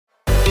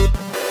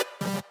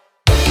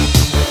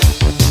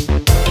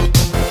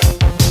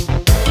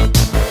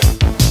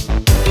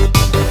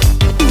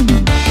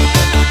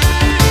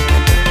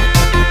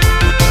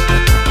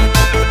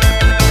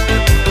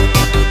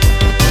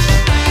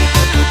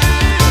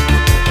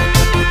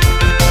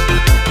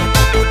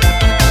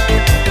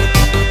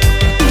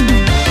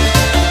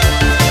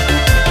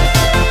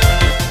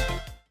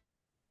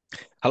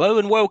Hello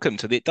and welcome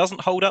to the It Doesn't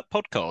Hold Up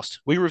podcast.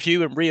 We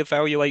review and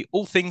reevaluate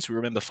all things we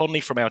remember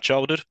fondly from our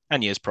childhood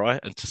and years prior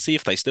and to see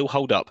if they still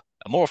hold up.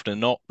 And more often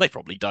than not, they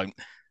probably don't.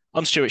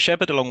 I'm Stuart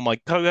Shepherd along with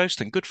my co-host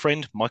and good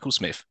friend Michael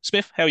Smith.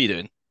 Smith, how are you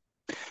doing?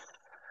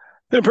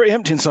 They're pretty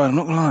empty inside, I'm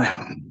not gonna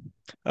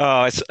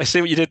lie. I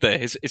see what you did there.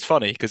 It's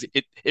funny because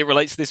it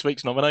relates to this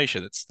week's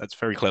nomination. That's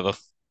very clever.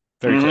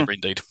 Very Mm-hmm. clever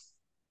indeed.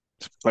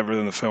 It's cleverer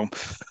than the film.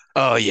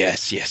 Oh,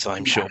 yes, yes,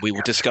 I'm Yeah, sure we will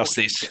I'm sure discuss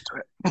we will this get to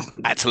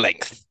it. at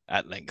length.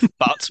 At length.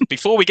 But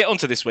before we get on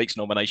to this week's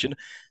nomination,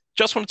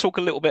 just want to talk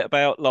a little bit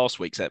about last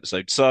week's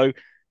episode. So,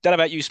 don't know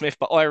about you, Smith,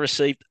 but I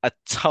received a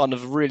ton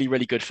of really,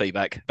 really good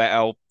feedback about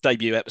our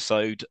debut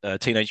episode,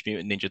 Teenage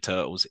Mutant Ninja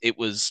Turtles. It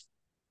was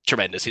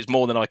tremendous. It's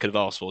more than I could have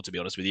asked for, to be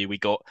honest with you. We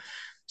got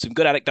some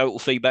good anecdotal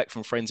feedback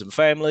from friends and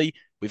family.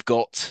 We've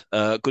got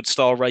a good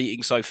star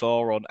rating so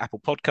far on Apple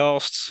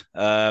Podcasts.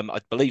 I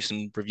believe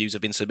some reviews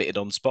have been submitted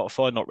on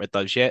Spotify. Not read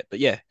those yet, but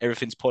yeah,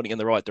 everything's pointing in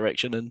the right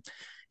direction. And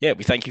yeah,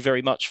 we thank you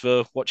very much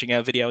for watching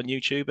our video on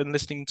YouTube and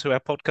listening to our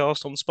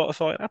podcast on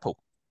Spotify and Apple.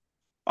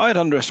 I had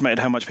underestimated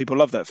how much people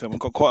love that film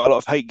and got quite a lot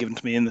of hate given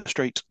to me in the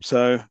street.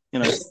 So,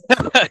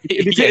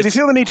 if you Yes.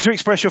 feel the need to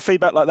express your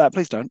feedback like that,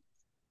 please don't.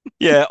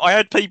 Yeah, I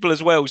had people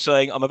as well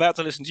saying, I'm about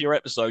to listen to your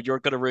episode. You're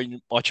going to ruin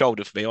my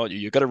childhood for me, aren't you?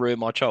 You're going to ruin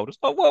my childhood.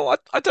 Oh, well,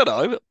 I don't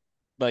know.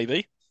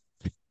 Maybe.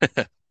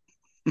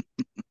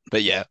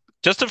 But yeah,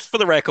 for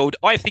the record,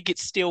 I think it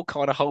still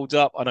kind of holds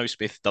up. I know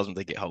Smith doesn't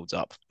think it holds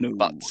up,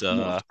 but No,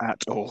 not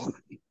at all.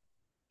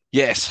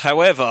 yes.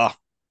 However,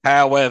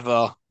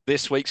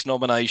 this week's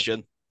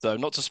nomination. So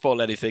not to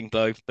spoil anything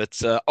though,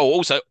 but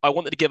also I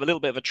wanted to give a little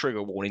bit of a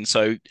trigger warning.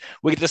 So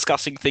we're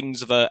discussing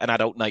things of an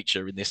adult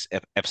nature in this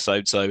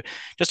episode. So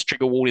just a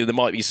trigger warning, there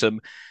might be some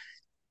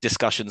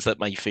discussions that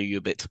may feel you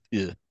a bit.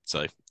 Ugh.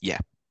 So yeah,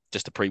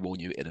 just to pre-warn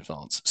you in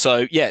advance.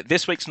 So yeah,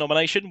 this week's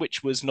nomination,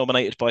 which was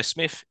nominated by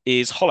Smith,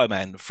 is Hollow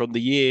Man from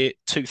the year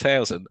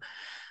 2000.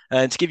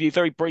 And to give you a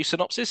very brief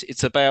synopsis,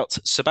 it's about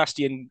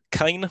Sebastian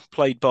Kane,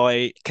 played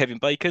by Kevin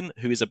Bacon,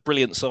 who is a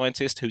brilliant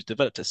scientist who's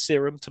developed a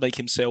serum to make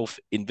himself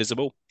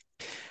invisible,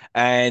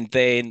 and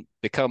then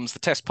becomes the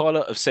test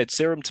pilot of said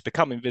serum to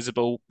become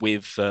invisible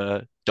with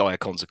dire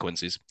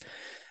consequences.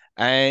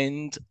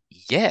 And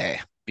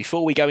yeah,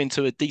 before we go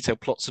into a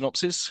detailed plot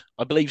synopsis,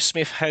 I believe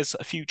Smith has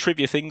a few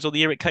trivia things on the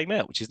year it came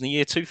out, which is in the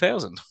year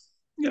 2000.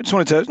 Yeah, I just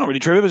wanted to, it's not really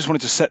true, but I just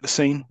wanted to set the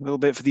scene a little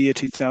bit for the year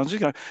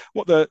 2000.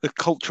 What the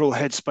cultural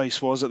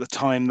headspace was at the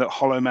time that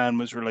Hollow Man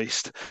was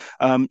released.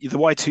 The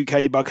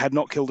Y2K bug had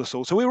not killed us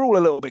all, so we were all a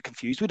little bit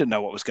confused. We didn't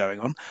know what was going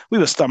on. We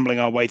were stumbling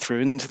our way through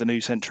into the new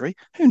century.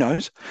 Who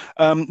knows?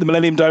 The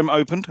Millennium Dome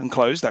opened and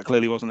closed. That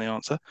clearly wasn't the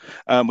answer.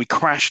 We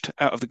crashed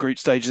out of the group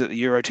stages at the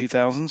Euro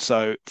 2000,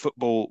 so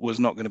football was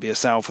not going to be a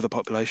sale for the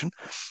population.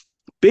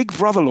 Big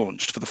Brother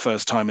launched for the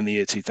first time in the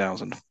year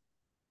 2000.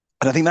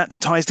 And I think that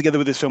ties together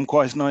with this film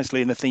quite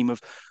nicely in the theme of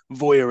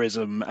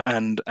voyeurism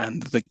and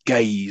the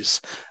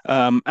gaze.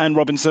 Anne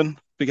Robinson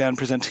began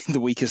presenting The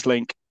Weakest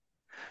Link,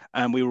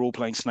 and we were all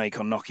playing Snake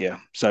on Nokia.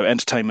 So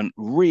entertainment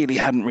really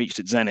hadn't reached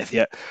its zenith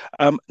yet.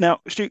 Now,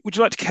 Stu, would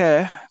you like to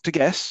care to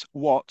guess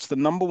what the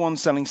number one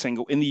selling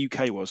single in the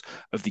UK was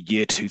of the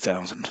year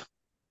 2000?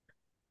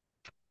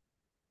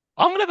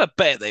 I'm going to have a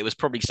bet that it was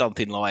probably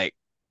something like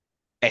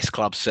S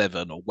Club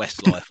 7 or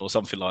Westlife or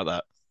something like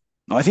that.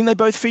 I think they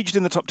both featured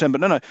in the top 10,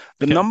 but no.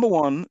 The Okay. number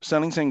one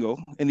selling single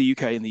in the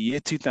UK in the year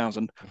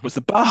 2000 was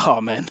the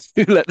Baha Men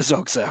who let the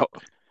Zogs out.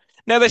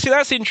 Now, they see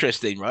that's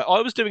interesting, right?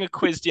 I was doing a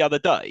quiz the other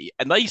day,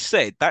 and they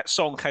said that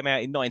song came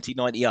out in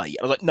 1998.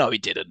 I was like, no,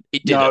 it didn't.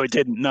 It No, didn't. it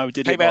didn't. No,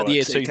 did It it came out in the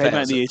year bollocks? It came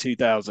out in the 2000. year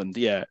 2000.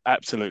 Yeah,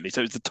 absolutely.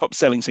 So it's the top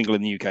selling single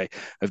in the UK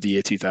of the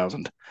year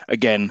 2000.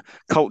 Again,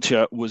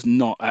 culture was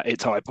not at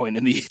its high point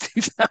in the year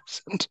 2000.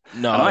 And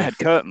I No. had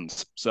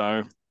curtains.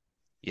 So,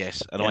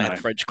 Yes, and you I had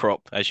know, French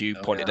crop, as you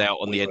oh, pointed yeah, out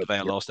on we the end were, of our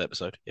yep, last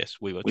episode. Yes,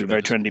 we were we were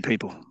very tremendous. trendy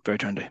people. Very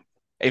trendy.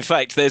 In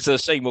fact, there's a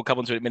scene we'll come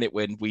on to in a minute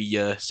when we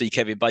see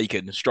Kevin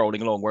Bacon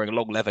strolling along wearing a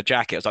long leather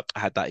jacket. I was like, I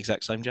had that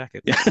exact same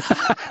jacket. Yeah.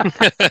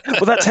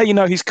 Well, that's how you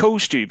know he's cool,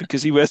 Stu,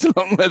 because he wears a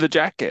long leather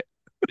jacket.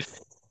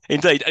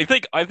 Indeed, I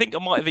think I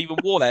might have even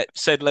worn that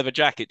said leather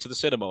jacket to the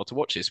cinema to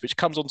watch this, which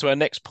comes on to our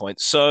next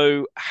point.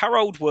 So, how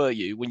old were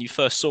you when you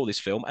first saw this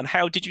film, and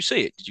how did you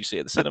see it? Did you see it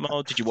at the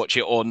cinema? Did you watch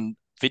it on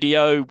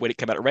video when it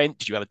came out to rent?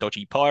 Did you have a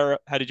dodgy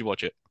pirate? How did you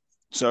watch it?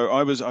 So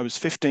I was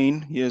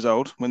 15 years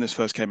old when this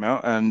first came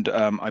out, and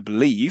I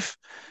believe,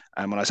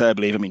 and when I say I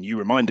believe, I mean you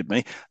reminded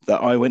me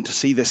that I went to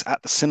see this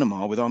at the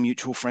cinema with our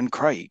mutual friend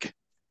Craig.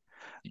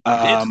 You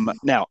did?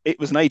 Now it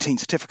was an 18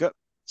 certificate,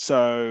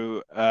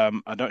 so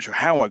I'm not sure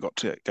how I got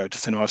to go to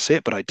cinema to see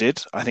it, but I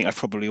did. I think I've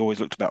probably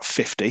always looked about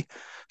 50.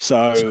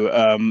 So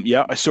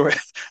yeah, I saw it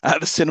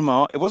at the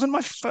cinema. It wasn't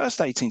my first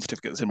 18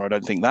 certificate at the cinema, I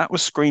don't think. That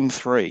was Scream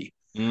 3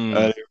 Mm,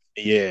 earlier in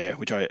the year,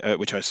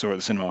 which I saw at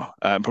the cinema.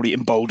 Probably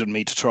emboldened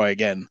me to try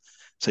again.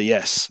 So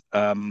yes,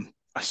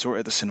 I saw it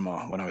at the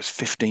cinema when I was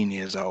 15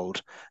 years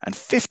old, and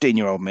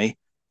 15-year-old me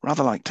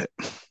rather liked it.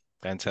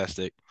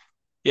 fantastic.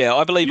 Yeah,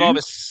 I believe I You?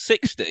 was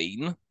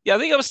 16. Yeah, I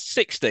think I was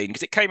 16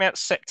 because it came out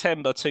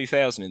September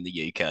 2000 in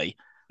the UK.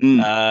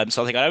 Mm.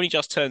 So I think I only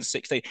just turned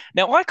 16.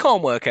 Now, I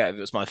can't work out if it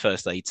was my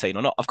first 18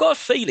 or not. I've got a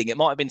feeling it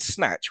might have been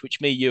Snatch, which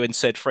me, you, and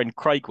said friend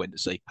Craig went to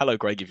see. Hello,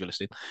 Craig, if you're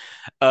listening.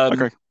 Um,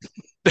 Okay.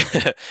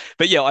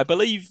 but yeah, I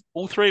believe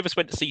all three of us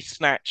went to see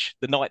Snatch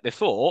the night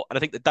before, and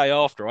I think the day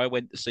after I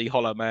went to see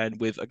Hollow Man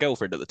with a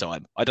girlfriend at the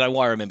time. I don't know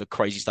why I remember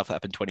crazy stuff that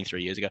happened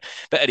 23 years ago.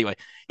 But anyway,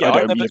 yeah, I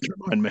I don't. You remember. have to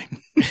remind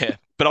me. Yeah,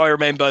 but I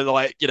remember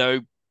like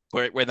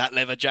wearing that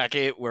leather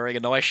jacket, wearing a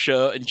nice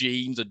shirt and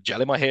jeans, and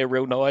gelling my hair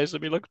real nice,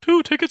 and be like,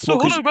 2 tickets to Well,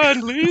 because Hollow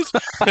Man, please.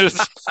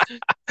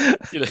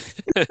 you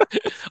know,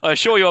 I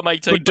assure you, I'm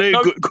 18, good but day,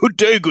 no, good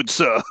day, good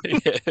sir.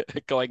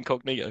 guy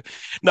incognito. I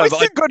No, but I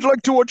think I'd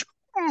like to watch.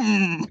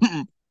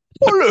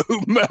 Hello,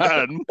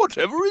 man.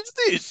 Whatever is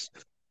this?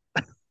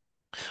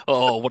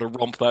 Oh, what a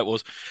romp that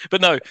was!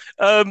 But no,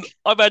 I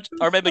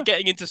remember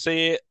getting in to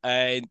see it,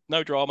 and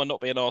no drama,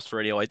 not being asked for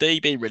any ID,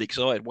 being really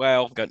excited.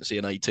 Wow, I'm going to see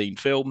an 18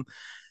 film,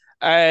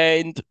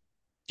 and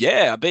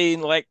yeah,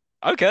 being like,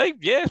 okay,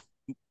 yeah,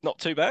 not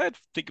too bad.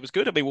 Think it was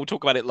good. I mean, we'll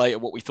talk about it later,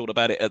 what we thought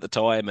about it at the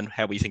time and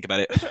how we think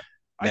about it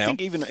I now.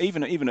 think even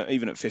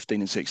at 15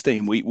 and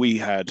 16, we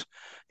had,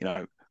 you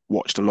know,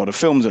 watched a lot of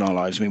films in our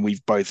lives. I mean,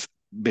 we've both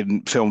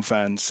been film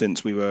fans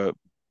since we were,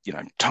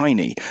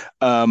 tiny.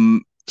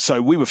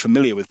 So we were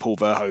familiar with Paul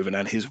Verhoeven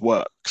and his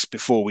works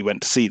before we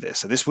went to see this.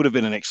 So this would have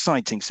been an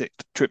exciting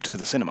trip to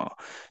the cinema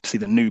to see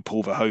the new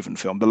Paul Verhoeven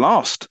film, the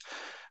last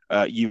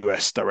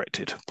US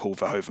directed Paul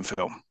Verhoeven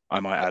film, I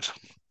might add.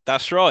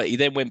 That's right. He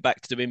then went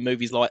back to doing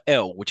movies like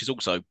Elle, which is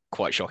also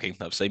quite shocking,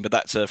 I've seen, but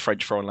that's a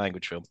French foreign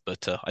language film.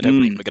 But I don't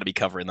believe Mm, we're going to be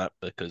covering that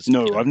because,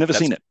 no, I've never that's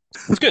seen it.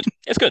 it's good.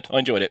 It's good. I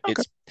enjoyed it. Okay.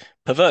 It's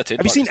perverted,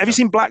 Have you like seen this Have you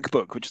film. seen Black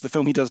Book, which is the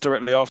film he does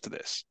directly after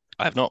this?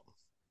 I have not.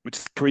 Which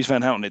is Carice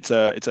Van Houten. It's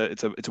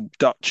a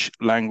Dutch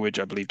language,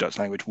 I believe, Dutch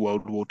language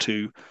World War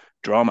II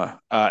drama.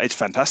 It's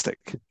fantastic.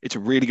 It's a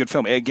really good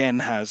film. It again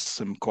has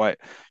some quite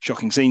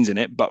shocking scenes in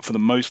it, but for the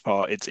most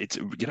part, it's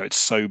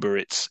sober,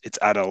 it's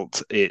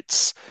adult,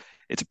 it's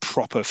a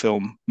proper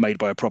film made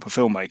by a proper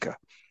filmmaker.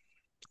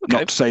 Okay.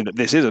 Not to say that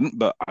this isn't,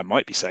 but I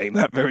might be saying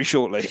that very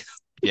shortly.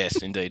 Yes,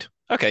 indeed.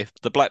 Okay.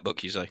 The Black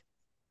Book, you say.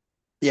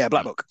 Yeah,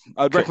 Black Hmm. Book.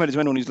 I'd Cool. recommend it to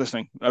anyone who's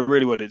listening. I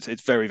really would. It's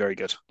very, very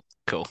good.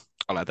 Cool.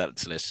 I'll add that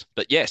to the list.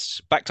 But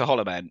yes, back to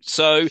Hollow Man.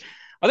 So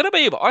I don't know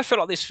about you, but I felt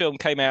like this film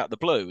came out of the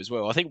blue as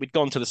well. I think we'd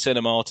gone to the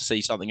cinema to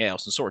see something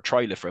else and saw a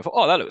trailer for it. I thought,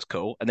 oh, that looks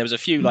cool. And there was a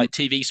few Mhm. like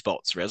TV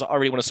spots where I was like, I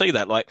really want to see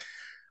that. Like,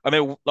 I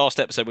mean, last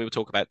episode we were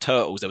talking about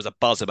Turtles. There was a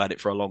buzz about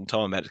it for a long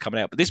time about it coming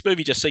out, but this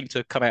movie just seemed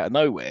to come out of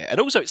nowhere. And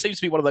also, it seems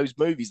to be one of those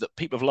movies that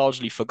people have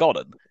largely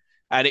forgotten.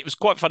 And it was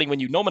quite funny when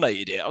you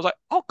nominated it. I was like,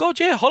 oh God,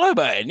 yeah, Hollow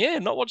Man, yeah,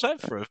 not watched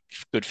that for a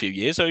good few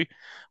years. So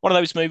one of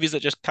those movies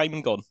that just came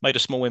and gone, made a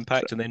small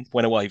impact, and then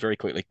went away very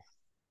quickly.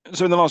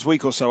 So in the last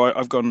week or so,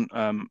 I've gone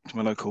to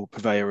my local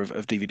purveyor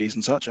of DVDs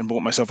and such and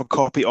bought myself a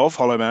copy of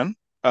Hollow Man,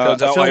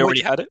 Turns a out I film already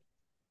which, had it.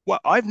 well,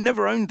 I've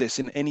never owned this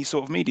in any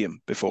sort of medium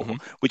before, Hmm.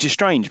 which is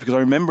strange because I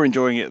remember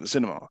enjoying it at the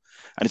cinema.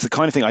 And it's the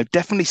kind of thing I've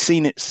definitely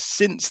seen it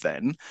since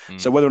then.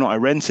 So Mm, whether or not I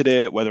rented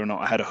it, whether or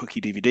not I had a hooky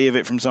DVD of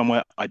it from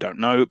somewhere, I don't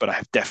know, but I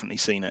have definitely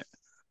seen it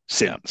yeah,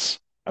 since.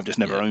 I've just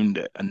never yeah. owned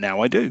it, and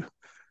now I do.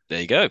 There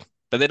you go.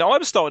 But then I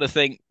was starting to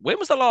think, when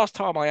was the last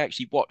time I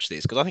actually watched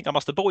this? Because I think I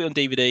must have bought it on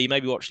DVD,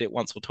 maybe watched it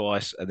once or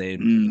twice, and then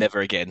Mm. never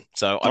again.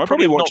 So I I probably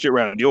probably have not, watched it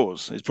around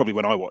yours. It's probably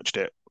when I watched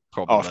it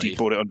after you probably.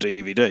 bought it on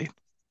DVD.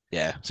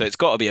 Yeah. So it's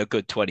got to be a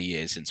good 20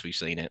 years since we've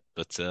seen it.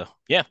 But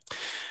yeah.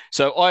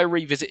 So I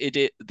revisited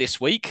it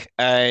this week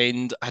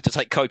and I had to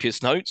take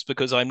copious notes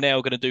because I'm now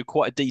going to do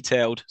quite a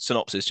detailed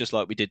synopsis, just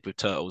like we did with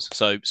Turtles.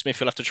 So Smith,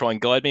 you'll have to try and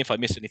guide me. If I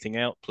miss anything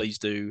out, please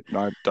do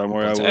No, don't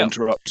worry, I point it will out.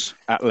 interrupt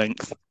at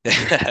length.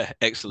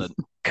 Excellent.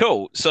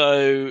 Cool.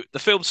 So the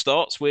film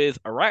starts with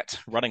a rat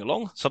running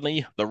along.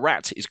 Suddenly, the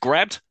rat is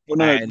grabbed, Well,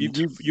 no, no, and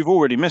you've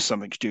already missed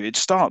something, Stu. It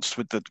starts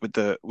with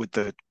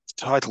the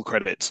title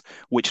credits,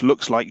 which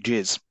looks like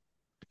jizz.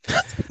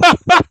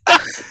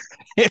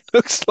 It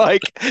looks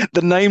like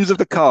the names of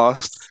the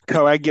cast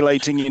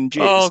coagulating in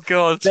oh jizz,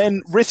 god,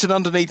 then written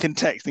underneath in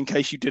text in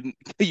case you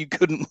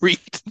couldn't read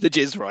the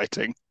jizz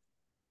writing.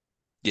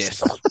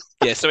 yes,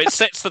 yeah. So it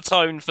sets the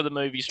tone for the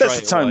movie That's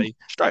the straight tone away.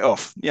 straight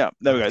off. Yeah,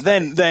 there we go.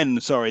 Then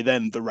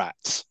the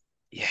rats.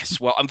 Yes.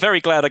 Well, I'm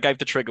very glad I gave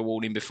the trigger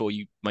warning before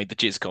you made the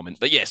jizz comment.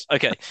 But yes,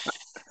 okay.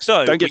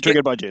 So Don't we get get.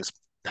 triggered by jizz.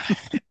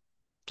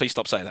 Please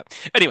stop saying that.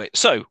 Anyway,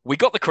 so we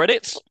got the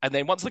credits, and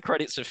then once the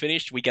credits are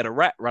finished, we get a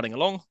rat running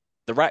along.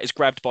 The rat is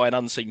grabbed by an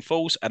unseen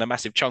force, and a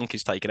massive chunk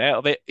is taken out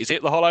of it. Is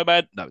it the Hollow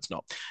Man? No, it's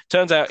not.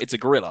 Turns out it's a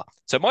gorilla.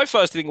 So my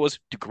first thing was,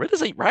 do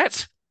gorillas eat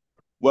rats?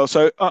 Well,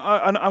 so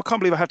I can't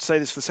believe I have to say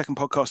this for the second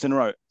podcast in a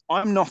row.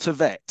 I'm not a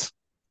vet,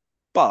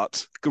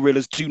 but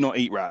gorillas do not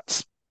eat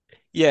rats.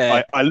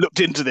 Yeah, I looked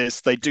into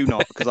this. They do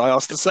not because I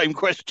asked the same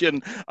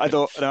question. I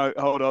thought, no,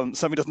 hold on,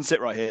 something doesn't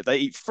sit right here. They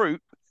eat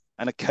fruit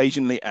and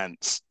occasionally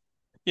ants.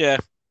 yeah.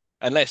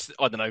 Unless,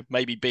 I don't know,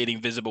 maybe being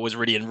invisible has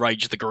really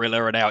enraged the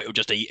gorilla and now it'll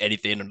just eat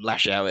anything and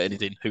lash out at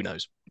anything. Who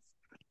knows?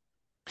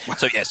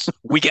 So, yes,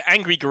 we get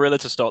Angry Gorilla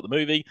to start the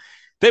movie.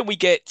 Then we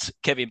get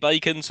Kevin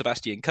Bacon,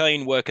 Sebastian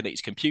Kane working at his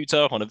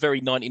computer on a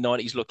very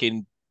 1990s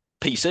looking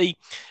PC,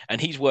 and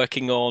he's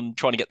working on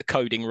trying to get the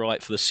coding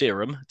right for the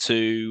serum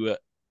to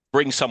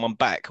bring someone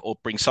back or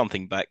bring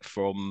something back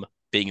from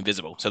being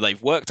invisible. So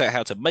they've worked out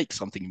how to make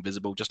something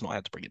invisible, just not how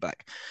to bring it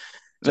back.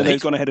 So Then they've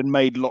he's gone ahead and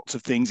made lots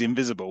of things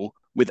invisible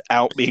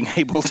without being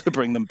able to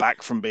bring them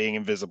back from being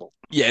invisible.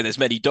 yeah, there's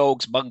many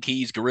dogs,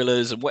 monkeys,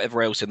 gorillas, and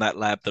whatever else in that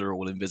lab that are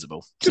all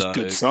invisible. Just So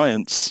good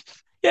science.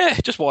 yeah,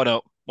 just why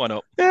not? Why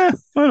not? Yeah,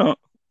 why not?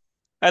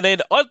 And then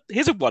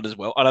here's a one as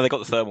well. I know they got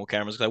the thermal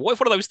cameras. So what if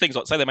one of those things,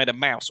 like say they made a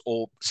mouse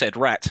or said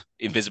rat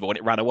invisible and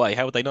it ran away?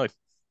 How would they know?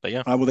 But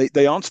yeah, Well,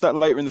 they answer that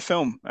later in the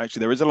film.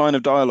 Actually, there is a line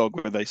of dialogue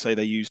where they say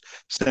they used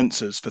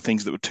sensors for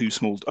things that were too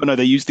small. Oh no,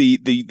 they used the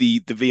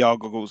VR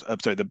goggles.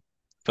 Sorry, the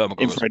thermal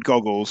goggles. infrared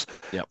goggles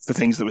Yeah. for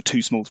things that were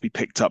too small to be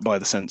picked up by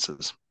the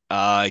sensors.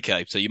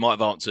 Okay, so you might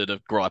have answered a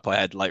gripe I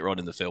had later on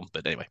in the film,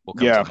 but anyway, we'll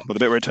come to Yeah, that. but the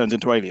bit where it turns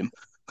into Alien.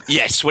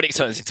 Yes, when it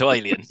turns into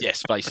Alien.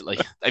 Yes, basically.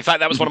 In fact,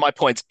 that was one of my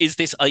points. Is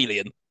this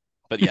Alien?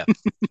 But yeah.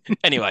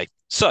 Anyway,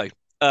 so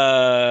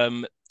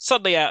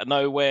suddenly out of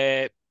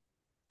nowhere,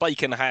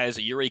 Bacon has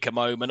a eureka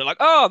moment and like,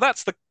 oh,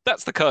 that's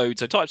the code.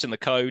 So types in the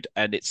code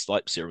and it's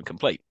like serum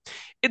complete.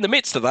 In the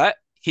midst of that,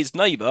 his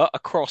neighbor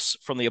across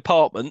from the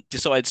apartment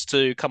decides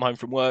to come home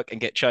from work and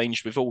get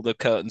changed with all the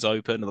curtains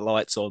open and the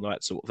lights on,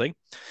 that sort of thing.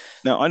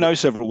 Now, I know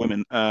several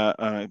women,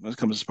 as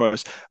comes as a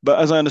surprise, but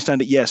as I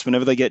understand it, yes,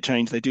 whenever they get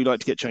changed, they do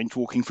like to get changed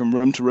walking from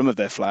room to room of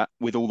their flat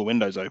with all the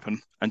windows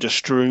open and just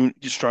strewing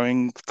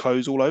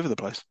clothes all over the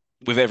place.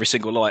 With every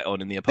single light on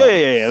in the Yeah,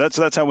 apartment. yeah, yeah.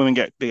 That's how women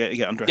get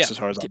undressed, Yeah, as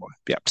far as I'm aware.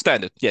 yeah,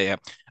 standard. Yeah, yeah.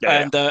 Yeah,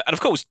 yeah. And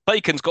of course,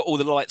 Bacon's got all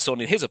the lights on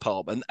in his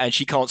apartment, and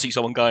she can't see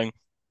someone going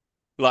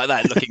like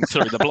that, looking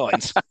through the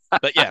blinds.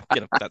 But yeah,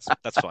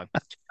 that's fine.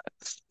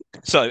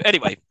 So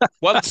anyway,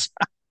 once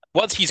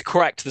once he's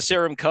cracked the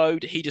serum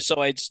code, he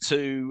decides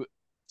to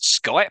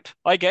Skype,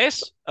 I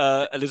guess,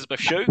 Elizabeth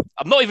Shue.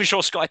 I'm not even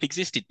sure Skype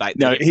existed back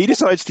No, then. he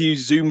decides to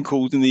use Zoom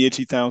calls in the year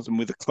 2000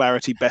 with a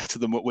clarity better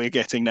than what we're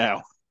getting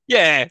now.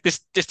 Yeah, this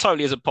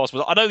totally isn't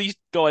possible. I know these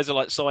guys are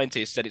like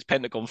scientists and it's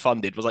Pentagon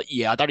funded. Was like,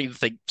 yeah, I don't even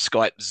think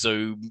Skype,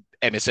 Zoom,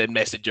 MSN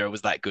Messenger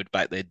was that good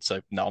back then.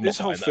 So no, I'm not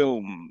buying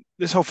that.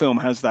 This whole film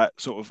has that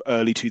sort of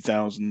early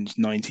 2000s,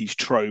 90s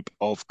trope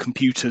of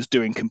computers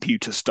doing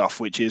computer stuff,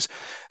 which is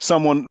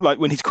someone like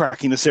when he's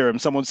cracking the serum,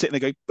 someone's sitting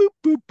there going boop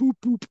boop boop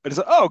boop, and it's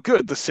like, oh,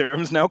 good, the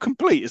serum's now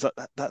complete. It's like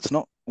that's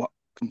not what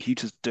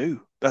computers do.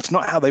 That's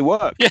not how they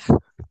work. Yeah.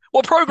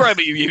 What program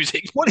are you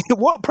using?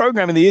 What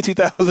program in the year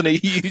 2000 are you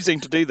using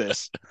to do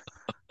this?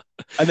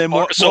 And then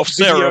what Microsoft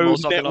video Serum or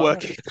something like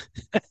networking?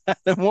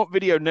 And what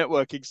video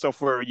networking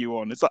software are you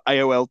on? It's like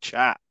AOL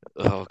chat.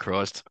 Oh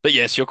Christ! But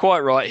yes, you're quite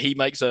right. He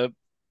makes a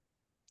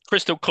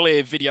crystal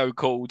clear video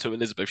call to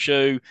Elizabeth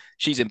Shue.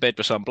 She's in bed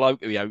with some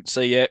bloke who you don't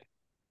see it,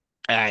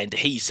 and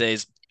he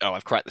says, "Oh,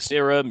 I've cracked the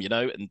serum,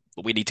 and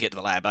we need to get to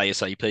the lab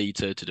ASAP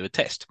to do a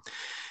test."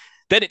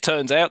 Then it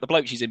turns out the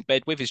bloke she's in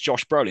bed with is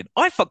Josh Brolin.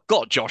 I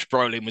forgot Josh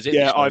Brolin was in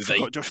Yeah, this I movie.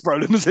 forgot Josh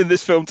Brolin was in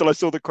this film till I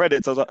saw the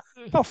credits. I was like,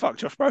 oh fuck,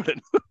 Josh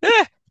Brolin.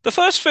 Yeah, the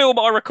first film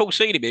I recall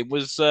seeing him in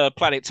was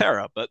Planet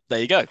Terror, but there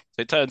you go. So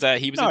it turns out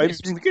he was No, in he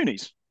this. was in the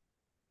Goonies.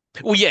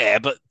 Well, yeah,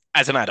 but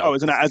as an Oh,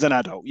 adult. as an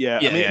adult, yeah.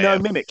 I Yeah, mean, yeah, no, yeah.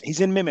 Mimic.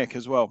 He's in Mimic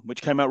as well,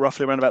 which came out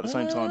roughly around about the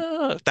same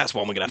time. That's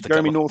one we're gonna have to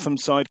Jeremy cover.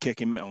 Northam's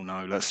sidekick in. Oh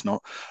no, let's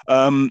not.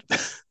 Um,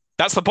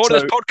 That's the point of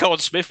so this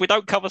podcast, Smith. We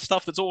don't cover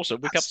stuff that's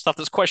awesome. We cover stuff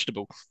that's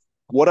questionable.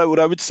 what I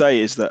would say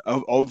is that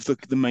of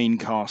the main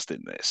cast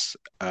in this,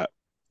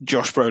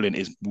 Josh Brolin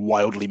is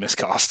wildly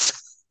miscast.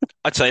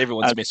 I'd say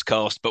everyone's as,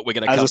 miscast, but we're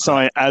going to cover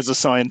that. as a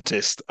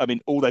scientist. I mean,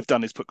 all they've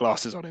done is put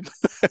glasses on him.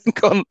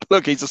 Gone,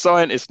 look, he's a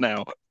scientist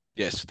now.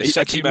 Yes, this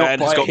sexy do not man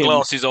has buy got him.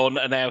 glasses on,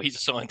 and now he's a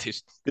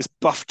scientist. This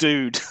buff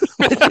dude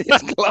with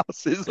his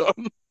glasses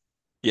on.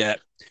 Yeah.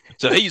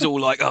 So he's all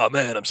like, "Oh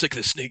man, I'm sick of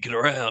this sneaking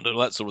around and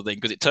all that sort of thing."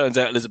 Because it turns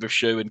out Elizabeth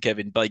Shue and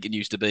Kevin Bacon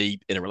used to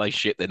be in a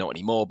relationship. They're not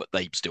anymore, but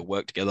they still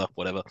work together.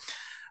 Whatever.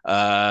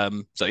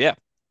 So yeah,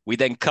 we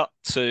then cut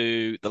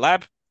to the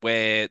lab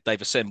where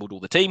they've assembled all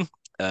the team.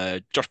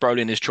 Josh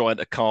Brolin is trying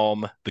to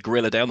calm the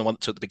gorilla down, the one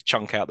that took the big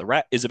chunk out of the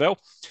rat, Isabel,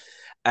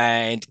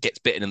 and gets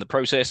bitten in the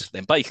process.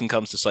 Then Bacon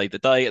comes to save the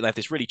day, and they have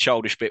this really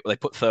childish bit where they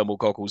put thermal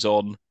goggles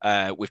on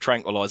with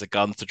tranquilizer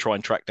guns to try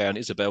and track down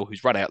Isabel,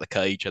 who's run out of the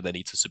cage, and they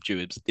need to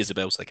subdue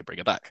Isabel so they can bring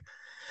her back.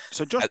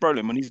 So Josh Uh,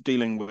 Brolin, when he's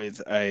dealing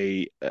with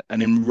an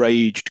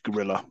enraged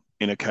gorilla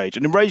in a cage,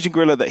 an enraged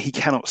gorilla that he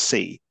cannot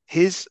see,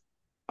 his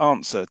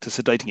answer to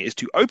sedating it is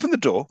to open the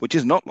door, which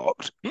is not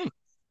locked, hmm.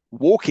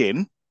 walk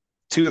in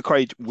to the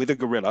cage with a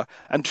gorilla,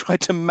 and try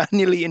to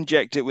manually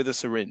inject it with a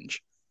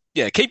syringe.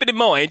 Yeah, keep it in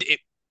mind, it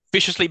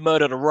viciously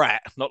murdered a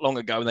rat not long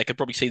ago, and they could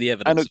probably see the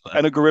evidence of that.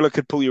 And a gorilla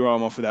could pull your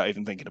arm off without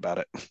even thinking about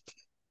it.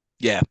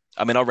 Yeah,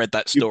 I mean, I read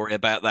that You, story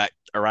about that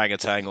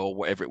orangutan or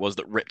whatever it was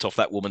that ripped off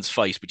that woman's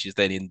face, which is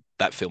then in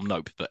that film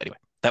Nope. But anyway,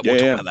 that yeah, we'll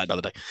talk yeah. about that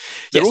another day.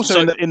 They're Yes,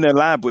 also so in their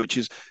lab, which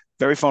is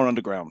very far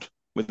underground,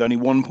 with only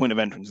one point of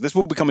entrance. This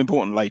will become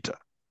important later.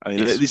 I mean,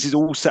 Yes. this is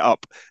all set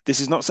up. This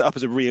is not set up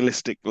as a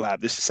realistic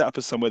lab. This is set up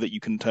as somewhere that you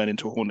can turn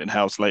into a haunted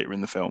house later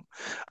in the film.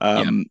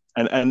 Yeah.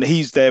 And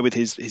he's there with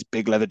his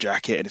big leather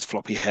jacket and his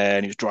floppy hair,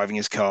 and he was driving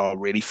his car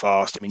really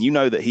fast. I mean, you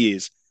know that he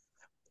is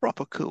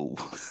proper cool,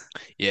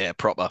 Yeah.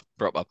 Proper.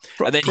 Proper.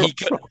 And then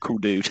proper cool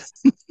dude.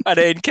 and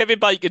then Kevin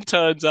Bacon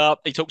turns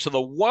up. He talks to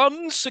the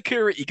one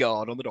security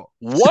guard on the door.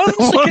 One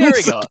One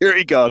security guard.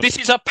 security guard. This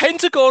is a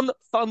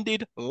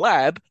Pentagon-funded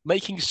lab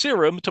making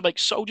serum to make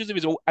soldiers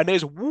invisible, and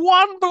there's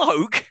one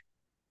bloke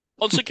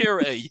on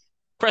security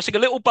pressing a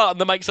little button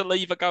that makes a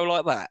lever go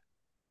like that.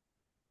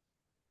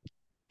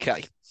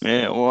 Okay,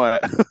 Yeah, why?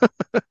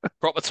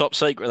 proper top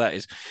secret that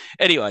is.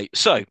 Anyway,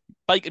 so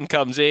Bacon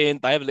comes in.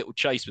 They have a little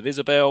chase with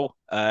Isabel,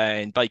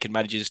 and Bacon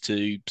manages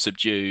to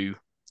subdue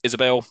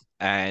Isabel,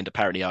 and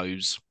apparently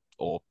owes,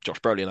 or Josh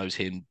Brolin owes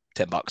him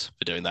 $10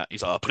 for doing that.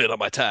 He's like, I'll put it on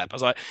my tab. I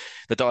was like,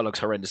 the dialogue's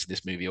horrendous in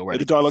this movie The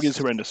already. dialogue is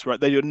horrendous,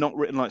 right? They are not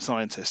written like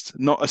scientists.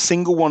 Not a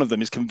single one of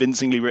them is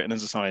convincingly written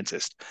as a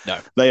scientist. No.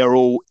 They are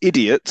all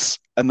idiots,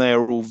 and they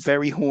are all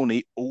very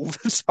horny all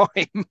the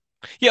time.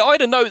 Yeah, I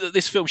don't know that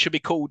this film should be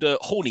called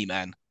Horny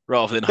Man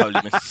rather than Holy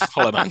Man,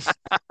 Hollow Man.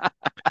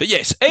 But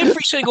yes,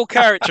 every single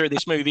character in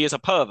this movie is a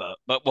pervert,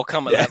 but we'll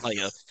come at Yeah, that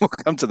later. we'll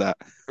come to that.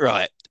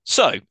 Right.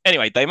 So,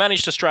 anyway, they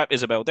managed to strap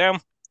Isabel down.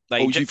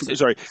 They Oh, injected...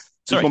 sorry. There's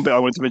Sorry. one bit I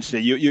wanted to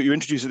mention here. You're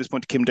introduced at this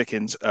point to Kim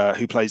Dickens,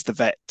 who plays the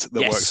vet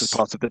that works as Yes.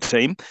 part of the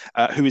team,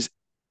 who is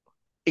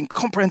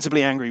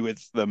incomprehensibly angry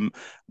with them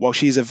while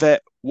she's a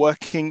vet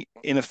working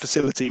in a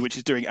facility which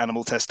is doing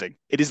animal testing.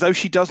 It is though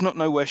she does not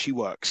know where she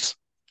works.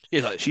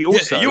 He's like, She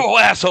also, you're all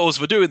assholes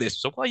for doing this.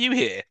 So why are you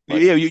here?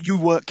 Like, yeah, you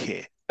work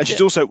here. And yeah.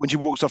 she's also, when she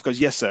walks off, goes,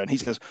 yes, sir. And he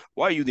says,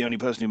 why are you the only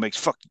person who makes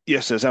fuck,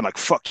 yes, sir, sound like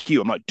fuck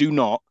you? I'm like, do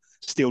not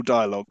steal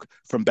dialogue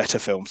from better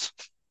films.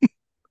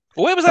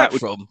 Well, where was That that was,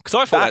 from? Because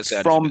I thought that that's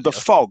sounded from The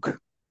familiar. Fog.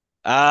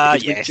 Ah,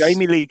 It's when yes.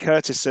 Jamie Lee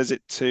Curtis says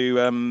it to,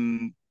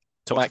 Tom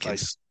what's her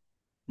Atkins. face?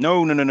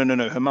 No,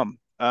 her mum.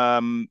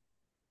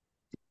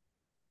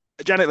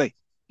 Janet Leigh.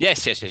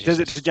 Yes, yes, yes, She yes, says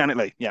it yes. to Janet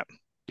Leigh. Yeah.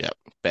 Yeah.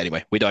 But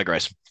anyway, we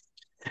digress.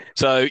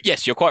 So,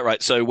 yes, you're quite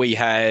right. So we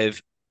have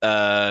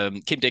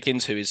Kim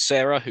Dickens, who is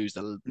Sarah, who's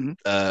Mhm.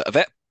 a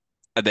vet.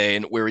 And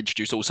then we're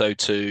introduced also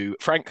to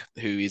Frank,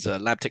 who is a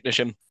lab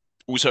technician.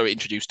 Also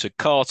introduced to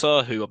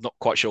Carter, who I'm not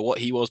quite sure what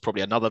he was,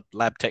 probably another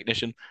lab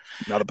technician,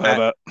 Another uh,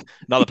 pervert.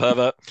 another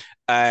pervert.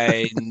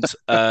 And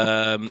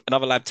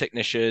another lab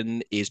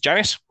technician is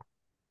Janice.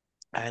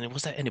 And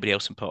was there anybody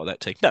else in part of that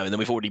team? No, and then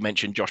we've already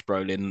mentioned Josh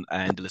Brolin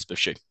and Elizabeth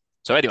Shue.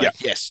 So anyway, Yeah.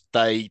 yes,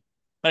 they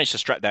managed to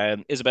strap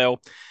down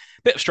Isabel.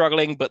 Bit of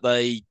struggling, but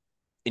they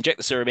inject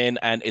the serum in,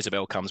 and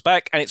Isabel comes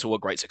back, and it's all a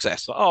great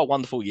success. Like, oh,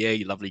 wonderful,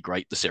 yeah, lovely,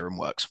 great, the serum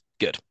works,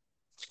 good.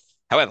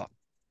 However,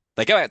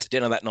 they go out to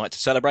dinner that night to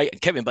celebrate,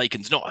 and Kevin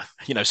Bacon's not,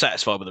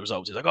 satisfied with the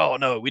results. He's like, oh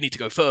no, we need to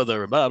go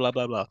further, and blah blah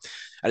blah blah.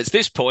 And it's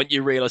this point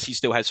you realise he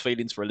still has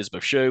feelings for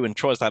Elizabeth Shue, and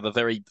tries to have a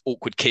very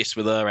awkward kiss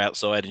with her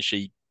outside, and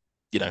she,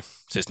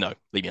 says no,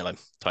 leave me alone,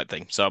 type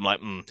thing. So I'm like,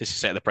 this is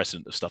setting the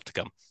precedent of stuff to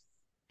come.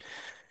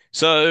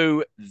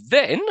 So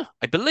then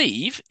I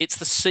believe it's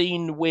the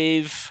scene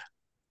with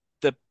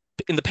the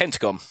in the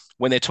Pentagon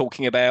when they're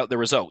talking about the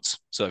results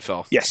so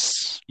far.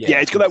 Yes. Yeah.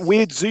 Yeah, it's got that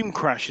weird zoom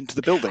crash into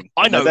the building.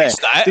 I when they're there.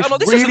 noticed that. This I'm like,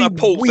 this isn't really a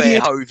Paul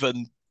weird,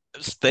 Verhoeven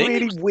thing.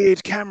 really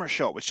weird camera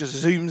shot which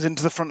just zooms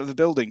into the front of the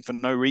building for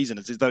no reason,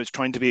 as though it's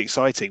trying to be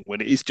exciting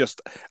when it is just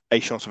a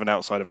shot of an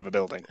outside of a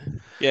building.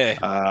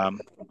 Yeah,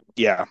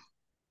 Yeah.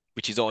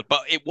 which is odd.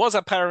 But it was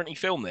apparently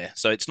filmed there,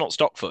 so it's not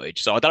stock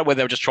footage. So I don't know whether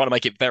they were just trying to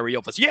make it very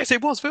obvious. Yes,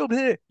 it was filmed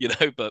here,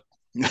 but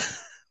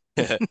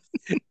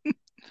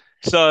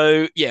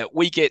so yeah,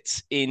 we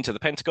get into the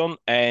Pentagon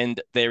and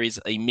there is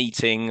a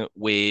meeting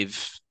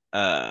with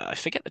I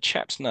forget the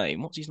chap's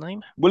name. What's his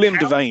name? William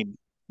Hal? Devane.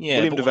 Yeah,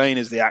 William but Devane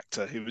is the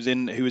actor who was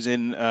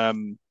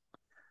in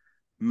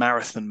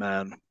Marathon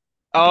Man,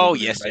 I oh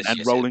believe, yes, yes, and yes,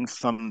 yes. Rolling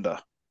Thunder.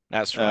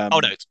 That's right. Oh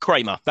no, Um, it's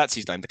Kramer. That's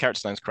his name. The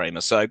character's name's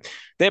Kramer. So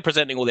they're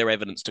presenting all their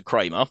evidence to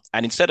Kramer,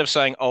 and instead of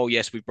saying, "Oh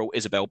yes, we've brought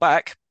Isabel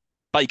back,"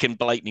 Bacon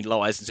blatantly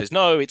lies and says,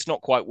 "No, it's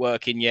not quite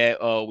working yet.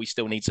 Oh, we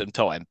still need some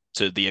time."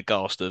 To the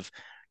aghast of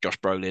Josh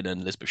Brolin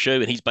and Elizabeth Shue,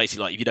 and he's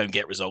basically like, "If you don't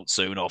get results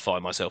soon, I'll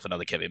find myself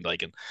another Kevin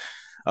Bacon."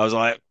 I was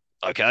like,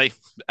 "Okay,"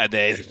 and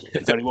then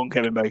there's only one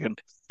Kevin Bacon.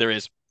 there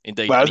is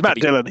indeed, Well, and it's he could Matt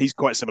be. Dillon. He's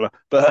quite similar,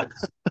 but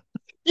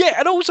Yeah,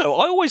 and also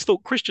I always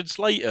thought Christian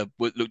Slater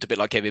looked a bit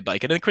like Kevin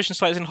Bacon, and Christian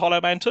Slater's in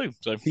Hollow Man too.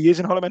 So he is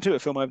in Hollow Man 2, a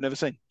film I've never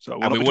seen, so I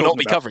will and not we be will not talking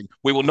be about. covering.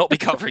 We will not be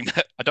covering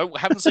that.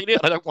 Haven't seen it.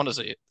 I don't want to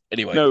see it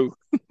anyway. No,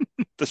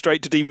 the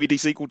straight to DVD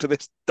sequel to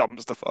this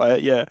dumpster fire.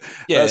 Yeah,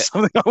 Yeah, that's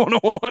something I want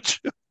to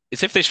watch.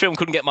 it's if this film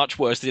couldn't get much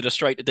worse, they did a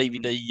straight to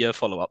DVD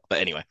follow up.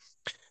 But anyway,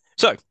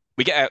 so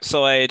we get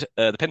outside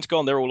the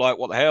Pentagon. They're all like,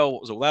 "What the hell?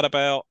 What was all that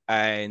about?"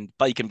 And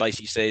Bacon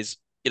basically says,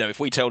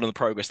 if we tell them the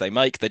progress they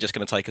make, they're just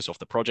going to take us off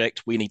the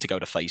project. We need to go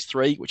to phase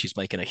 3, which is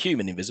making a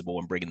human invisible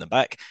and bringing them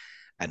back.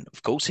 And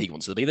of course, he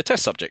wants to be the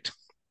test subject.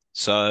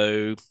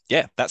 So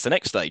yeah, that's the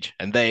next stage.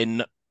 And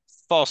then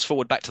fast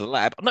forward back to the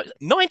lab.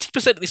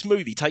 90% of this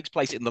movie takes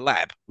place in the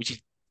lab, which is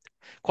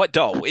quite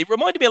dull. It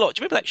reminded me a lot.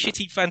 Do you remember that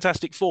shitty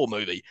Fantastic Four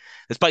movie?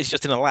 That's based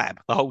just in a lab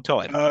the whole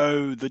time.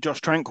 Oh, the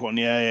Josh Trank one.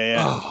 Yeah, yeah,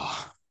 yeah.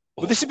 Oh,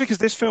 Well, this is awful. because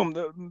this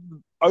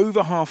film,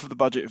 over half of the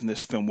budget from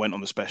this film went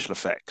on the special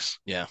effects.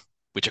 Yeah,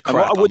 which are And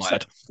what I crap, I would might say,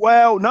 add.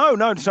 well, no,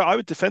 no. So I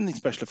would defend the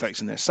special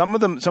effects in this. Some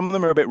of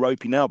them are a bit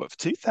ropey now, but for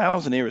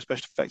 2000 era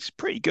special effects, it's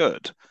pretty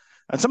good.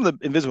 And some of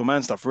the Invisible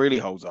Man stuff really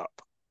holds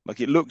up. Like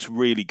it looks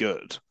really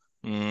good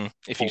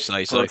If you for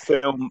say for so. a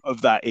film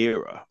of that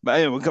era. But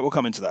anyway, we'll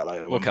come into that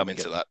later We'll when come we get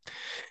into there. that.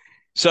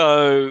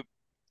 So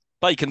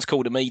Bacon's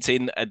called a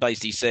meeting and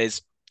basically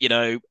says,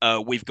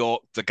 we've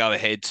got the go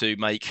ahead to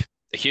make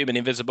a human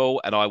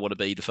invisible, and I want to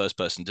be the first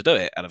person to do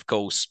it. And of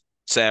course,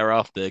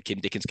 Sarah, the Kim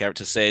Dickens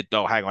character, said,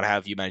 "Oh, hang on, how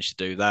have you managed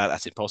to do that?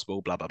 That's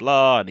impossible." Blah blah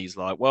blah. And he's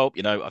like, "Well,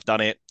 I've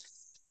done it,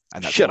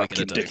 and that's what Shut we're up,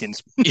 going Kim to do."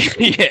 Dickens.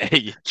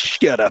 Yeah.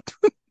 Shut up.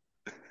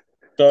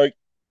 So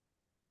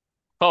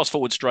fast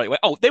forward straight away.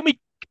 Oh, then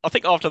I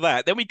think after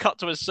that, then we cut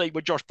to a scene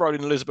where Josh Brolin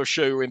and Elizabeth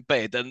Shue are in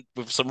bed and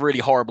with some really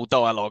horrible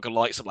dialogue and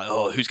like, something like,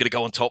 oh, who's going to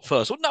go on top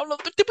first? Well, no,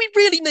 look, did we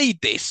really need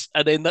this?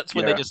 And then that's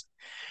when they're Yeah. just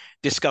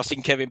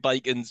discussing Kevin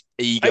Bacon's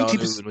ego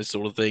 80%, and this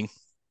sort of thing,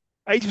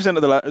 80%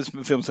 of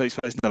the film takes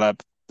place in the lab.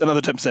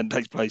 Another 10%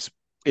 takes place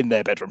in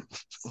their bedroom.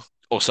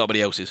 or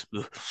somebody else's.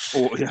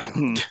 Or yeah.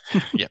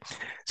 Yeah.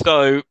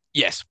 So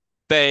yes,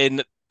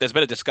 then there's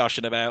been a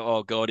discussion about,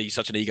 oh God, he's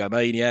such an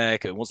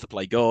egomaniac and wants to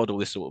play God, all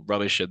this sort of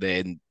rubbish, and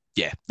then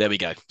yeah, there we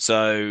go.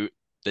 So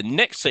the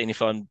next scene,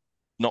 if I'm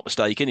not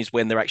mistaken, is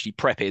when they're actually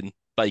prepping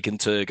Bacon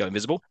to go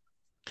invisible.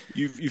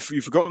 You've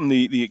forgotten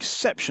the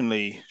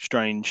exceptionally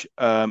strange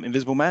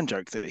Invisible Man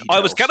joke that he I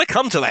was going tells. to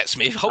come to that,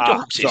 Smith. Hold your Ah,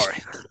 horses.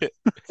 sorry.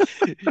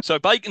 So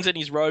Bacon's in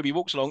his robe. He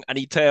walks along and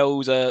he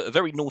tells a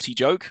very naughty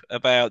joke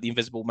about the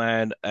Invisible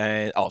Man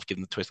and I've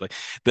given the twist away.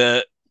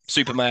 The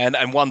Superman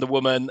and Wonder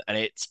Woman, and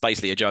it's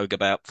basically a joke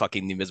about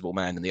fucking the Invisible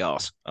Man in the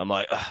ass. I'm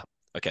like, ugh,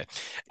 okay,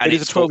 and It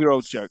is a it's for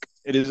 12-year-old's joke.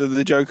 It is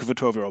the joke of a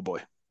 12-year-old boy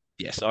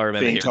yes, I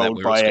remember being hearing that told when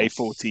we were at by a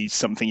school.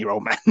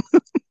 40-something-year-old man.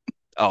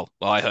 Oh,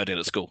 well, I heard it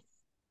at school.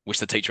 Wish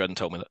the teacher hadn't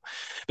told me that.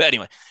 But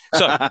anyway,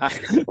 so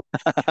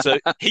so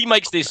he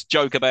makes this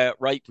joke about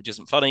rape, which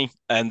isn't funny,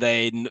 and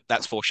then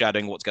that's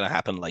foreshadowing what's going to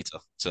happen later.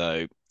 So I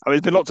mean,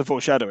 there's been lots of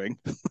foreshadowing.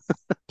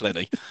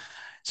 plenty.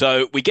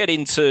 So we get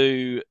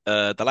into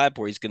the lab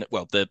where he's going to,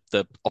 well, the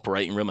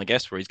operating room, I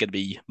guess, where he's going to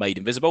be made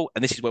invisible.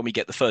 And this is when we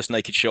get the first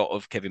naked shot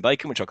of Kevin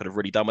Bacon, which I could have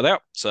really done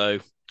without. So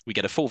we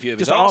get a full view of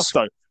his Just arse,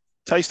 arse.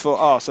 though. Tasteful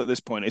arse at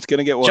this point. It's going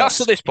to get Just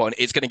at worse. this point,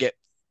 it's going to get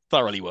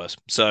thoroughly worse.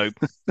 So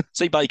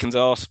see Bacon's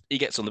arse. He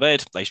gets on the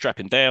bed. They strap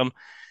him down,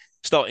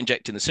 start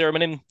injecting the serum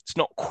in him. It's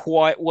not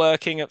quite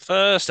working at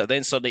first, and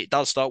then suddenly it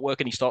does start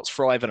working. He starts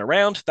thriving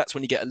around. That's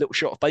when you get a little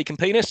shot of Bacon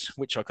penis,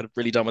 which I could have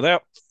really done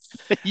without.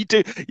 You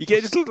do. You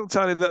get just a little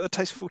tiny, little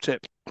tasteful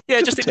tip.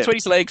 Yeah, Just a just in tip. between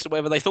his legs or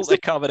whatever. They thought Just a,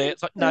 they'd covered it.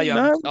 It's like, no, you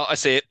haven't. no. Oh, I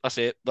see it. I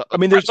see it. I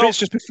mean, Perhaps not.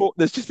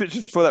 there's just bits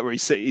just before that where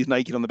he's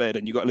naked on the bed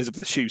and you've got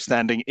Elizabeth Shue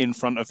standing in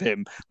front of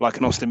him like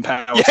an Austin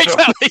Yeah, Powers film.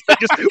 exactly.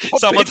 Just what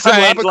Someone's bits will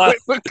have hand. a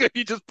quick look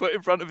you just put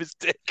in front of his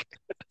dick.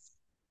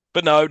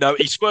 But no, no,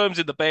 he squirms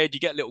in the bed. You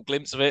get a little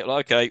glimpse of it.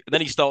 Like, okay. And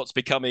then he starts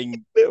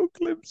becoming, Little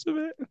glimpse of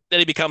it. then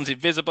he becomes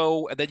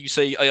invisible. And then you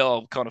see,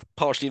 oh, kind of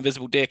partially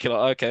invisible dick. You're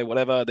like, okay,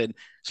 whatever. Then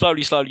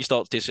slowly, slowly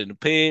starts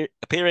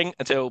appearing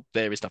until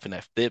there is nothing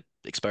left. The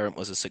experiment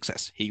was a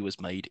success. He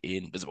was made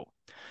invisible.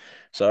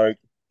 So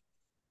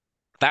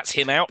that's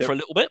him out There, for a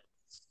little bit.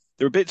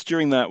 there are bits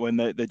during that when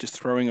they're just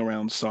throwing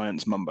around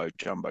science mumbo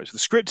jumbo. So the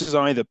script is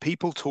either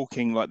people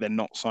talking like they're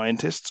not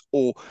scientists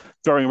or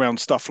throwing around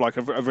stuff like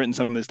I've written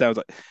some of this down,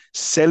 like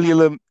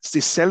cellular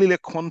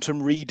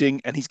quantum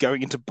reading, and he's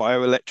going into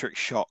bioelectric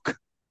shock.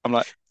 I'm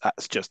like,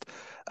 that's just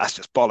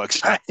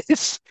bollocks.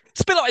 It's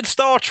a bit like in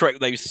Star Trek,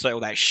 they used to say all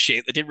that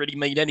shit that didn't really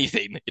mean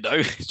anything, you know?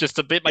 It's just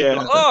a bit, maybe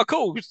like, Yeah. oh,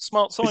 cool,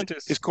 smart His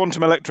scientists.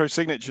 quantum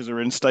electrosignatures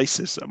are in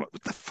stasis. I'm like,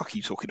 what the fuck are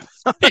you talking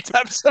about? That's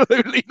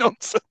absolutely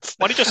nonsense.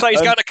 Why did you say he's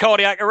Um, going to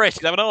cardiac arrest?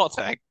 He's having an heart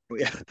attack.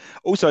 yeah.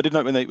 Also, I did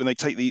note when they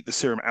take the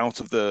serum out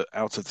of the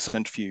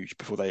centrifuge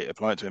before they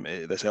apply it to him,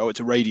 they say, "Oh, it's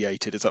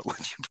irradiated." It's like, well,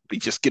 you're probably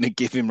just going to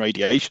give him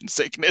radiation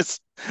sickness.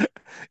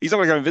 He's not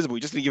going to go invisible.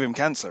 You're just going to give him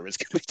cancer. It's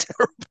going to be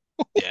terrible.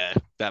 Yeah,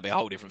 that'd be a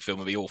whole different film.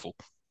 It'd be awful.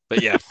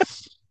 But yeah.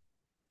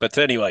 But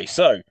anyway,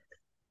 so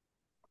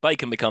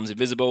Bacon becomes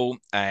invisible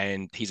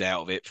and he's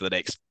out of it for the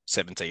next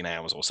 17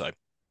 hours or so.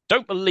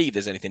 Don't believe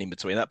there's anything in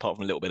between that, apart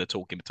from a little bit of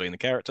talking between the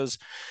characters.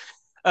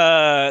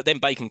 Then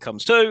Bacon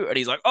comes to, and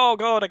he's like, "Oh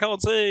God, I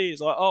can't see." He's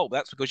like, "Oh,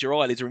 that's because your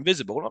eyelids are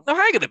invisible." I'm like, no,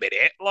 hang on a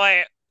minute.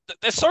 Like,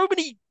 there's so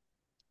many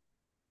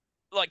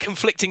like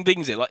conflicting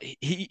things here. Like,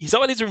 his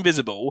eyelids are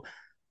invisible,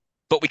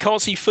 but we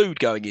can't see food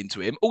going into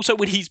him. Also,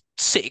 when he's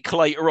sick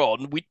later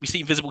on, we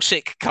see invisible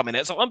sick coming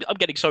out. So I'm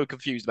getting so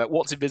confused about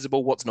what's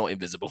invisible, what's not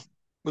invisible.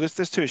 Well,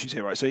 there's two issues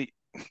here, right? So,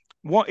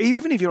 what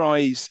even if your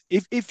eyes,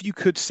 if you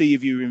could see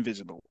if you were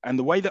invisible, and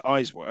the way that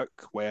eyes work,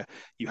 where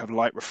you have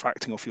light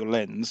refracting off your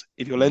lens,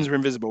 if your Mm, lens were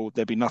invisible,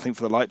 there'd be nothing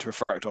for the light to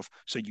refract off,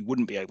 so you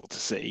wouldn't be able to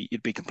see.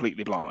 You'd be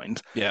completely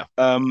blind. yeah,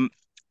 Um,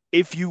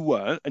 if you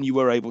were and you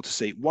were able to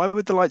see, why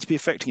would the lights be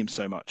affecting him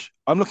so much?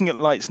 I'm looking at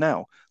lights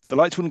now. The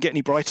lights wouldn't get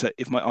any brighter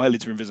if my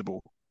eyelids were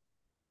invisible.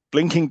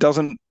 Blinking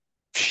doesn't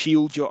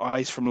shield your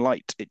eyes from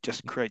light. It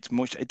just creates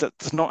moisture.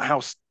 That's not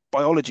how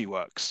biology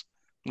works.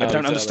 I No,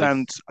 don't exactly.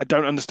 understand. I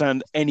don't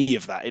understand any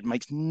of that. It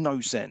makes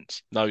no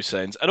sense. No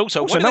sense. And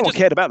also, why Also, did they no one just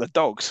cared about the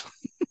dogs.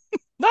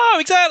 no,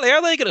 exactly. How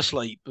are they going to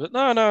sleep? But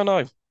no, no,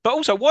 no. But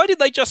also, why did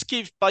they just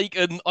give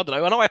Bacon, I don't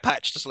know, an eye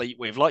patch to sleep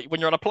with, like when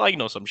you're on a plane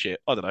or some shit?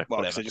 I don't know, Well,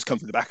 because whatever. they just come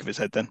through the back of his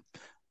head. Then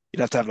you'd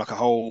have to have like a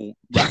whole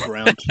wrap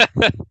around.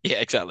 Yeah,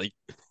 exactly.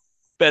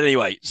 But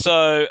anyway,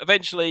 so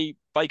eventually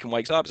Bacon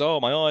wakes up, says, oh,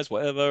 my eyes,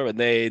 whatever. And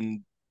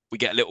then we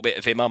get a little bit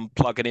of him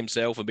unplugging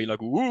himself and being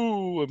like,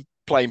 ooh, and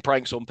playing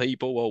pranks on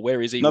people. Well,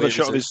 where is he? Another Where is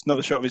shot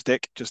of he? his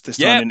dick. Just this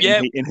time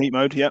Yep, in yep. heat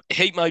mode. Yep.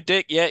 Heat mode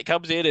Dick, yeah, it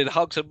comes in and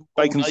hugs them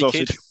all Bacon naked.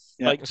 sausage.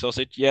 Yep. Bacon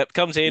sausage, yep,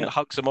 comes in, Yep.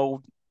 hugs them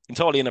all,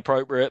 entirely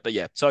inappropriate. But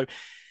yeah, so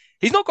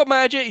he's not got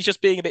magic. He's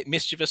just being a bit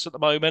mischievous at the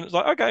moment. It's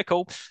like, okay,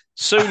 cool.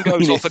 Soon I goes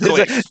mean, off a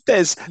cliff.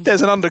 there's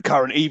an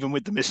undercurrent even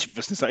with the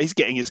mischievousness.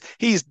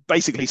 He's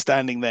basically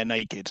standing there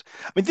naked.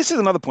 I mean, this is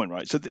another point,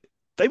 right? So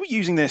they were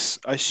using this,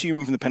 I assume,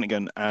 from the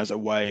Pentagon as a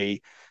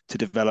way to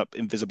develop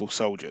invisible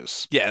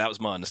soldiers. Yeah, that was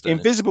my understanding.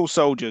 Invisible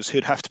soldiers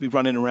who'd have to be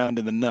running around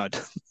in the mud,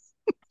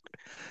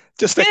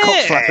 just their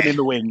cocks flapping Yeah, in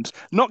the wind,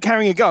 not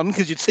carrying a gun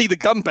because you'd see the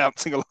gun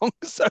bouncing along.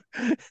 So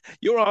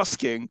you're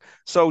asking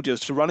soldiers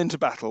to run into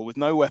battle with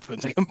no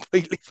weapons,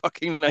 completely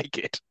fucking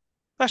naked.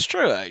 that's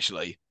true,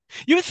 actually.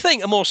 You would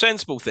think a more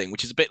sensible thing,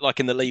 which is a bit like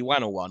in the Lee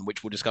Wannell one,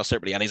 which we'll discuss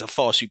separately, and is a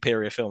far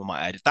superior film, I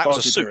might add. That was Far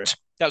a superior. suit.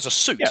 That was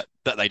a Yeah, suit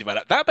that they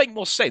developed. That would make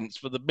more sense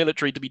for the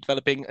military to be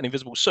developing an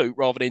invisible suit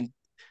rather than,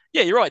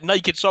 yeah, you're right,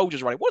 naked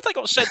soldiers running. What if they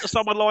got sent to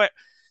someone like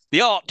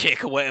the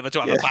Arctic or whatever to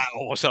have a yeah.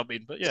 battle or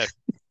something? But yeah,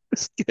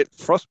 Just get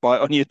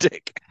frostbite on your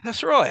dick.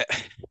 that's right.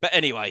 But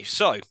anyway,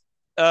 so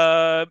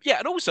yeah,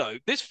 and also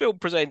this film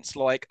presents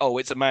like, oh,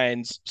 it's a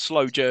man's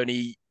slow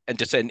journey and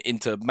descent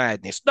into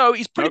madness. No,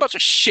 he's pretty Nope. much a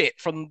shit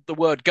from the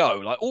word go.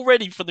 Like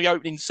already from the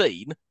opening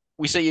scene,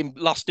 we see him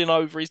lusting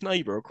over his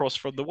neighbour across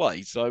from the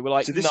way. So we're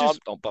like, So no, this I'm is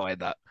not buying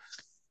that.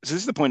 so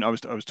this is the point I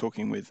was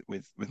talking with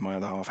my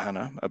other half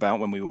Hannah about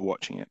when we were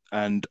watching it,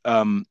 and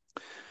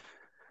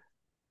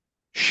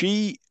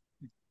she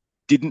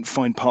didn't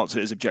find parts of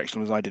it as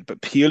objectionable as I did,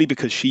 but purely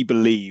because she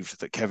believed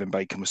that Kevin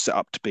Bacon was set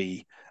up to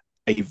be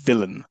a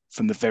villain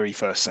from the very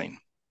first scene.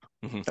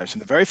 Mm-hmm. So from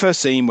the very first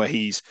scene where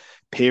he's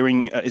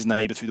peering at his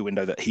neighbor through the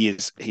window, that he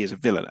is a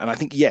villain. And I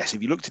think yes,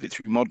 if you looked at it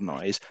through modern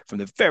eyes, from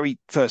the very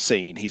first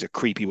scene, he's a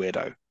creepy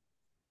weirdo.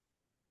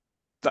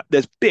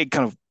 There's big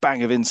kind of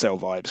Bang of Incel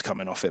vibes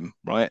coming off him,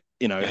 right?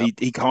 You know, Yeah,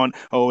 he can't.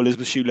 Oh,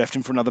 Elizabeth Shue left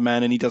him for another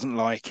man, and he doesn't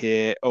like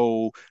it.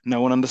 Oh,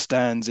 no one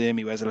understands him.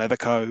 He wears a leather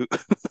coat.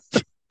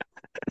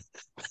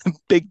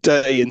 Big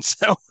dirty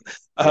Incel.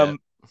 yeah, Um,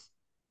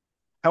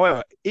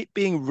 However, it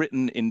being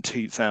written in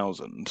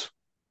 2000,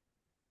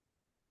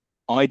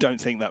 I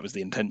don't think that was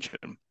the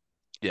intention.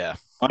 yeah,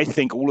 I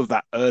think all of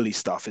that early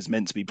stuff is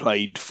meant to be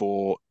played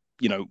for,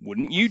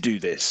 wouldn't you do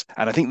this?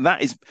 And I think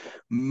that is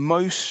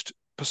most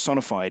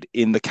personified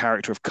in the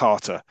character of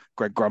Carter,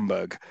 Greg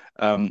Grunberg,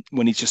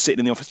 when he's just sitting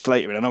in the office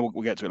later. And I know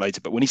we'll get to it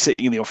later, but when he's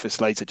sitting in the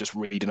office later, just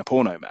reading a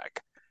porno mag,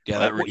 yeah.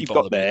 That right? What really you've got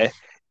bothered me. there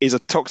is a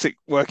toxic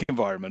work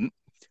environment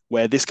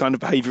where this kind of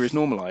behavior is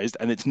normalized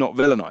and it's not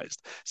villainized.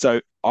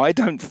 So I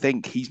don't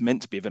think he's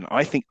meant to be a villain.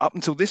 I think up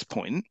until this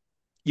point,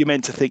 you're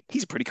meant to think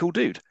he's a pretty cool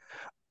dude.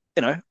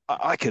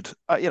 I could,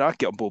 I could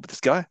get on board with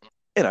this guy.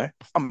 I'm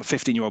a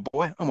 15-year-old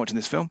boy. I'm watching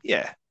this film.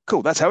 Yeah,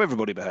 cool. That's how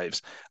everybody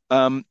behaves.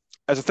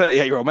 As a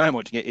 38-year-old man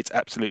watching it, it's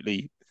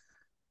absolutely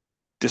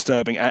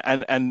disturbing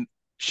and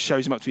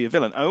shows him up to be a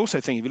villain. I also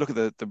think if you look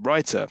at the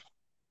writer,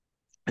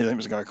 his name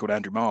was a guy called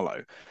Andrew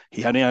Marlowe.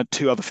 He only had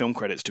two other film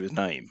credits to his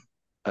name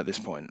at this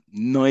point,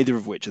 neither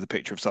of which are the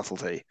picture of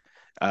subtlety.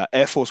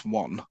 Air Force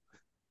One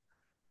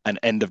and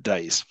End of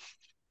Days,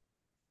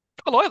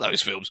 I like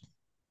those films.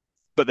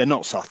 but they're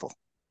not subtle.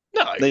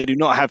 No, They do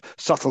not have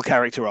subtle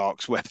character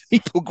arcs where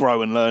people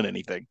grow and learn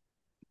anything.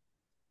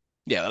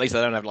 yeah. At least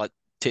they don't have like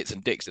tits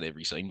and dicks in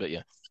every scene. But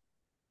yeah.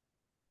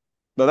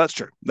 No, that's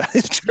true. That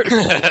is true.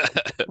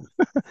 So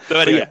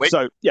But anyway, yeah,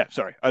 so yeah,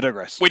 sorry, I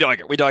digress. we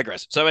digress. We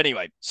digress. So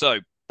anyway, so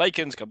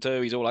Bacon's come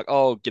to. He's all like,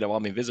 "Oh,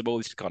 I'm invisible.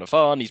 This is kind of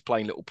fun." He's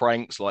playing little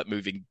pranks, like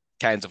moving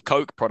cans of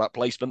Coke, product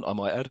placement, I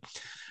might add.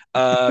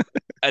 Uh,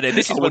 and then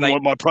this I is when wouldn't they,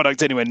 want my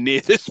product anywhere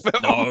near this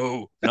film.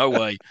 no, no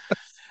way.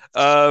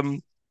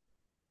 Um,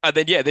 and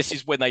then yeah, this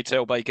is when they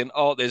tell Bacon,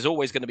 "Oh, there's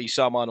always going to be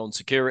someone on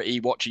security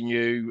watching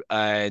you,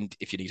 and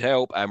if you need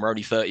help, and we're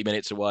only 30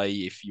 minutes away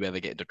if you ever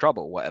get into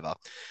trouble, or whatever."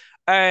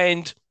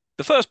 And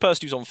the first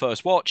person who's on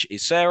first watch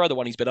is Sarah, the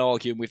one he's been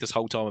arguing with this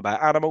whole time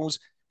about animals.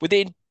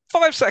 Within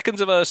 5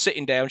 seconds of her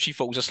sitting down, she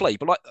falls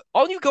asleep. I'm like,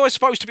 aren't you guys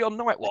supposed to be on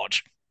night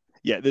watch?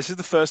 Yeah, this is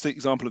the first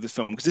example of this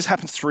film because this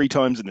happens three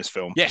times in this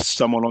film. Yes.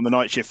 Someone on the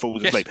night shift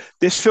falls Yes. asleep.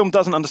 This film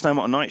doesn't understand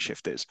what a night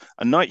shift is.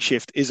 A night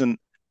shift isn't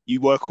you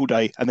work all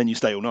day and then you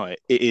stay all night.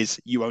 It is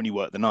you only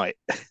work the night.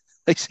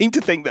 They seem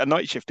to think that a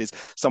night shift is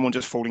someone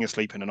just falling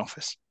asleep in an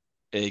office.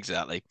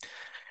 Exactly.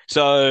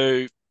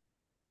 So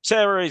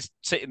Sarah is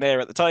sitting there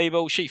at the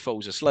table. She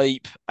falls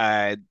asleep,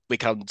 and we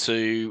come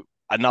to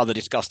another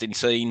disgusting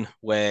scene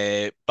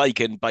where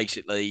Bacon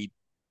basically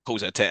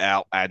pulls her tit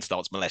out and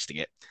starts molesting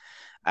it.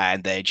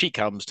 And then she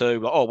comes to,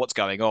 like, oh, what's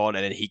going on?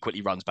 And then he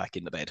quickly runs back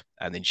in the bed.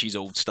 And then she's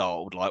all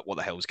startled, like, what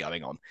the hell's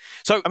going on?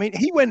 So, I mean,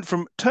 he went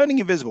from turning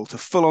invisible to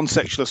full on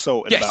sexual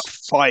assault in about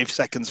yes. 5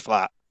 seconds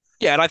flat.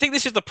 Yeah, and I think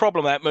this is the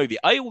problem with that movie.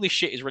 A, all this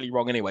shit is really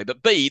wrong anyway,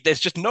 but B,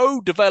 there's just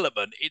no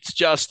development. It's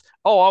just,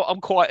 oh,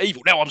 I'm quite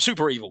evil. Now I'm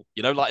super evil,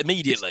 like It's,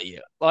 immediately.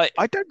 Like,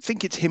 I don't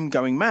think it's him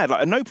going mad.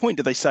 Like, at no point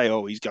do they say,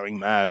 "Oh, he's going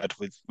mad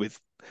with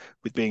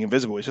being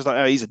invisible." It's just like,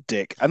 "Oh, he's a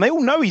dick," and they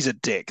all know he's a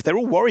dick. They're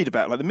all worried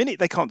about it. Like the minute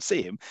they can't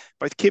see him,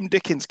 both Kim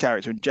Dickens'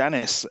 character and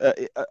Janice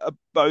are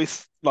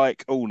both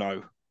like, oh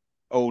no,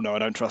 I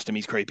don't trust him.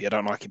 He's creepy. I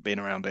don't like him being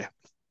around here."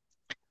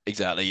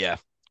 exactly, yeah.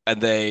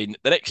 And then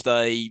the next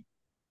day,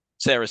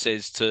 Sarah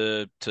says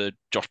to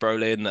Josh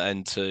Brolin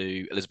and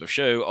to Elizabeth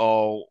Shue,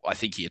 "Oh, I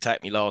think he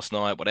attacked me last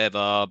night,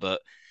 whatever." But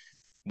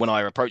when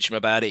I approached him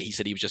about it, he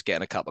said he was just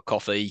getting a cup of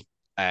coffee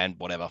and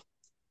whatever.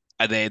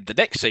 And then the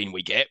next scene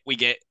we get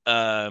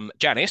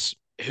Janice,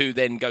 who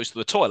then goes to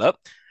the toilet,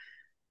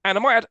 and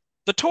I might add,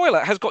 the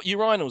toilet has got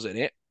urinals in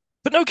it,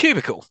 but no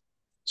cubicle.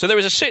 So there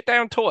is a sit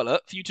down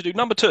toilet for you to do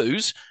number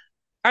twos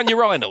and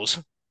urinals.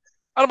 And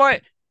I'm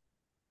like,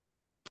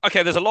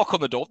 okay, there's a lock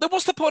on the door. Then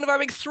what's the point of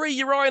having three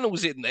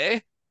urinals in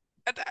there?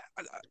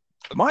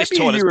 Might This be a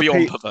toilet's beyond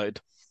European, pervade.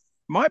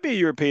 might be a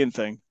European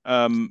thing.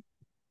 Because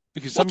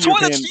What some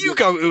toilets European, do you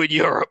go to in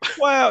Europe?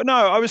 well, no,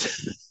 I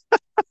was.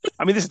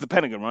 I mean, this is the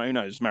Pentagon, right? Who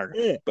knows? It's America.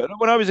 Yeah. But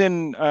when I was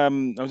in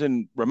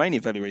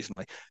Romania fairly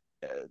recently.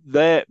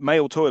 Their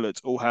male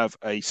toilets all have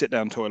a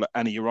sit-down toilet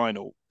and a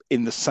urinal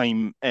in the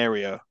same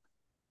area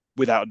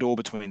without a door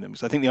between them.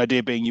 So I think the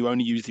idea being you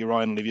only use the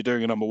urinal if you're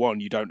doing a number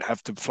one, you don't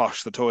have to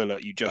flush the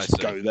toilet, you I just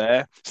see. go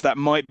there. So that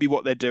might be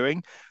what they're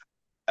doing.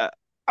 Uh,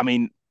 I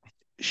mean,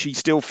 she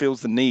still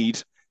feels the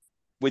need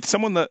with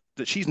someone that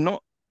she's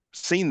not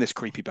seen this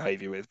creepy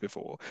behavior with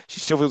before.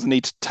 She still feels the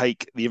need to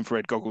take the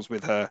infrared goggles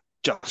with her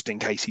just in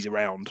case he's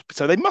around.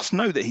 So they must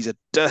know that he's a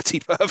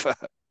dirty pervert.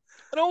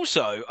 And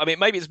also, I mean,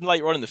 maybe it's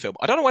later on in the film.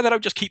 I don't know why they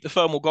don't just keep the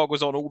thermal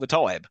goggles on all the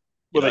time.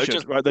 Well, they Just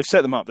should, right? They've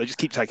set them up. They just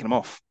keep taking them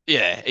off.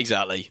 yeah,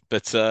 exactly.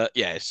 But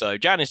yeah, so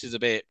Janice is a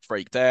bit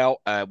freaked out.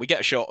 We get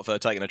a shot of her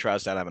taking her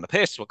trousers down, having a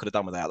piss. What could have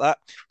done without that,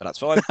 but that's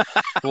fine.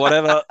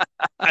 Whatever.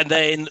 And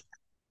then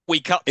we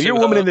cut If to you're a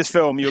woman her. in this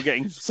film, you're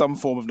getting some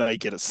form of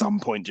naked at some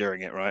point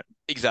during it, right?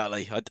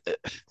 Exactly.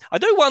 I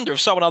do wonder if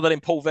someone other than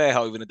Paul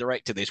Verhoeven had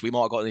directed this, we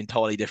might have got an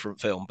entirely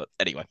different film. But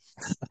anyway,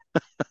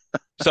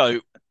 so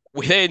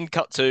we then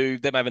cut to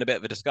them having a bit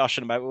of a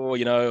discussion about,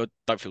 oh,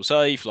 don't feel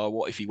safe. Like,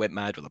 what if he went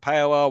mad with the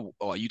power?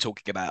 Or are you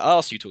talking about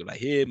us? Are you talking about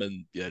him?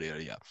 And yeah, yeah,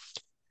 yeah.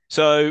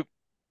 So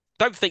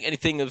don't think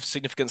anything of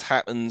significance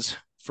happens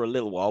for a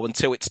little while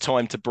until it's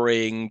time to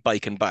bring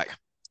Bacon back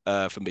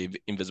from being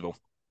invisible.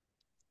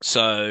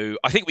 So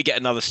I think we get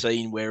another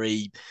scene where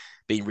he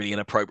being really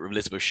inappropriate with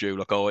Elizabeth Shue,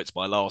 like, oh, it's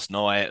my last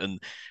night,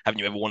 and haven't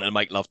you ever wanted to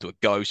make love to a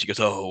ghost? She goes,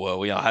 oh,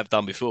 well, yeah, I have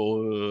done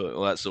before,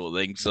 all that sort of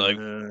thing.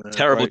 So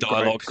terrible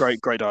dialogue. Great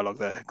dialogue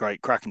there.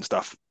 Great, cracking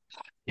stuff.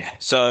 Yeah.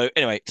 So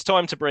anyway, it's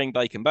time to bring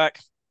Bacon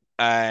back,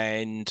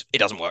 and it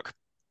doesn't work.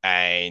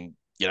 And,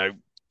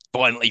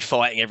 violently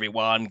fighting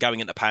everyone, going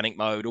into panic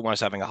mode,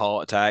 almost having a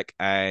heart attack,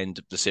 and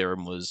the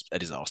serum was a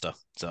disaster.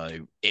 So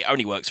it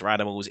only works for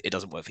animals, it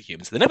doesn't work for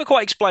humans. They never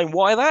quite explain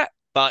why that,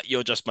 but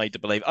you're just made to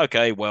believe,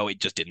 okay, well, it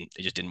just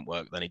didn't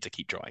work. They need to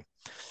keep trying.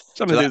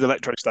 Something So to do with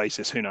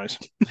electrostasis. Who knows?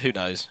 who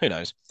knows? Who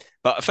knows?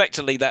 But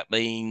effectively, that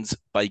means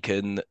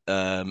Bacon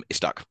is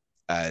stuck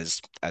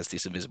as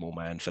this invisible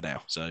man for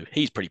now. So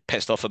he's pretty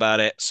pissed off about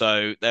it.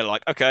 So they're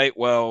like, okay,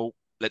 well,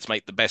 let's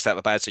make the best out of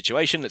a bad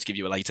situation. Let's give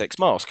you a latex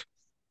mask.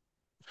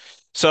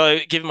 So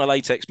give him a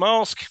latex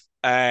mask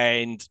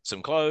and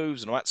some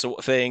clothes and all that sort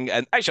of thing.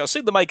 And actually, I've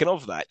seen the making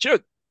of that. Do you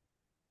know,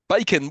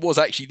 Bacon was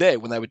actually there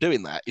when they were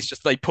doing that. It's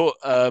just they put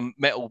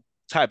metal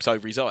tabs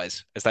over his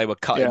eyes as they were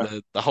cutting Yeah.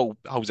 the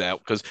holes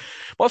out. Because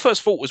my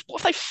first thought was, what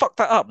if they fucked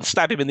that up and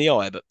stabbed him in the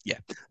eye? But yeah,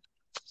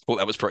 thought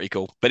that was pretty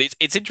cool. But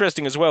it's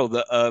interesting as well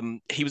that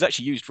he was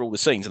actually used for all the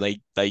scenes and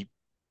they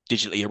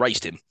digitally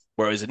erased him.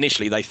 Whereas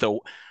initially they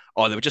thought,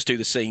 oh, they would just do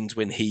the scenes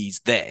when he's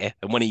there,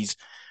 and when he's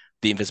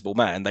the Invisible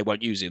Man, they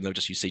won't use him. They'll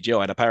just use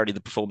CGI. And apparently the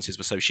performances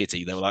were so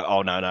shitty, they were like,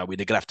 oh, no, we're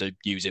going to have to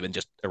use him and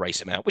just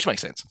erase him out, which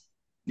makes sense.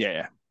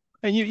 Yeah.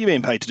 And you're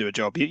being paid to do a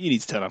job. You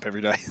need to turn up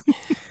every day.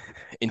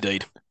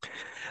 Indeed.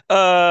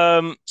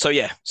 So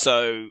yeah,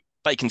 so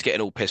Bacon's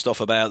getting all pissed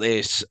off about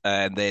this,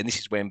 and then this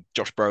is when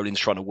Josh Brolin's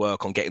trying to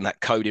work on getting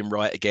that coding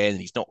right again,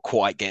 and he's not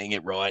quite getting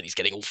it right. He's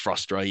getting all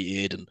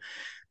frustrated, and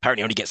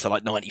apparently only gets to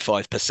like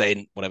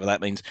 95%, whatever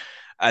that means.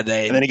 And And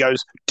then, then he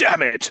goes,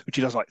 damn it, which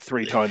he does like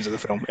 3 times in the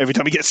film. Every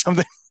time he gets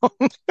something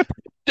wrong.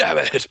 damn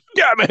it,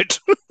 Damn it.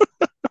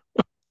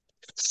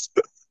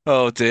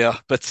 oh dear.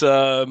 But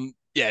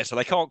yeah, so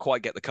they can't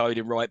quite get the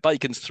coding right.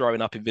 Bacon's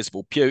throwing up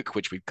invisible puke,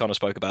 which we kind of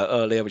spoke about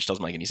earlier, which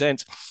doesn't make any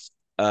sense.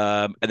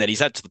 And then he's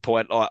had to the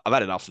point, oh, I've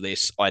had enough of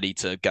this. I need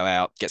to go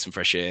out, get some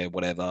fresh air,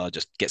 whatever,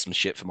 just get some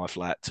shit for my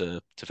flat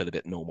to feel a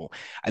bit normal.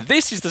 And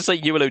this is the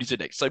scene you alluded to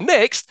next. So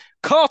next,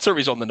 Carter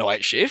is on the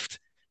night shift,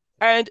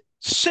 and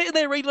sitting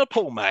there reading a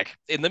porn mag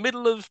in the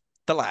middle of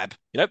the lab.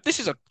 This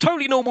is a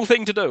totally normal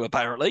thing to do,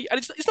 apparently. And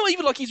it's not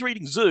even like he's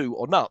reading Zoo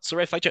or Nuts or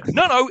FHM.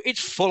 No, it's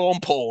full on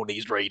porn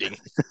he's reading.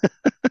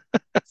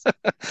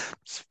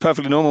 It's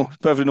perfectly normal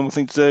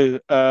thing to do.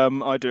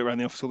 I do it around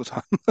the office all the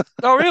time.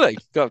 Oh, really?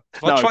 God,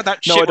 if I No, tried that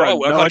no, shit I don't.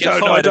 role, No, I'd I get don't.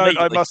 No, I fired don't.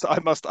 immediately.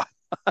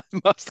 I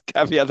must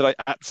caveat that I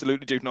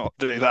absolutely do not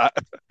do that.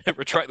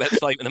 Retract that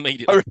statement I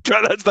immediately.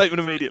 retract that statement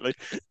immediately.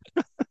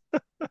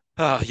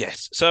 Ah,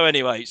 yes. So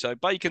anyway, so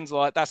Bacon's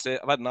like, that's it.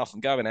 I've had enough.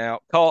 I'm going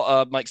out.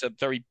 Carter makes a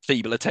very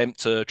feeble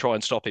attempt to try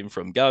and stop him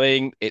from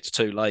going. It's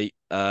too late.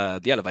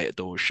 The elevator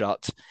door's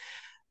shut.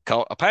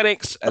 Carter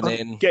panics, and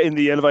then Get in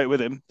the elevator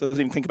with him. Doesn't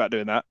even think about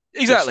doing that.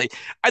 exactly.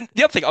 And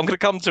the other thing, I'm going to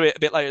come to it a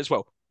bit later as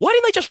well. Why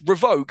didn't they just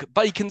revoke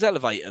Bacon's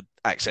elevator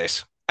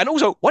access? And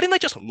also, why didn't they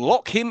just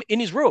lock him in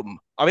his room?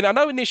 I mean, I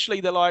know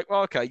initially they're like,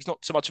 well, okay, he's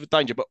not so much of a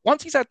danger, but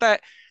once he's had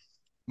that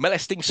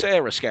molesting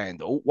Sarah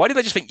scandal, why did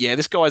they just think, yeah,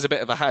 this guy's a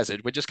bit of a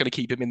hazard. We're just going to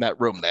keep him in that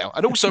room now.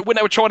 And also, when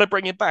they were trying to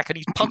bring him back and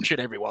he's punching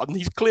everyone,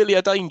 he's clearly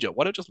a danger.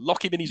 Why don't just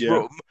lock him in his Yeah.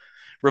 room,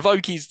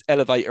 revoke his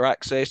elevator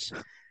access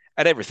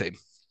and everything?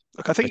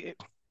 Look, I think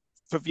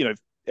for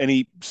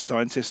any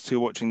scientists who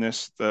are watching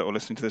this or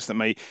listening to this that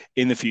may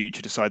in the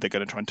future decide they're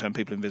going to try and turn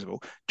people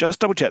invisible, just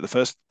double check the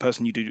first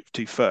person you do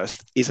to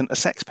first isn't a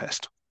sex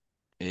pest.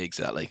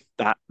 Exactly.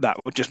 That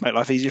would just make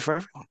life easier for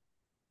everyone.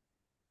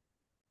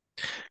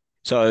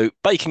 So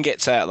Bacon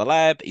gets out of the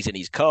lab, he's in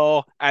his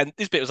car, and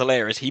this bit was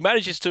hilarious. He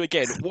manages to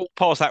again walk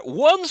past that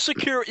one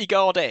security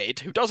guard, Ed,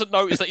 who doesn't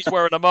notice that he's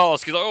wearing a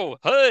mask. He's like, oh,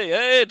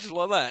 hey, Ed,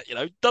 like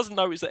that, doesn't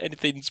notice that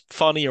anything's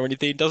funny or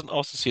anything, doesn't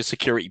ask to see a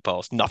security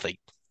pass, nothing.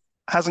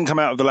 Hasn't come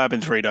out of the lab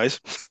in 3 days.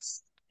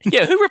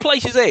 Yeah, who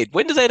replaces Ed?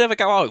 When does Ed ever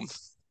go home?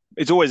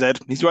 It's always Ed.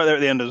 He's right there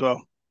at the end as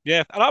well.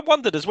 Yeah, and I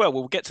wondered as well,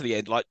 we'll get to the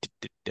end, like,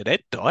 did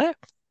Ed die?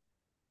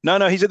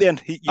 No, he's at the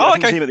end. I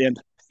think you see him at the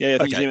end. Yeah, I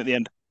think you see him at the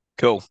end.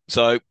 Cool.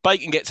 So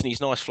Bacon gets in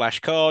his nice flash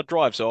car,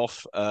 drives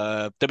off.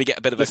 Then we get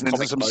a bit of Listening a to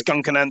comic some book.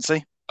 Skunk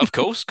Anansi. Of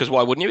course, because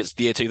why wouldn't you? It's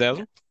the year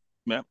 2000.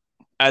 Yeah.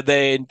 And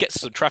then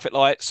gets some traffic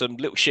lights, some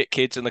little shit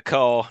kids in the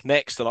car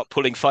next. They're like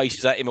pulling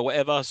faces at him or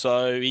whatever.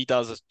 So he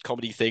does a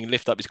comedy thing,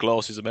 lift up his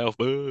glasses and mouth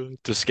to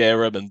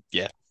scare him. And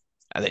yeah.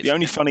 And The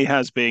only fun he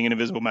has being an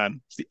invisible man.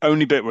 It's the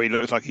only bit where he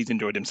looks like he's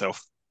enjoyed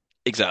himself.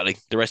 Exactly.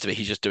 The rest of it,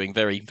 he's just doing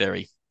very,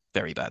 very,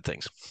 very bad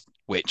things,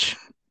 which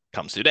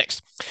comes to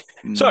next.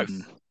 So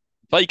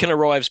Bacon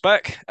arrives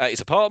back at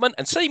his apartment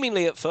and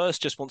seemingly at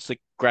first just wants to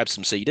grab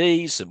some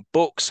CDs, some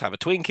books, have a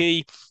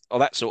Twinkie, or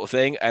that sort of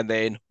thing. And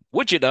then,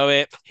 would you know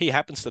it, he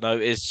happens to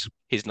notice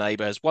his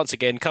neighbour has once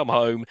again come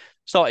home,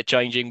 started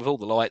changing with all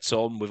the lights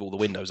on, with all the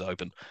windows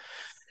open.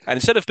 And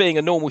instead of being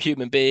a normal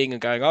human being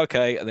and going,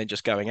 okay, and then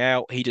just going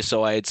out, he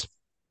decides,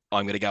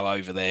 I'm going to go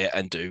over there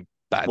and do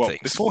bad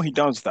things. Before he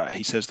does that,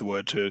 he says the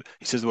words,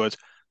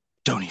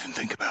 don't even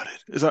think about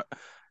it. Is that...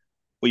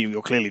 Well,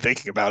 you're clearly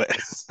thinking about it.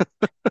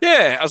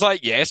 Yeah, I was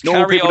like, yes,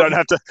 normal carry people on. don't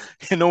have to.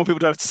 Normal people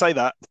don't have to say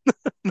that.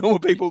 Normal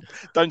people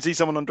don't see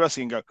someone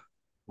undressing and go,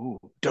 "Ooh,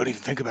 don't even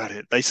think about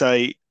it." They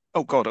say,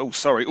 "Oh God, oh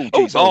sorry, oh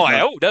geez,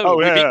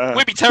 no.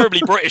 We'd be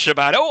terribly British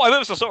about it. Oh,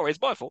 I'm so sorry,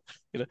 it's my fault."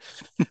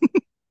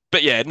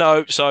 But yeah,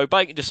 no. So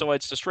Bacon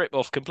decides to strip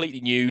off completely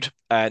nude,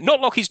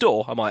 not lock his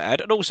door, I might add.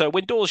 And also,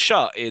 when doors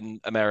shut in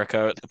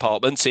America,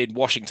 apartments in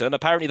Washington,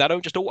 apparently they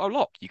don't just auto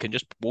lock. You can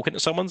just walk into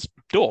someone's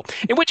door.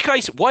 In which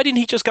case, why didn't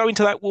he just go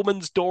into that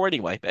woman's door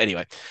anyway? But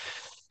anyway,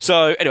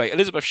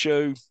 Elizabeth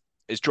Shue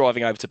is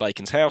driving over to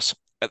Bacon's house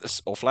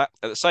or flat.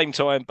 At the same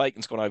time,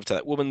 Bacon's gone over to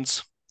that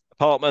woman's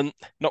apartment,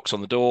 knocks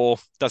on the door,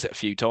 does it a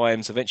few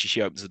times. Eventually,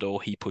 she opens the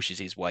door. He pushes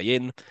his way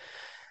in,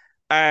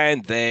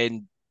 and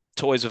then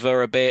toys with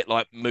her a bit,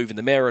 like moving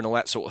the mirror and all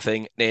that sort of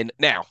thing. Then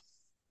now,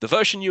 the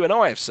version you and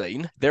I have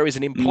seen, there is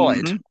an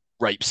implied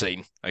rape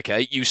scene.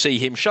 Okay, you see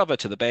him shove her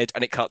to the bed,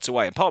 and it cuts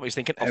away. And part of me is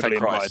thinking, "Oh, thank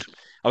Christ!"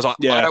 I was like,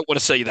 "I don't want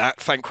to see that."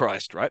 Thank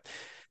Christ, right?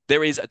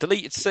 There is a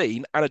deleted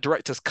scene and a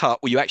director's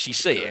cut where you actually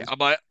see it. I'm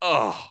like,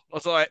 oh, I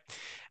was like,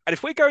 and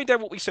if we're going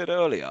down what we said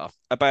earlier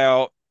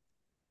about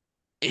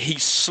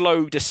his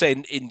slow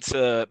descent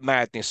into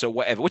madness or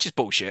whatever, which is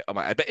bullshit, I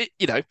might add,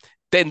 but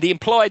then the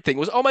implied thing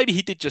was, oh, maybe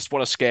he did just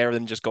want to scare her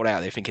and just got out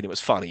there thinking it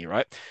was funny,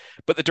 right?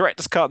 But the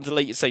director's cut and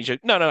deleted scene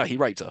showed, no, he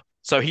raped her.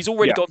 So he's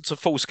already gone to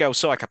full scale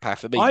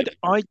psychopath immediately.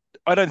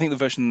 I don't think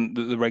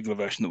the regular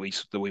version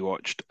that we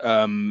watched,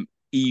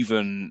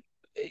 even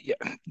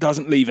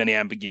doesn't leave any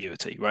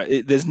ambiguity,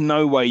 right? There's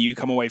no way you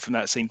come away from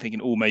that scene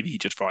thinking, oh, maybe he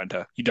just find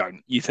her. You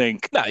don't. You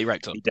think, no, he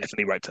raped her. He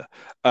definitely raped her.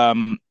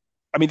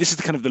 I mean, this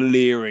is kind of the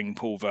leering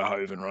Paul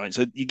Verhoeven, right?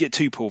 So you get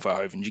two Paul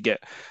Verhoevens. You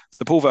get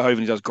the Paul Verhoeven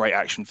who does great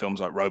action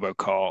films like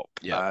RoboCop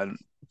and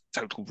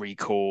Total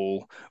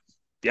Recall.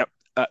 Yep.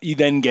 You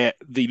then get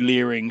the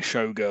leering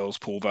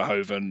showgirls Paul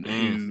Verhoeven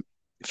who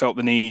felt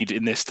the need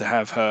in this to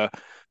have her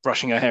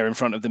brushing her hair in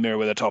front of the mirror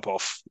with her top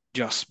off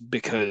just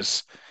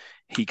because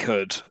he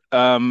could.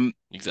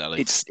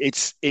 Exactly.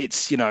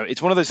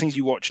 It's one of those things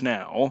you watch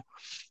now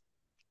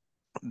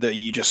that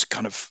you just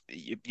kind of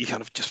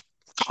just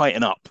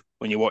tighten up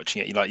when you're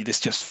watching it. You're like, this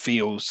just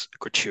feels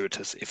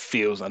gratuitous. It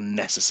feels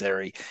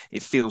unnecessary.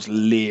 It feels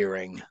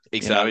leering.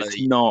 It's Exactly.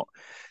 not.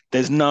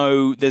 There's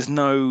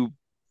no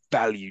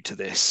value to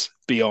this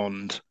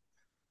beyond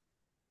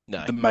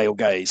No. the male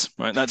gaze,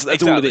 right? That's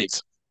all it Exactly.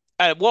 is.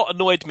 And what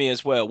annoyed me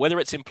as well, whether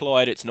it's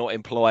implied, it's not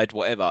implied,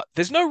 whatever,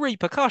 there's no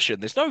repercussion.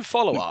 There's no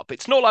follow No, up.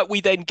 It's not like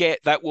we then get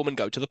that woman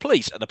go to the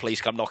police and the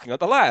police come knocking at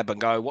the lab and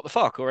go, what the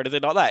fuck, or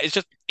anything like that.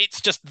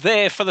 It's just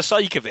there for the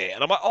sake of it.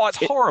 And I'm like, oh, it's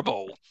It,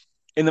 horrible.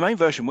 in the main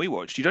version we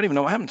watched, you don't even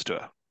know what happens to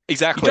her.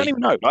 You don't Exactly.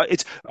 even know. Like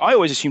it's. I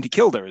always assumed he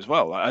killed her as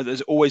well. Like,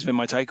 there's always been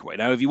my takeaway.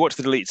 Now, if you watch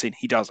the delete scene,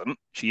 he doesn't.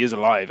 She is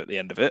alive at the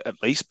end of it,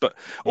 at least. But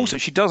Mm. also,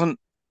 she doesn't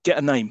get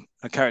a name.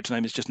 Her character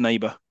name is just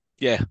neighbor.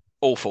 Yeah.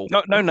 Awful.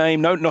 No, no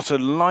name. No, not a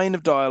line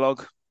of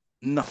dialogue.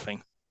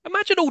 Nothing.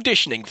 Imagine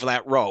auditioning for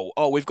that role.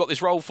 Oh, we've got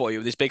this role for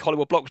you, this big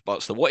Hollywood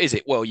blockbuster. What is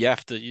it? Well, you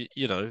have to,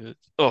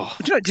 oh,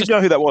 But did just you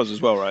know who that was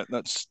as well? Right.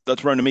 That's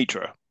Rona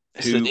Mitra,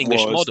 it's an who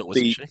English was model,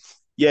 wasn't the she?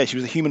 yeah, she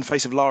was the human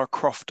face of Lara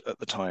Croft at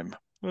the time.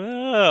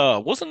 Oh,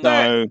 wasn't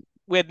that So,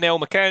 we had Nell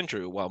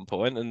McAndrew at one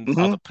point and hmm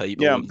other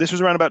people yeah, and this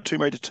was around about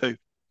Tomb Raider 2.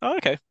 oh,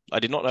 okay. I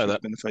did not know She would that.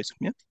 have been the face.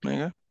 Yeah, there you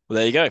go. Well,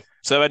 there you go.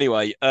 So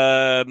anyway,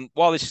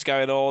 while this is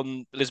going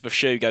on, Elizabeth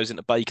Shue goes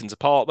into Bacon's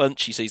apartment.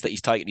 She sees that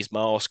he's taken his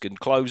mask and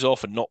clothes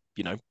off and not,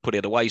 put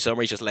it away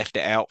somewhere. He's just left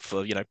it out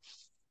for,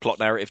 plot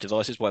narrative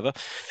devices, whatever.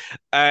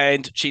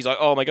 And she's like,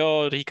 "Oh my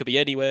God, he could be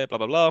anywhere." Blah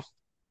blah blah.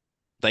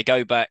 They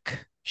go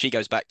back. She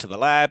goes back to the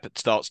lab,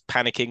 starts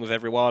panicking with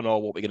everyone. Oh,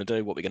 what we're going to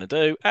do? What we're going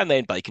to do? And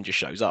then Bacon just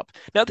shows up.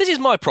 Now, this is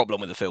my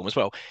problem with the film as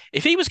well.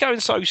 If he was going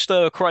so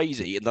stir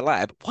crazy in the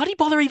lab, why did he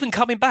bother even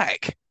coming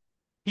back?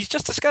 He's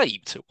just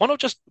escaped. Why not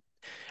just?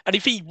 And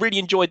if he really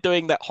enjoyed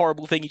doing that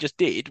horrible thing he just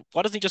did,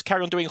 why doesn't he just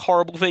carry on doing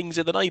horrible things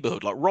in the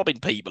neighborhood, like robbing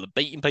people and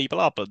beating people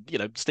up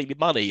and stealing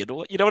money and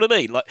all? You know what I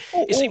mean? Like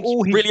All, it all, seems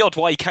all he really odd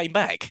why he came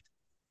back.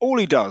 all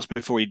he does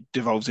before he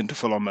devolves into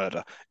full-on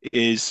murder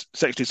is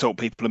sexually assault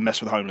people and mess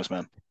with a homeless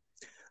man.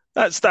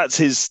 That's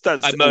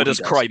And all he murders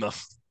does. Kramer.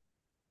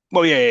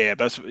 Well, yeah.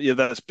 That's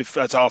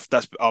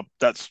after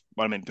that's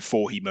what I mean.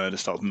 Before he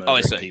starts Oh,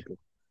 I murdering see. people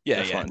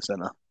Yeah, left, yeah, right, and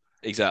center.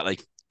 exactly.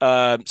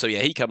 So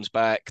yeah, he comes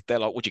back. They're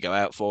like, "What'd you go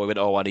out for?" He went,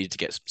 "Oh, I needed to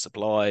get some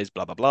supplies."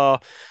 Blah blah blah.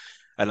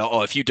 And like,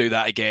 "Oh, if you do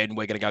that again,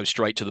 we're going to go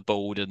straight to the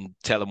board and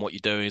tell them what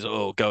you're doing." He's like,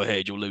 "Oh, go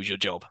ahead, you'll lose your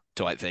job,"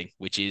 type thing,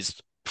 which is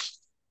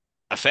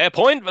a fair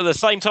point. But at the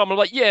same time, I'm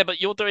like, "Yeah,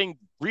 but you're doing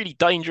really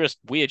dangerous,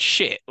 weird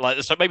shit."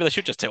 Like, so maybe they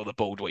should just tell the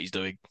board what he's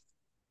doing.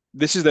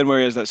 This is then where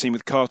he has that scene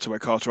with Carter, where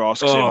Carter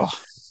asks him, Oh,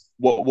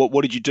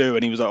 what did you do?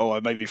 And he was like, oh, I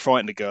maybe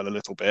frightened a girl a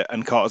little bit.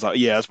 And Carter's like,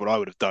 yeah, that's what I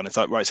would have done. It's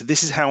like, right, so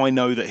this is how I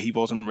know that he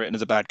wasn't written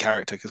as a bad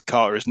character, because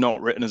Carter is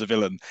not written as a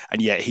villain,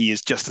 and yet he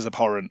is just as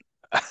abhorrent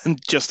and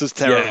just as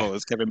yeah. terrible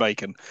as Kevin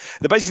Bacon.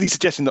 They're basically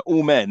suggesting that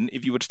all men,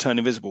 if you were to turn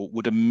invisible,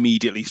 would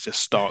immediately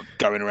just start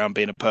going around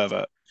being a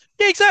pervert.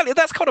 Yeah, exactly.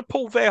 That's kind of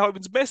Paul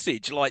Verhoeven's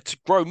message, like to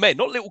grown men,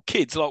 not little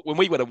kids, like when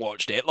we went and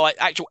watched it, like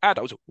actual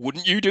adults.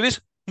 Wouldn't you do this?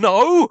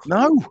 No.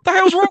 No. The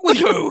hell's wrong with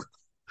you?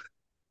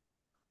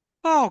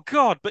 Oh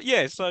God, but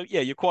yeah, so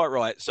yeah, you're quite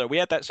right. So we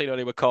had that scene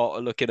earlier with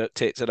Carter looking at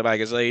tits in a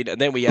magazine, and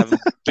then we have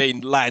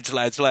been lads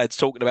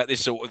talking about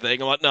this sort of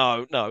thing. I'm like,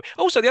 no, no.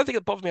 Also, the other thing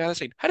that bothered me about that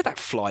scene, how did that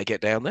fly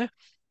get down there?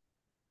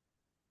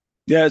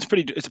 Yeah, it's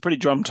a pretty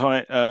drum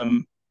tight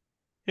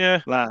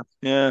Yeah, lab.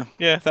 Yeah.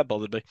 yeah, that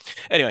bothered me.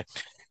 Anyway,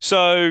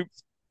 so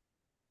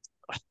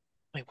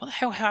wait, what the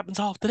hell happens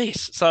after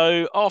this?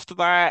 So after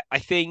that, I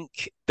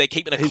think they're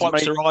keeping a His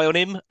mate closer eye on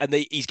him, and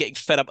he's getting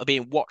fed up of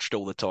being watched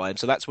all the time.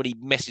 So that's when he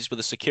messes with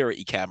the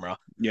security camera.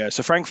 Yeah,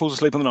 so Frank falls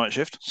asleep on the night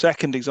shift.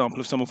 Second example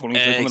of someone falling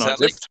asleep on the night Exactly.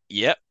 shift.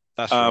 Yep,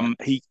 that's right.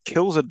 He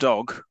kills a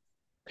dog.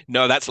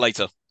 No, that's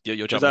later.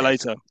 You're Was jumping that ahead.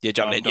 later? You're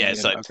Oh, jumping I'm in. Yeah. jumping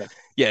in. So Okay.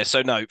 yeah.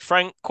 So no,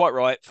 Frank quite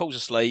right falls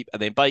asleep,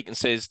 and then Bacon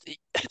says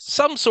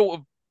some sort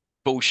of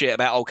bullshit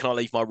about, "Oh, can I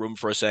leave my room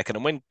for a second?"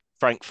 And when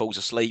Frank falls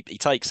asleep, he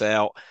takes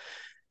out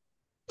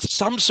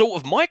some sort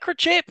of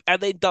microchip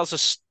and then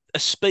does a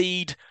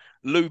speed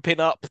looping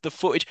up the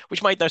footage,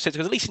 which made no sense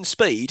because at least in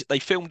Speed they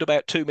filmed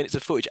about 2 minutes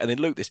of footage and then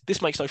loop this.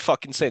 This makes no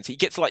fucking sense. He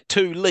gets like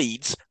two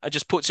leads and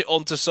just puts it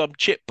onto some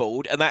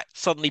chipboard, and that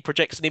suddenly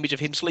projects an image of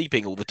him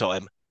sleeping all the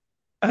time.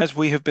 As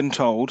we have been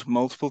told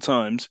multiple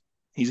times,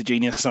 he's a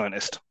genius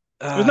scientist.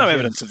 There's no Yeah,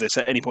 evidence of this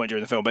at any point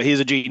during the film, but he is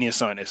a genius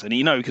scientist, and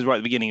you know because right at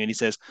the beginning when he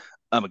says,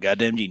 "I'm a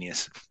goddamn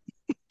genius."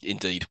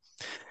 indeed.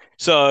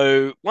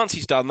 So once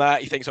he's done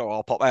that, he thinks, "Oh,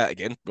 I'll pop out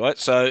again," right?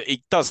 So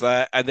he does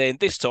that, and then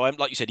this time,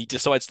 like you said, he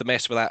decides to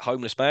mess with that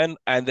homeless man.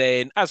 And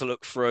then, as I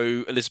look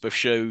through Elizabeth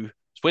Shue's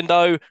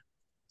window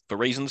for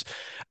reasons,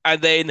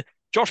 and then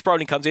Josh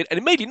Brolin comes in, and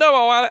immediately, "No,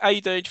 oh, how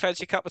you doing?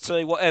 Fancy a cup of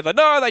tea, whatever?"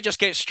 No, they just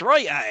get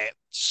straight at it,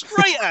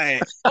 straight at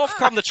it. Off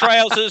come the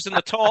trousers and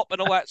the top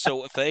and all that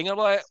sort of thing. I'm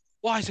like,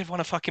 why is everyone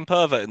a fucking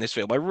pervert in this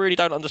film? I really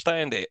don't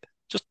understand it.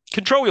 Just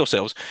control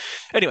yourselves.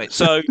 Anyway,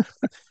 so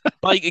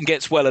Bacon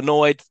gets well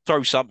annoyed,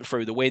 throws something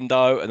through the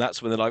window, and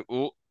that's when they're like,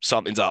 "Oh,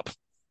 something's up."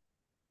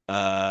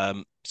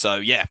 So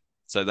yeah,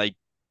 so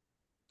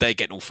they're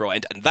getting all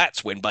frightened, and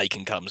that's when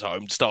Bacon comes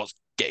home, starts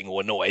getting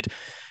all annoyed,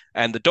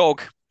 and the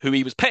dog. who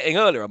he was petting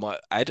earlier, I might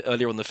add,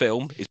 earlier on the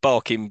film, is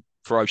barking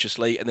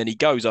ferociously, and then he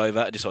goes over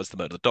and decides to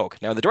murder the dog.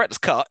 Now, in the director's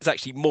cut, it's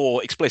actually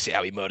more explicit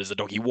how he murders the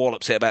dog. He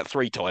wallops it about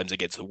 3 times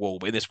against the wall,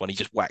 but in this one, he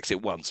just whacks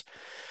it once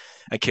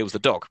and kills the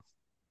dog.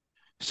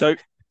 So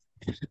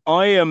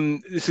I am.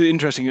 This is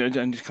interesting,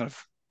 and just kind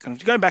of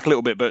going back a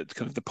little bit, but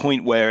kind of the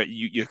point where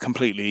you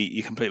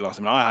completely lost.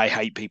 I mean, I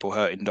hate people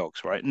hurting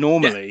dogs, right? Yeah,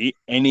 Normally,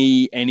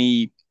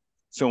 any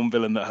film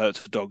villain that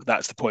hurts a dog,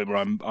 that's the point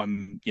where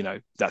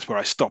that's where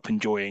I stop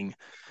enjoying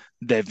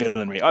their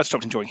villainry. I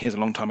stopped enjoying his a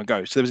long time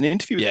ago. So there was an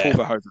interview with Paul yeah,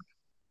 Verhoeven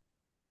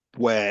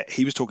where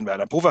he was talking about it.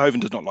 Now, Paul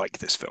Verhoeven does not like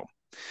this film.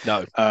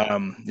 no,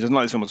 He doesn't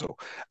like this film at all.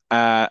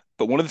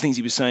 But one of the things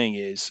he was saying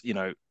is,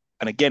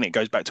 and again, it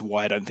goes back to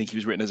why I don't think he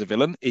was written as a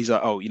villain. He's like,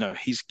 oh,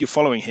 you're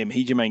following him.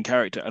 He's your main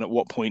character. And at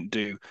what point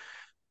do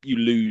you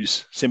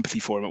lose sympathy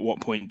for him? At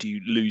what point do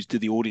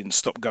the audience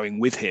stop going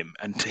with him?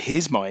 And to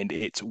his mind,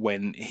 it's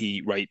when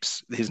he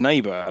rapes his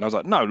neighbor. And I was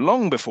like, no,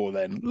 long before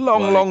then,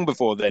 right, long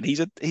before then. He's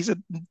a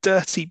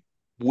dirty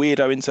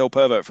weirdo incel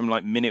pervert from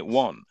like minute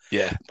one.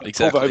 yeah, But Paul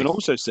exactly. Verhoeven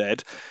also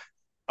said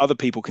other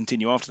people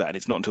continue after that, and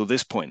it's not until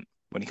this point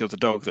when he kills the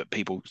dog that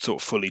people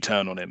sort of fully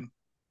turn on him.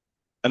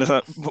 And it's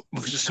like,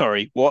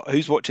 sorry, what?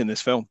 Who's watching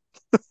this film?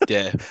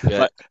 Yeah,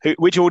 yeah. Like,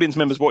 which audience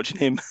members watching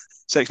him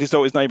sexually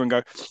assault his neighbor and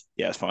go,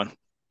 yeah, it's fine.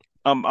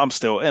 I'm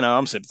still,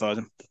 I'm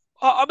sympathising.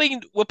 I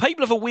mean, were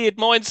people of a weird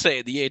mindset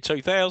in the year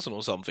 2000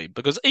 or something?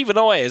 Because even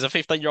I, as a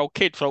 15-year-old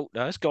kid, thought,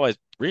 no, this guy's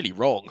really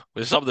wrong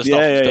with some of the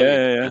stuff he's Yeah, yeah, doing,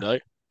 yeah, you yeah. know?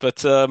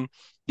 But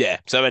yeah,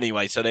 so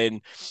anyway, so then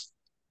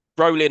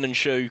Brolin and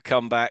Shu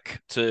come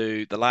back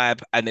to the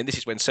lab, and then this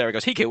is when Sarah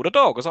goes, he killed a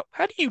dog. I was like,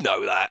 how do you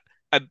know that?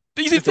 And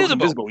he's This dog's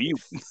invisible. invisible. You.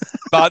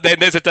 But then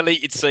there's a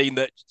deleted scene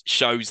that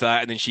shows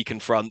that, and then she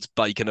confronts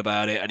Bacon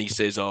about it, and he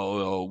says,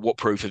 "Oh, what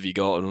proof have you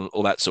got?" and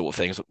all that sort of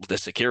thing. So the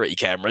security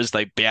cameras,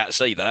 they'd be able to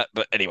see that.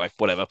 But anyway,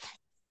 whatever.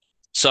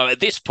 So at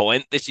this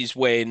point, this is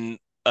when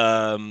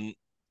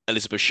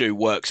Elizabeth Shue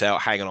works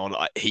out, hanging on,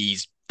 like,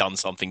 he's done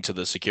something to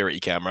the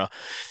security camera,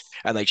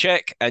 and they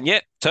check, and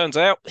yet turns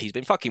out he's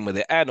been fucking with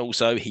it, and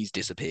also he's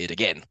disappeared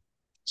again.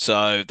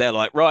 So they're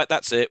like, right,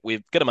 that's it.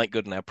 We're going to make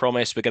good on our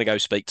promise. We're going to go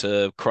speak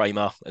to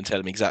Kramer and tell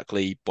him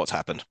exactly what's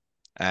happened.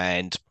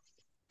 And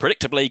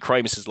predictably,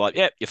 Kramer is like,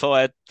 "Yep, you're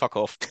fired. Fuck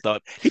off.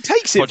 The He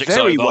takes it project's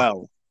very over."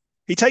 well.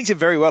 He takes it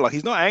very well. Like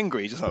he's not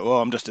angry. He's just like,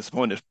 well, I'm just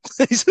disappointed.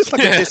 He's just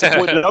like a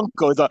disappointed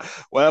uncle. He's like,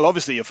 well,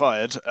 obviously you're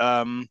fired.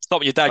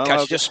 Stop your dad Well, I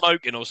catches you guess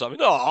smoking or something.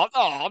 Oh,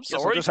 I'm guess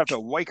I'll sorry. just have to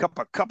wake up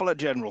a couple of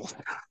generals.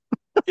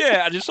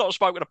 Yeah, and just sort of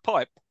smoke with a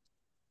pipe.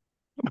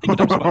 People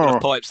don't smoke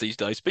enough pipes these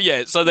days. But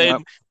yeah, so Yeah,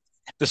 then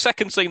the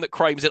second scene that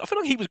Kramer's in, I feel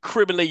like he was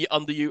criminally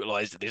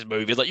underutilized in this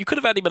movie. Like you could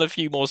have had him in a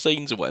few more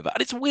scenes or whatever.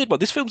 And it's a weird one.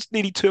 This film's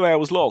nearly 2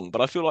 hours long,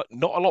 but I feel like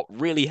not a lot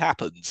really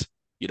happens.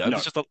 There's no.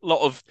 just a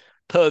lot of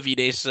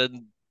perviness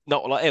and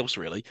not a lot else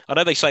really. I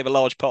know they save a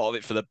large part of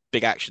it for the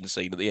big action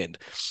scene at the end.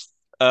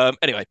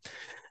 Anyway,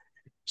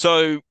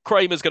 so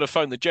Kramer's going to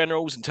phone the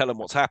generals and tell them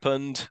what's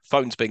happened.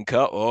 Phone's been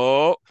cut.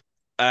 Oh,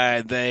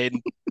 and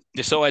then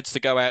decides to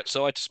go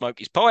outside to smoke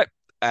his pipe.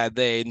 And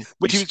then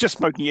Which he was just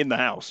smoking in the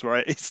house,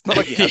 right? It's not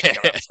like he has to yeah.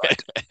 go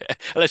outside.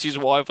 Unless his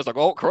wife was like,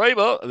 "Oh,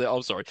 Kramer," and then,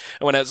 oh, sorry,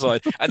 I went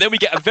outside, and then we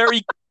get a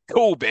very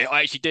cool bit.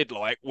 I actually did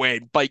like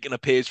when Bacon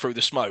appears through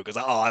the smoke. I was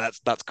like, "Oh,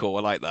 that's cool.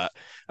 I like that."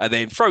 And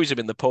then throws him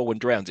in the pool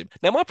and drowns him.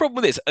 Now, my problem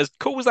with this, as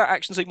cool as that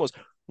action scene was,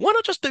 why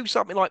not just do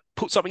something like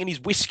put something in his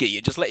whiskey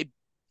and just let him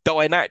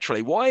die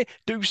naturally? Why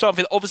do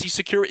something that obviously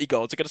security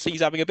guards are going to see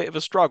he's having a bit of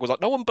a struggle? It's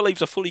like no one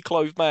believes a fully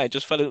clothed man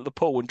just fell into the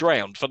pool and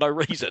drowned for no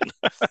reason.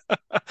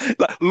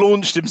 Like,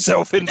 launched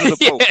himself into the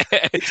pool.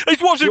 Yeah, It's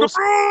he's watching.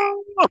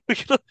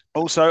 he The...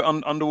 also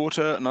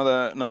underwater.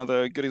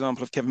 Another good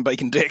example of Kevin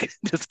Bacon dick.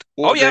 Just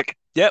Oh water yeah, dick.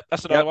 yep,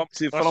 that's another Yep. one.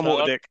 See full That's on another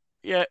water one. dick.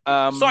 Yeah, it's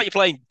Um, like you're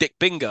playing Dick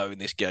Bingo in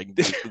this game,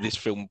 with this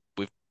film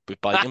with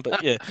Bacon,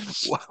 but yeah,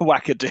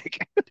 whacker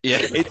dick. yeah,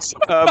 It's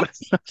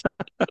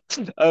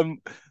um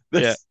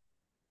yeah, this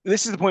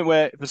this is the point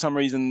where, for some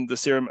reason, the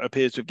serum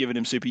appears to have given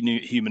him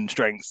superhuman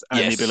strength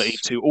and the ability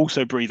yes, to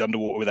also breathe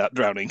underwater without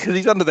drowning, because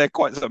he's under there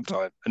quite some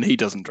time and he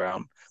doesn't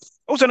drown.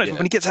 Also, notice yeah,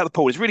 when he gets out of the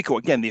pool, it's really cool.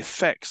 Again, the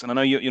effects, and I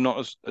know you're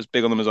not as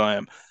big on them as I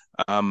am.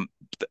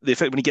 The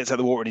effect when he gets out of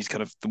the water and he's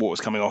kind of the water's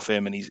coming off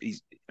him and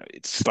he's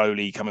it's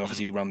slowly coming off as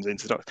he runs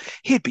into the dark.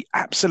 He'd be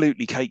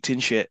absolutely caked in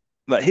shit.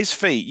 Like his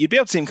feet, you'd be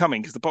able to see him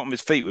coming because the bottom of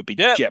his feet would be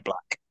yeah, jet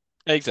black.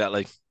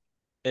 exactly,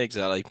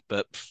 exactly.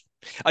 But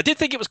I did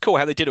think it was cool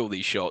how they did all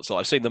these shots. Like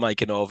I've seen the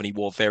making of, and he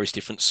wore various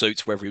different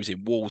suits, whether he was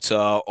in water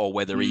or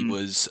whether he Mm,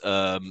 was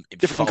in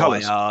different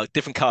colors. fire,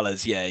 different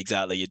colors. Yeah,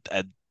 exactly.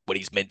 And when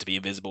he's meant to be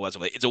invisible as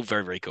well, it's all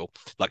very very cool,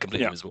 like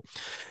completely Yeah. invisible.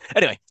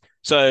 Anyway,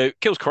 so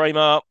kills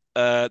Kramer.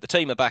 The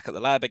team are back at the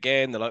lab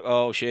again. They're like,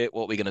 "Oh shit,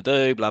 what are we gonna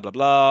do?" Blah blah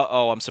blah.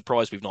 Oh, I'm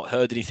surprised we've not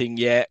heard anything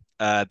yet.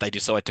 They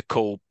decide to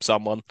call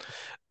someone,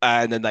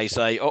 and then they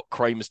say, "Oh,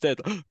 Kramer's dead.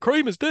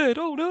 Kramer's dead.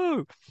 Oh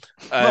no!"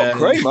 Not And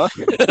Kramer.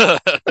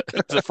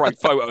 there's a framed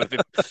photo of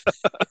him.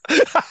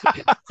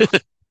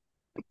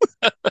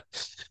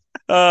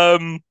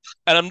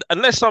 And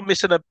unless I'm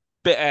missing a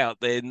bit out,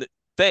 then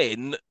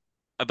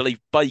I believe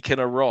Bacon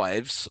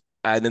arrives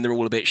And then they're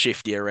all a bit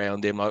shifty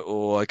around him, like,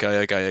 oh, okay,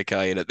 okay,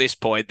 okay. And at this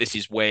point, this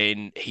is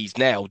when he's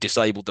now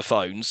disabled the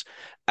phones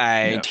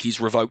Yeah. and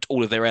he's revoked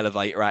all of their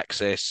elevator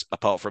access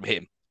apart from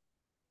him.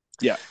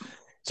 Yeah.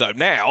 So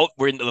now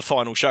we're into the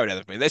final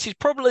showdown. This is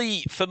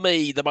probably, for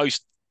me, the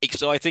most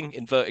exciting,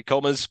 inverted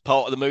commas,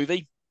 part of the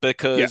movie Yeah.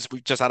 because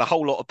we've just had a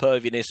whole lot of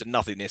perviness and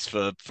nothingness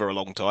for a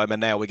long time,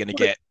 and now we're going to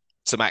Well, get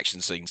some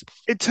action scenes.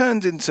 it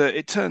turns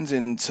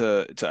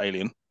into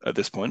Alien at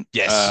this point.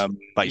 Yes,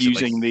 basically.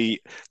 Using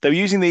they were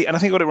using the, and I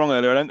think I got it wrong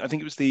earlier. I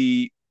think it was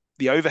the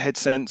overhead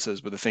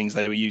sensors were the things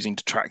they were using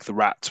to track the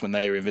rats when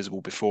they were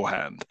invisible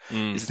beforehand.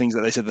 Mm. It's the things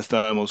that they said the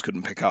thermals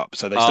couldn't pick up.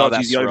 So they Oh, started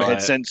to use that's the overhead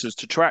right. sensors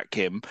to track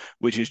him,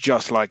 which is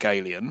just like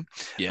Alien.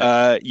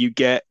 Yeah. You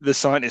get the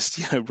scientists,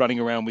 running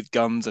around with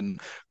guns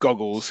and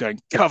goggles, going,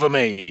 "Cover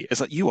me!"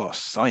 It's like, you are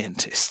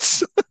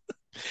scientists.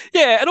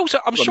 Yeah, and also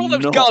I'm You're sure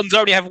those not. guns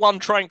only have one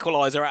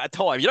tranquilizer at a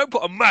time. You don't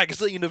put a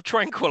magazine of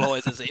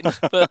tranquilizers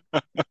in,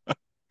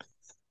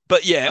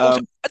 but yeah, also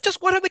Um,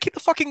 just why don't they keep the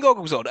fucking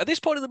goggles on? At this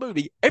point in the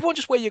movie, everyone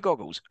just wear your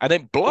goggles and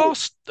then oh,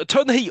 blast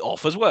turn the heat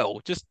off as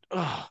well. Just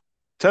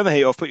Turn the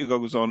heat off, put your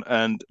goggles on,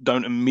 and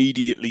don't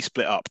immediately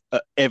split up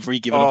at every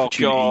given oh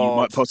opportunity you God.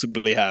 might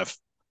possibly have.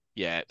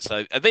 Yeah,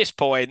 so at this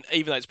point,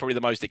 even though it's probably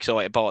the most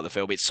exciting part of the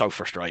film, it's so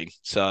frustrating.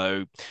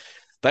 So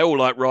they all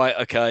like, right,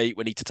 okay,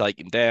 we need to take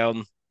him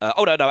down.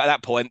 Oh no, no! At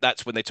that point,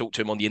 that's when they talk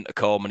to him on the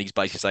intercom, and he's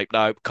basically saying,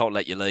 "No, can't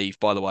let you leave.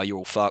 By the way, you're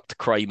all fucked.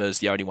 Kramer's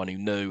the only one who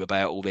knew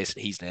about all this.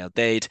 He's now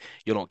dead.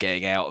 You're not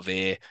getting out of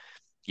here.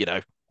 You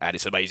know." And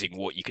it's amazing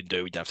what you can do.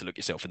 You don't have to look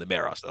yourself in the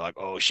mirror. So they're like,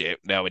 "Oh shit!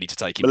 Now we need to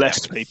take him down."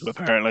 Molest people,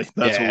 apparently.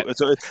 That's Yeah,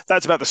 all.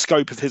 That's about the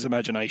scope of his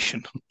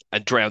imagination.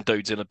 and drown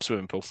dudes in a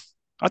swimming pool.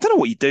 I don't know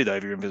what you do though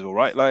if you're invisible,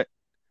 right? Like,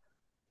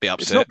 Be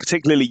it's not upset.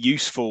 particularly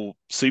useful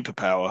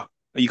superpower.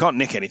 You can't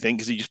nick anything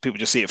because people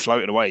just see it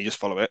floating away. You just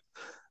follow it.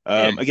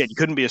 Yeah, Again, you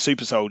couldn't be a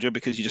super soldier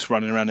because you're just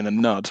running around in the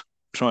nud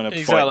trying to fight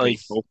exactly.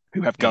 people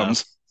who have No,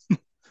 guns.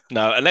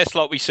 no. Unless,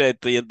 like we said,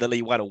 the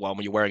Lee Wannell one,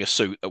 where you're wearing a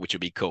suit, which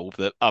would be cool.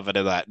 But other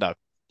than that, no.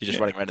 You're just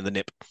Yeah. running around in the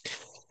nip.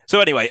 So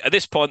anyway, at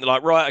this point, they're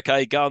like, right,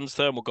 okay, guns,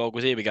 thermal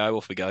goggles, here we go,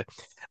 off we go.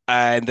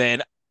 And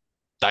then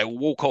they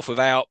walk off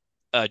without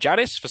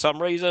Janice for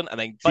some reason, and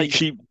then She Bacon.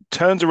 she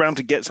turns around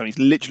to get something. He's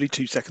literally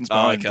 2 seconds Oh,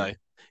 behind them, okay,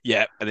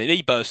 yeah, and then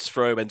he bursts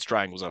through and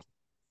strangles her.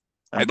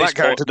 and At this black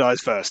point, character dies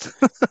first.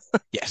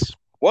 yes.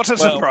 What a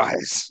Well,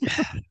 surprise!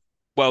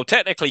 well,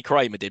 technically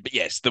Kramer did, but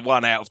yes, the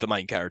one out of the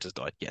main characters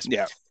died. Yes.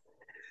 Yeah,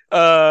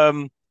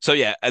 So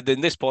yeah, and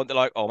then this point they're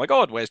like, "Oh my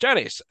God, where's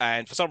Janice?"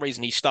 And for some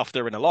reason he stuffed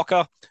her in a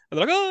locker, and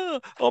they're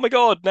like, oh my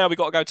God, now we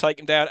got to go take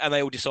him down." And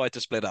they all decide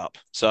to split up.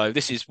 So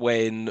this is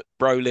when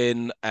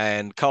Brolin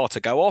and Carter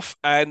go off,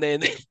 and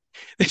then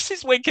this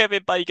is when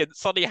Kevin Bacon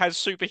suddenly has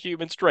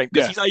superhuman strength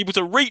because yeah. he's able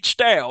to reach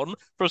down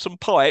for some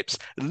pipes,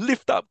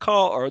 lift up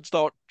Carter, and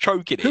start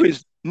choking Who him.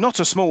 is not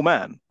a small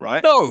man,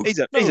 right? No, He's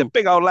a no,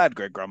 big old lad,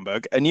 Greg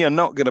Grunberg, and you're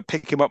not going to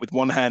pick him up with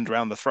one hand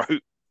around the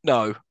throat.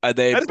 no, and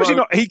then And especially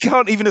not, he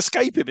can't even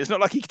escape him. It's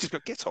not like he can just go,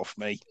 "Get off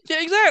me,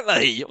 yeah,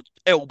 exactly,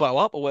 elbow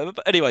up or whatever.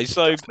 But anyway, get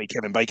so off me,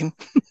 Kevin Bacon."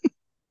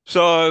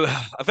 So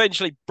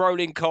eventually,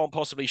 Brolin can't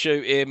possibly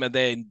shoot him, and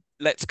then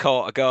lets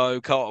Carter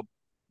go. Carter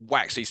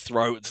whacks his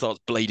throat and starts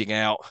bleeding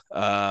out.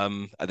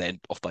 And then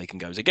off Bacon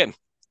goes again.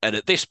 And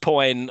at this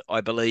point,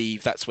 I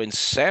believe that's when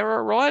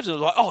Sarah arrives and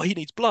is like, "Oh, he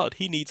needs blood.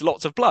 He needs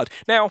lots of blood."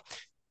 Now,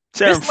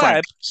 this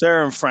lab.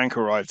 Sarah and Frank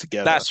arrive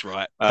together. That's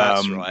right.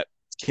 That's Um, right.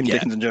 Kim Yeah,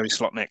 Dickens and Joey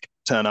Slotnick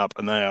turn up,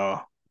 and they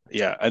are,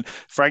 yeah. And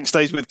Frank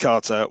stays with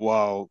Carter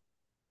while,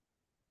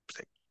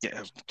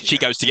 yeah, she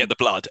yeah, goes to get the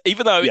blood,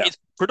 even though yeah. it's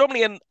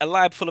predominantly in a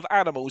lab full of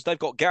animals. They've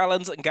got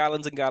gallons and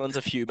gallons and gallons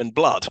of human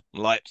blood.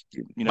 Like,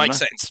 You never makes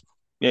know. sense.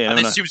 Yeah, you never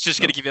Unless know. she was just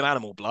going No. to give him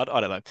animal blood. I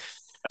don't know.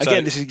 So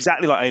Again, this is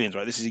exactly like Aliens,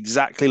 right? This is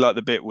exactly like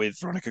the bit with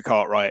Veronica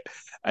Cartwright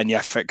and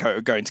Yaphet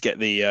Kotto going to get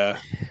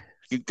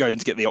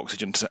the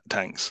oxygen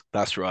tanks.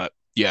 that's right.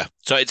 Yeah.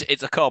 So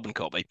it's a carbon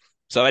copy.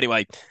 So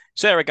anyway,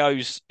 Sarah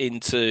goes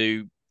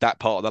into that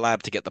part of the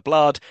lab to get the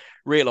blood,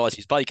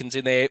 realizes Bacon's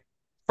in there,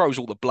 throws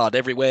all the blood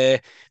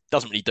everywhere,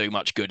 doesn't really do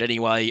much good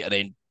anyway, and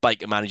then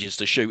Bacon manages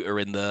to shoot her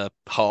in the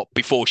heart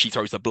before she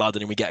throws the blood,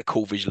 and then we get a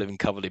cool visual of him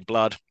covered in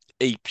blood.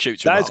 He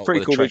shoots her in That the is a heart pretty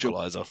with a cool visual.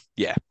 tranquilizer.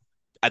 Yeah.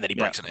 And then he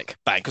Yeah. breaks her neck.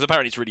 Bang. Because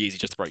apparently it's really easy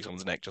just to break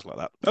someone's neck just like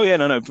that. Oh yeah,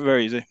 no,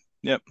 very easy.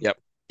 Yep. Yep.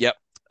 Yep.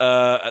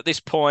 At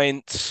this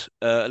point,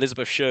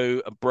 Elizabeth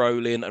Shue and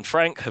Brolin and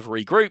Frank have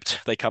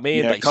regrouped. They come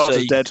in, Yeah, they Carter's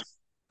see dead.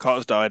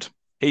 Carter's died.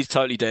 he's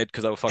totally dead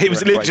because they were He fucking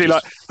was around to break literally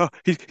his. like,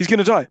 "Oh, he's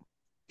gonna die.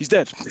 He's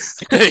dead."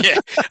 Yeah.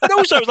 And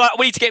also, it was like,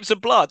 we need to get him some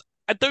blood.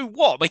 And do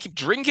what? Make him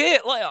drink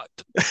it? Like,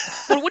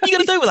 what are you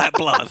going to do with that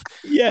blood?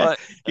 Yeah, Like,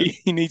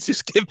 he needs to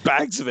just give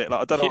bags of it.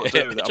 Like, I don't know what to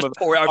yeah, do with it. just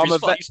pour it over I'm his a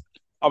vet. face.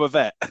 I'm a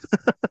vet.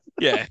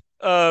 Yeah.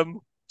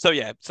 So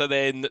yeah. So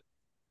then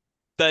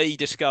they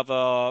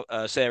discover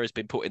Sarah's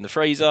been put in the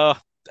freezer,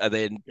 and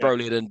then Yeah.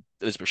 Brolin and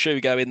Elizabeth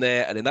Shue go in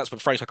there, and then that's when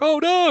Frank's like, "Oh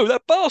no,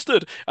 that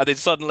bastard!" And then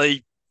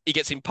suddenly he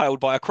gets impaled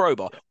by a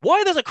crowbar.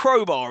 Why there's a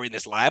crowbar in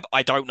this lab,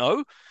 I don't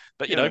know,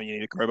 but You know, you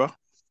need a crowbar.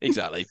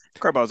 exactly,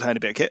 Crowbar's a handy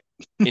bit of kit.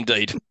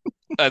 indeed.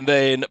 And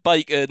then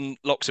Bacon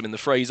locks him in the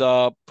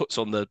freezer, puts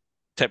on the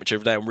temperature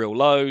down real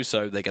low,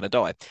 so they're going to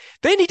die.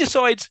 Then he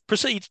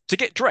proceeds to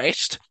get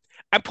dressed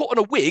and put on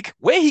a wig.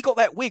 Where he got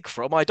that wig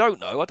from, I don't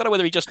know. I don't know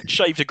whether he just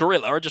shaved a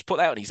gorilla and just put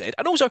that on his head.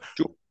 And also,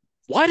 Sure.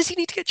 why does he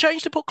need to get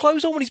changed to put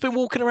clothes on when he's been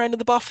walking around in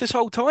the buff this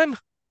whole time?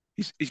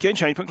 He's getting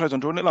changed, putting clothes on,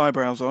 drawing little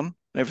eyebrows on, and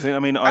everything. I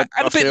mean, And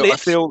a bit lit.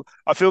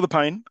 I feel the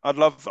pain. I'd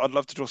love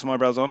to draw some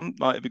eyebrows on.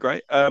 Like it'd be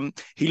great.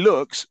 He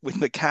looks with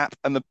the cap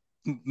and the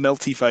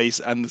melty face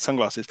and the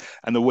sunglasses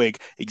and the wig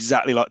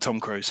exactly like Tom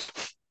Cruise.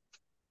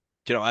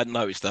 Do you know, I hadn't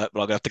noticed that,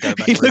 but I'll have to go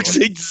back He and looks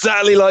rewind.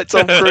 exactly like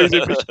Tom Cruise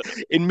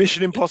in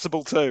Mission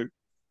Impossible 2.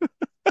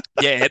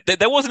 Yeah,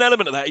 there was an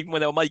element of that even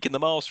when they were making the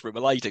mask for him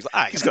later. It's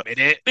like, He's hang on got a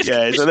minute, this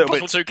yeah, it's a Mission little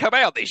Impossible bit 2 come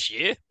out this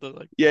year.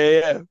 Like,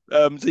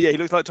 so yeah, he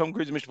looks like Tom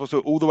Cruise in Mission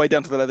Impossible all the way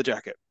down to the leather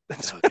jacket.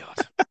 oh god.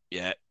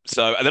 Yeah.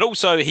 So and then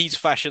also he's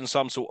fashioned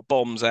some sort of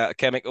bombs out of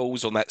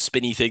chemicals on that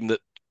spinny thing that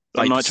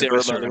made the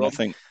serum earlier Nitroglycerin, I on.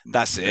 think.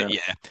 That's it, Yeah.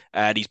 yeah.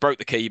 And he's broke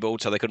the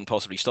keyboard, so they couldn't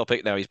possibly stop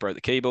it. Now he's broke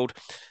the keyboard.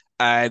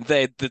 And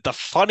then the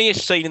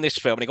funniest scene in this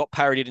film, and it got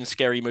parodied in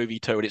Scary Movie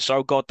 2, and it's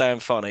so goddamn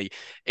funny,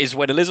 is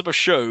when Elizabeth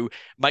Shue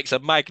makes a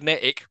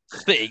magnetic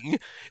thing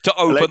to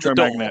open the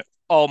door. Electromagnet.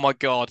 Oh my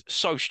God,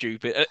 so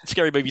stupid.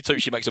 Scary Movie 2,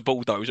 she makes a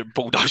bulldozer and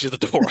bulldozes the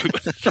door open.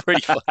 It's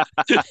really fun.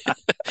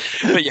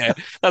 But yeah,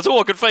 that's all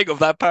I could think of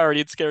that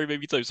parody in Scary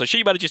Movie 2. So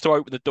she manages to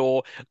open the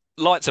door,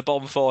 lights a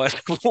bonfire,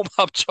 warm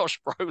up Josh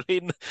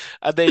Brolin,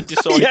 and then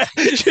decides. Yeah.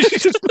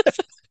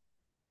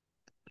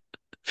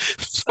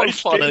 So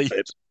funny.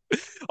 Stupid.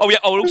 Oh yeah.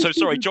 Oh, and also,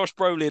 sorry, Josh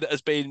Brolin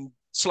has been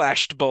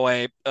slashed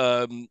by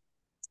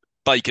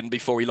Bacon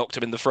before he locked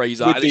him in the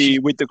freezer. with And she,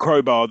 the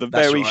crowbar, the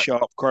that's very right.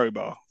 sharp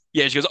crowbar.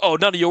 Yeah, she goes, "Oh,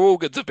 none of your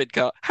organs have been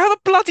cut. How the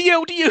bloody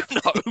hell do you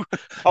know?"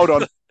 Hold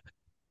on.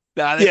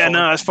 Nah, they're Yeah, fine.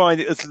 no, it's fine.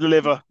 It's the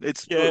liver.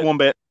 It's Yeah. one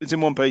bit. It's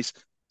in one piece.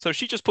 So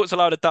she just puts a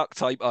load of duct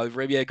tape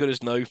over him. Yeah, good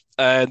as new.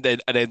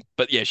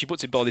 But yeah, she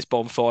puts him by this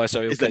bonfire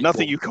so he'll Is there keep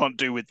nothing warm. you can't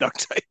do with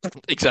duct tape?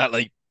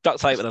 Exactly. Duct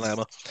tape and an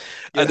hammer.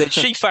 And Yeah. then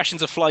she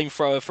fashions a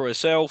flamethrower for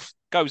herself,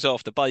 goes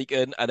after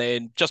Bacon, and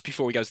then just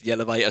before he goes to the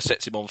elevator,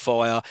 sets him on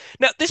fire.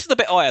 Now, this is the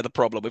bit I had the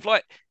problem with.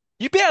 Like,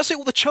 you'd be able to see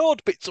all the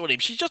charred bits on him.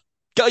 She just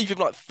gave him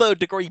like third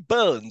degree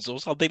burns or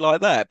something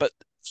like that. But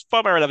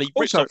somehow or another, he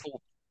rips Also, off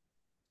all.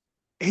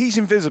 he's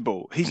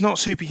invisible. He's not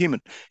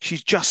superhuman.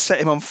 She's just set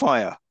him on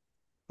fire.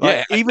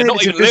 Like Yeah, even and if not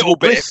it's even a little invisible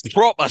bit. blisters,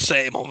 Proper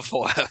set him on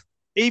fire.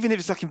 even if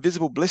it's like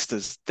invisible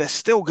blisters, they're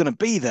still going to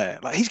be there.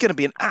 Like he's going to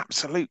be in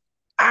absolute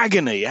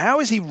agony. How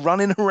is he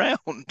running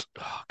around?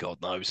 Oh,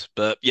 God knows.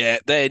 But yeah,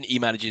 then he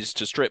manages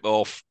to strip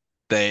off,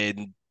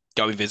 then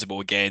go invisible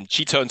again.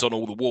 She turns on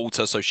all the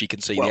water so she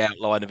can see the Well,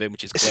 outline of him,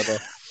 which is clever.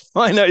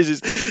 I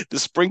noticed is the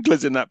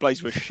sprinklers in that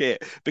place were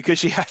shit because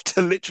she had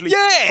to literally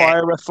Yeah.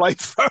 fire a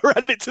flamethrower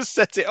at it to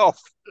set it off.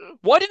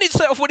 Why didn't it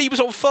set off when he was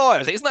on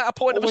fire? Isn't that a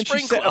point Or of a when she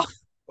set sprinkler? up,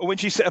 or when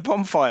she set a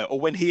bonfire, or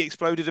when he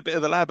exploded a bit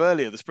of the lab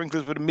earlier, the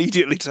sprinklers would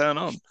immediately turn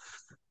on.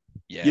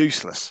 Yeah,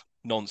 Useless.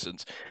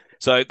 nonsense.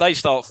 So they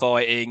start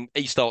fighting.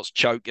 He starts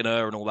choking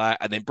her and all that,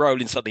 and then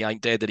Brolin suddenly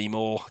ain't dead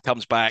anymore.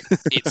 Comes back,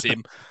 hits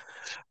him.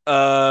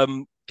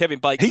 Kevin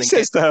Bacon He then get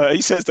says to her,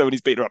 he says to her when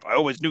he's beating her up, I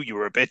always knew you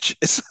were a bitch.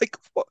 It's like,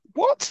 what?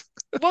 What?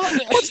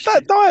 what? What's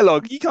that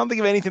dialogue? You can't think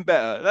of anything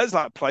better. That's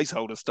like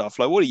placeholder stuff.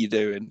 Like, what are you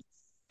doing?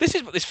 This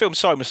is this film's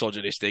so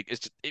misogynistic.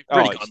 It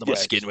really Oh, got under my yeah,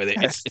 skin with it.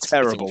 It's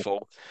terrible.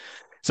 awful.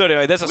 So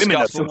anyway, there's a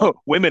scuffle.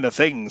 Women are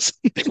things.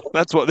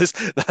 That's what this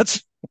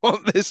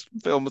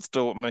film has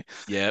taught me.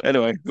 Yeah,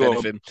 Anyway, go on.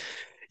 anything.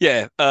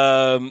 Yeah,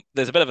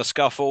 there's a bit of a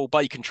scuffle.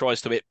 Bacon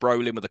tries to hit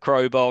Brolin with a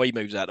crowbar. He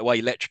moves out of the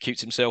way,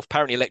 electrocutes himself.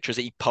 Apparently,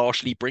 electricity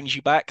partially brings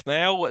you back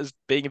now as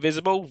being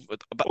invisible.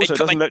 But Also, it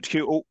doesn't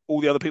electrocute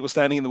all the other people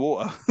standing in the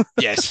water.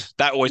 yes,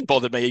 that always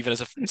bothered me, even as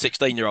a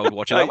 16-year-old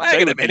watching. They, I'm like, hang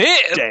they on a would be minute.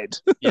 dead.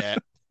 Yeah.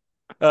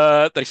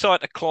 They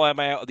decide to climb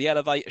out of the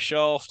elevator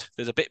shaft.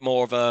 There's a bit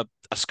more of a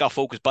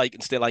scuffle because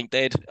Bacon still ain't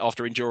dead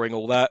after enduring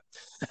all that.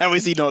 How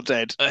is he not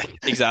dead? How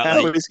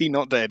Exactly. is he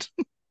not dead?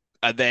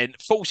 And then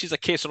forces a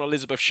kiss on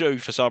Elizabeth Shue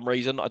for some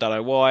reason. I don't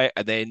know why.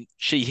 And then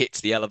she hits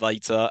the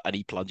elevator and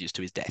he plunges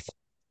to his death.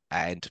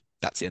 And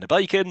that's the end of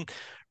Bacon.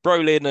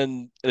 Brolin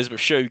and Elizabeth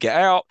Shue get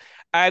out,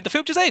 and the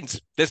film just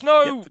ends. There's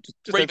Yeah, no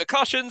just a,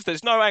 repercussions.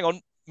 There's no hang on.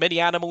 Many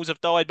animals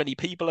have died. Many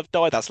people have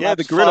died. That's yeah.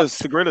 lab's fucked.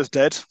 The gorilla's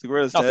dead. The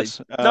gorilla's Nothing.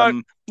 dead.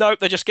 No, no.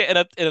 They're just getting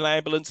in an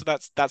ambulance, and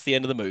that's the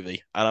end of the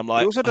movie. And I'm He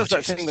like, also oh does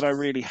that Jesus. thing that I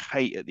really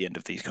hate at the end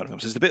of these kind of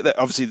films. Is the bit that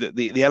obviously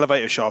the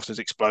elevator shaft has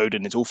exploded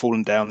and it's all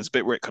fallen down. There's a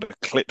bit where it kind of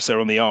clips her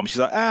on the arm. She's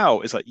like,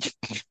 "Ow!" It's like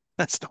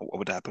that's not what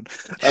would happen.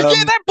 Yeah,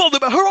 that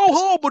bothered me. Her whole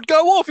arm would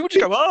go off. You would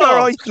just go, All oh,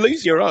 right,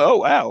 lose your eye.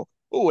 Oh, ow!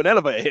 Oh, an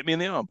elevator hit me in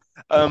the arm.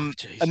 oh And then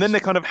Jesus. they're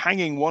kind of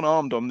hanging one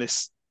armed on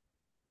this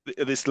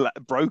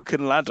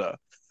broken ladder.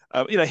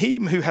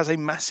 Him who has a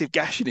massive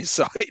gash in his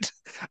side,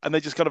 and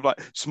they just kind of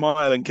like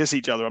smile and kiss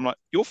each other. I'm like,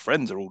 your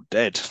friends are all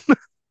dead.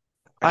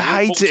 I And you're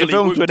hate it in mortally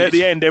films when at wounded.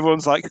 the end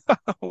everyone's like,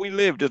 we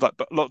lived. It's like,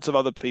 but lots of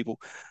other people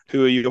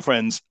who are your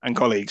friends and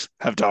colleagues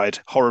have died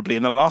horribly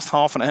in the last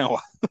half an hour.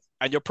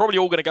 And you're probably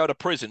all going to go to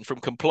prison from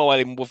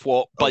complying with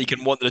what Oh,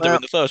 Bacon wanted to do well,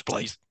 in the first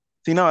place.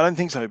 See, no, I don't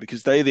think so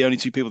because they're the only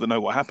two people that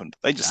know what happened.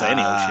 They just say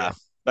any old shit. Ah,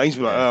 They just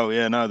be like, yeah. "Oh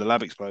yeah, no, the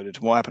lab exploded.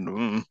 What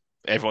happened?"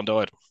 Everyone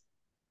died.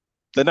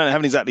 They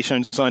haven't exactly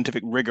shown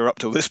scientific rigor up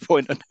till this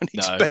point, and don't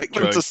No, expect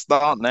them true, to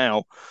start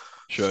now.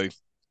 true.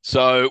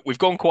 So we've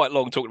gone quite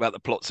long talking about the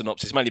plot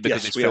synopsis, mainly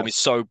because Yes, this we film have. is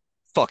so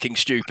fucking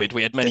stupid.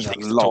 We had many There's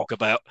things to talk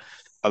about.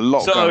 a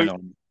lot So going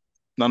on.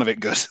 None of it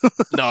good.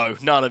 no,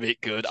 none of it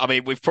good. I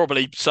mean, we've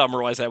probably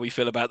summarised how we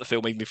feel about the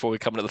film even before we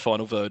come to the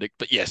final verdict.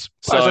 But yes,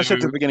 As I so said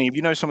at the beginning, if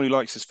you know someone who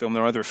likes this film,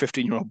 they're either a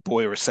 15-year-old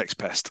boy or a sex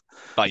pest.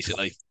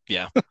 basically,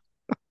 yeah,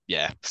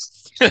 yeah.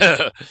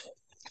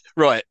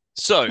 Right.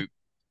 So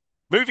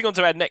moving on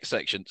to our next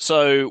section.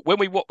 So when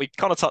we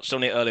kind of touched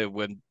on it earlier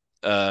when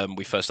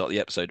we first started the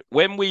episode.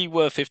 When we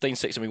were 15,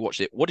 16, we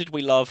watched it. What did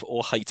we love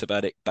or hate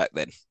about it back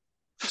then?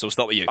 So we'll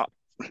start with you.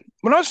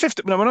 When I was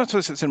 15, no, when I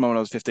was at cinema when I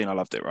was 15, I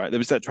loved it, right? There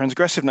was that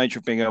transgressive nature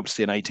of being able to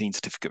see an 18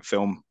 certificate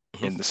film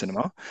in Mhm. the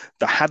cinema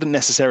that hadn't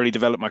necessarily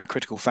developed my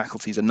critical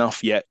faculties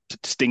enough yet to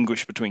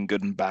distinguish between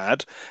good and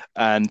bad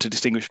and to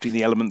distinguish between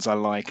the elements I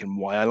like and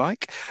why I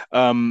like.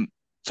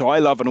 So I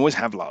love and always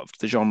have loved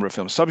the genre of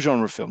film,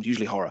 subgenre of films,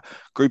 usually horror.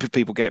 Group of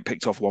people get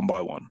picked off one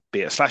by one, be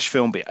it a slash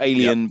film, be it Yep.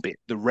 Alien, be it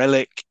The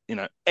Relic,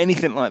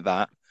 anything like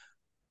that.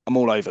 I'm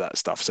all over that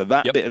stuff. So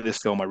that Yep. bit of this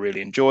film I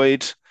really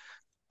enjoyed.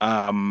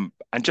 And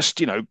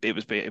just, it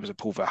was a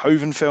Paul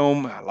Verhoeven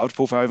film. I loved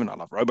Paul Verhoeven. I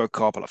love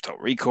RoboCop. I love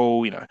Total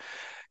Recall.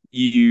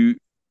 You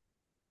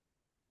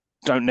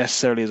don't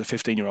necessarily, as a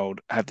 15-year-old,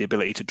 have the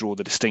ability to draw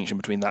the distinction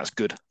between that's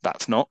good,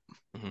 that's not.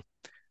 Mhm.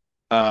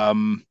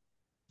 Um,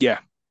 yeah.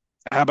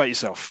 How about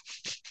yourself?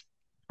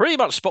 Pretty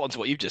much spot on to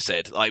what you've just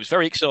said. Like, it was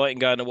very exciting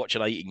going to watch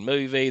an 18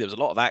 movie. There was a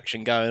lot of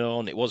action going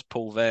on. It was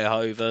Paul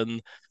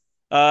Verhoeven.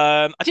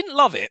 I didn't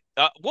love it.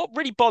 What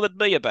really bothered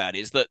me about it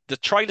is that the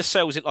trailer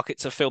sells it like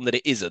it's a film that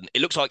it isn't.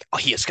 It looks like, oh,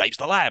 he escapes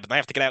the lab and they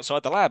have to get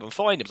outside the lab and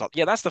find him. It's like,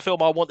 yeah, that's the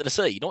film I wanted to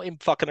see, not him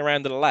fucking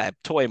around in the lab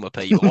toying with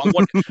people.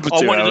 For I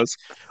two wanted to, hours.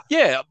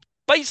 yeah.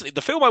 Basically,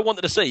 the film I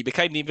wanted to see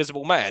became The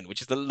Invisible Man,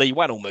 which is the Lee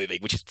Wannell movie,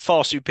 which is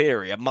far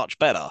superior, much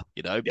better,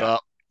 you know. Yeah.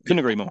 Couldn't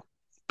agree more.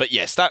 But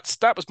yes,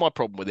 that was my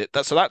problem with it.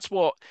 That's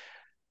what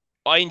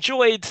I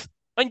enjoyed.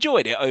 I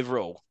enjoyed it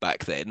overall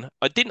back then.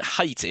 I didn't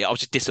hate it. I was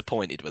just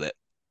disappointed with it,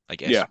 I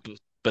guess. Yeah.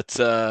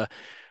 But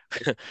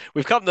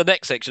we've come to the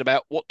next section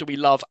about what do we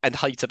love and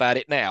hate about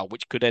it now,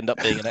 which could end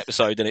up being an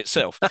episode in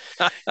itself.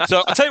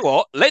 So I tell you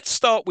what, let's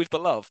start with the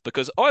love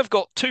because I've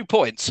got 2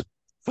 points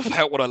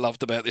about what I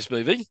loved about this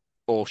movie,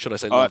 or should I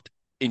say I loved,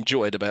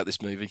 enjoyed about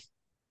this movie.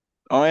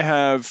 I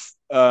have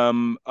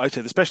I'd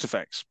say the special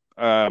effects.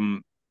 Okay.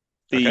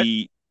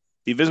 The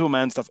the Invisible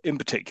Man stuff in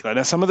particular.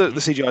 Now, some of the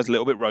Mhm. CGI is a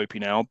little bit ropey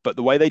now, but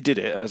the way they did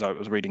it, as I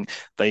was reading,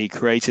 they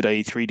created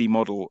a 3D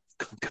model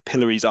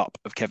capillaries up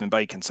of Kevin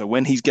Bacon. So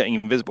when he's getting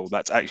invisible,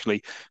 that's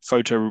actually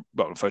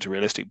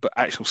photorealistic, but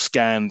actual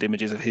scanned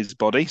images of his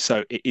body.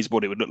 So it is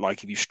what it would look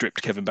like if you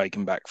stripped Kevin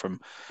Bacon back from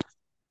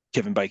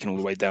Kevin Bacon all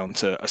the way down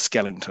to a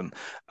skeleton.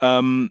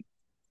 Um,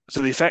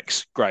 so the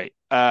effects, great.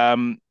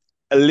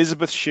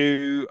 Elizabeth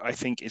Shue, I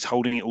think, is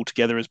holding it all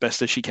together as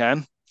best as she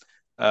can.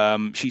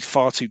 She's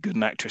far too good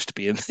an actress to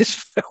be in this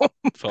film.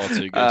 Far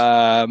too good.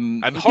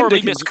 And Kim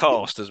horribly Dickens,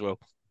 miscast as well.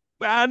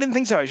 well, I didn't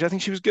think so. Actually, I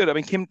think she was good. I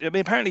mean, Kim. I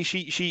mean, apparently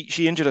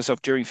she injured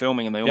herself during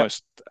filming, and they Yep.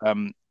 almost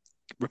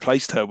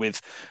replaced her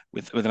with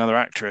another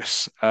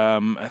actress.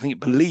 I think,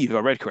 believe if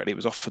I read correctly, it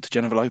was offered to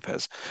Jennifer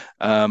Lopez,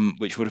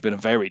 which would have been a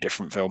very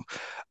different film.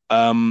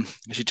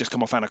 She'd just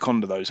come off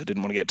Anaconda, though, so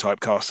didn't want to get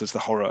typecast as the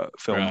horror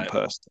film Right.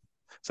 person.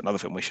 It's another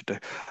film we should do.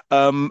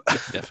 Um,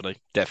 Definitely.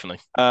 Definitely.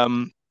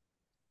 um,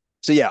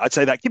 so yeah, I'd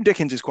say that Kim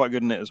Dickens is quite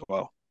good in it as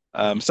well.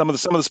 Mhm. Some of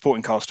the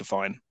supporting cast are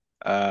fine.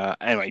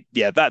 Anyway,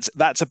 yeah, that's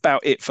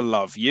about it for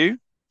love. You?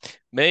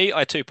 Me, I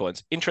had 2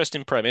 points.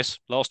 Interesting premise.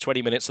 Last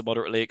 20 minutes are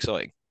moderately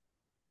exciting.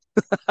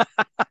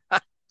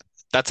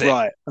 That's it.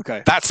 Right.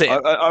 Okay. That's it.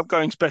 I'm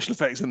going special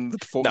effects and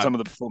No, some of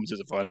the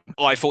performances are fine.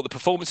 I thought the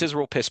performances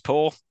were all piss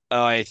poor.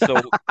 I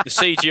thought the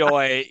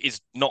CGI is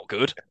not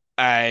good,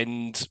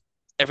 and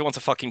everyone's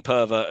a fucking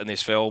pervert in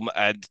this film.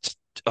 And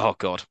oh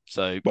god,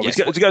 so Well, yes,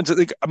 to go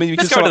into I mean, we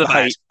can let's go sum into up the the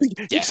bad. hate. You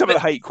can Yeah, sum up the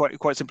hate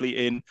quite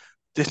simply in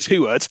the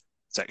two words: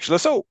 sexual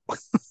assault.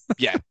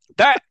 yeah.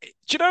 That do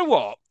you know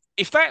what?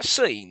 If that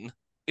scene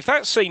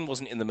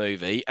wasn't in the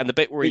movie, and the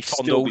bit where he It'd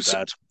still be fondles,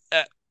 bad.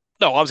 uh,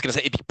 no, I was going to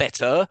say it'd be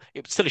better.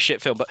 It was still a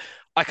shit film, but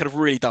I could have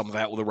really done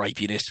without all the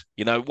rapiness.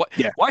 You know,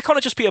 Yeah. why can't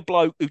it just be a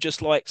bloke who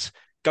just likes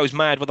goes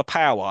mad with the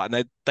power,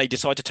 and they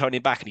decide to turn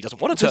him back, and he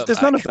doesn't want to turn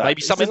There's none of back? that.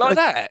 Maybe something like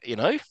that. You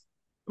know?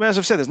 I mean, as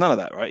I've said, there's none of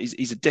that, right?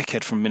 He's a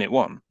dickhead from minute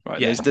one,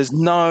 right? Yeah, There's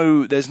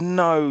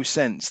no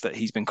sense that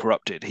he's been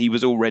corrupted. He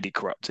was already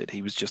corrupted.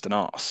 He was just an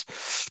arse.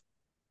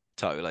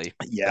 totally.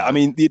 Yeah, I No,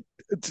 mean,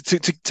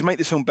 to make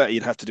this film better,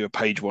 you'd have to do a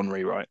page one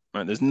rewrite,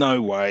 right? There's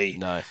no way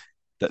no,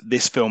 that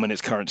this film in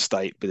its current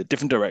state, with a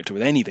different director,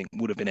 with anything,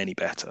 would have been any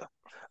better.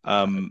 no.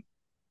 Um,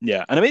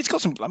 yeah, and I mean, it's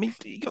got some. I mean,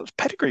 you got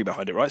pedigree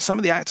behind it, right? Some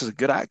of the actors are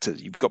good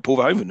actors. You've got Paul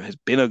Verhoeven, who has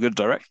been a good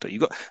director.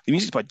 You've got the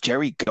music's by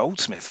Jerry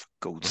Goldsmith.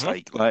 God's Hmm.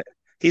 sake, like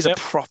he's a Yep,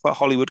 proper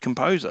Hollywood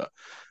composer.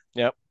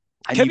 yep.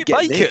 And you Kevin get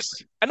Bacon,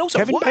 this and also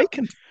Kevin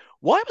Bacon.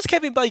 Why was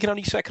Kevin Bacon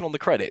only second on the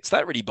credits?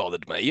 That really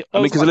bothered me. I I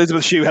mean, was because like,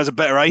 Elizabeth Shue has a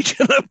better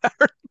agent,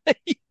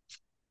 apparently.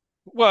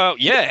 well,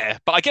 yeah,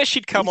 but I guess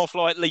she'd come He's, off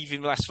like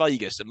Leaving Las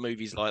Vegas and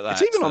movies like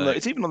it's that. even on the So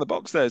it's even on the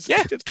box there.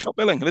 yeah, She did top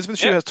billing. Elizabeth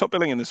Shue yeah, has top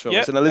billing in this film. yeah.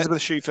 It's an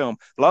Elizabeth Shue film.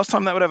 Last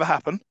time that would ever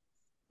happen.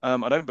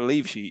 I don't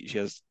believe she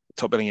has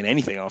top billing in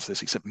anything after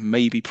this, except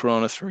maybe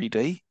Piranha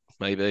 3D.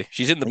 Maybe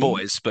she's in the Maybe.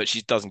 boys, but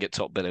she doesn't get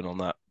top billing on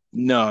that.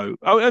 No,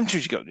 oh, I'm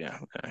sure she got. Yeah,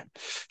 okay.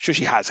 Sure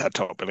she has had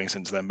top billing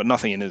since then, but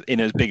nothing in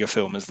as big a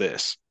film as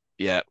this.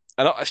 Yeah,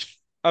 and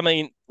I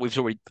mean, we've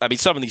already. I mean,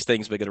 some of these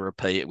things we're going to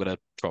repeat. We're going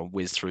to try and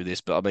whiz through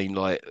this, but I mean,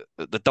 like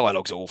the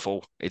dialogue's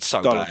awful. It's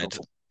so Dialogue's bad.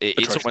 awful, It's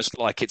atrocious. almost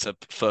like it's a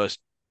first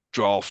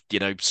draft,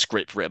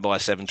 script written by a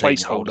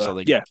 17-year-old or Placeholder.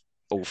 something. Yeah.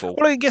 Awful.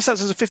 Well, I guess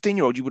that's as a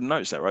 15-year-old, you wouldn't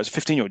notice that, right? As a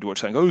 15-year-old, you watch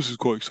saying, "Oh, this is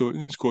quite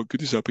exciting. It's quite good.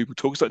 This is how people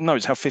talk." It's like, no,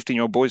 it's how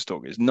 15-year-old boys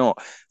talk. It's not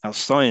how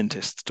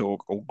scientists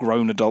talk or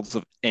grown adults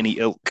of any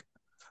ilk.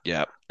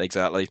 Yeah,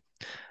 exactly.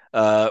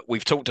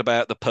 We've talked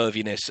about the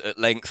perviness at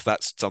length.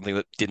 That's something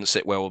that didn't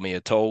sit well with me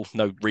at all.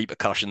 No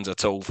repercussions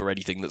at all for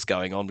anything that's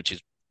going on, which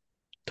is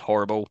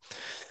horrible.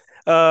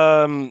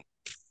 Um,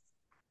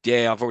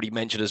 yeah, I've already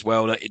mentioned as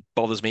well that it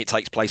bothers me. It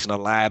takes place in a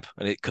lab,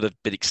 and it could have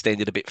been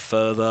extended a bit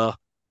further.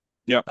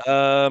 Yeah.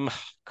 Um,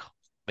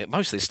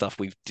 most of this stuff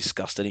we've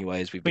discussed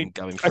anyway as we've I been mean,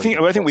 going I through think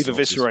the I think plot we've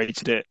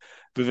synopsis.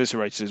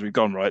 eviscerated as we've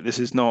gone, right? This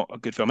is not a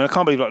good film. I mean, I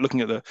can't believe like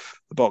looking at the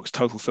box,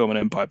 Total Film and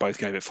Empire both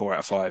gave it 4 out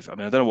of 5. I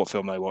mean, I don't know what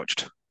film they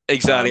watched.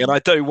 Exactly, and Um, I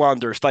do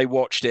wonder if they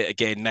watched it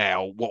again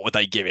now, what would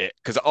they give it?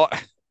 Because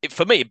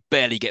for me, it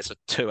barely gets a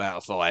 2 out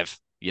of 5.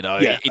 yeah,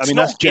 I It's mean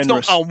not that's it's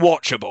not generous.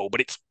 unwatchable,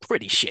 but it's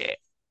pretty shit.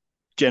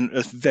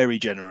 That's very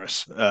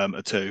generous.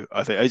 A two,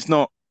 I think it's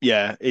not.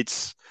 Yeah,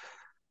 it's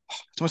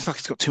almost like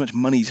it's got too much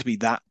money to be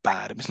that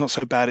bad. I mean, it's not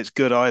so bad. It's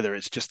good either.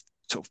 It's just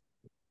sort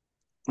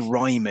of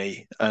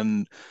grimy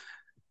and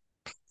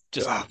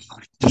Just uh,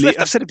 just left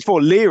I've a said it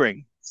before,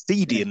 leering,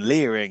 seedy and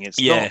leering. It's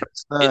yeah. not. It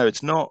No,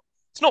 it's not.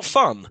 it's not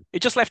fun.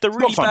 It just left a It's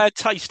not really fun. bad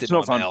taste in It's my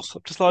not fun. mouth.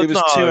 I'm just It like,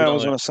 was two no,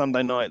 hours no. on a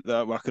Sunday night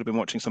that I could have been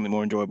watching something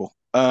more enjoyable.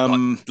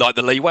 Like like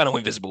the Lee Wannell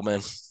Invisible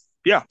Man.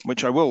 Yeah,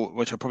 which I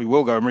probably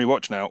will go and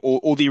rewatch now,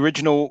 or the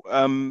original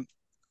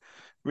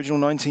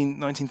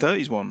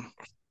 1930s one,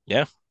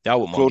 Yeah, yeah, I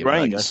wouldn't mind Claude giving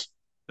that a go. Rains.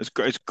 It's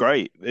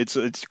great. It's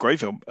a great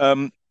film.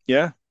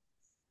 Yeah,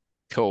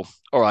 Cool.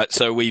 All right,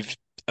 so we've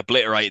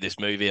obliterated this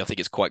movie. I think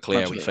it's quite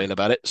clear how we absolutely. feel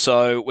about it.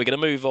 So we're going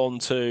to move on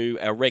to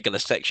our regular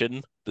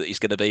section that is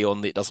going to be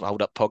on the It Doesn't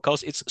Hold Up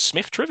podcast. It's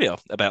Smith trivia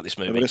about this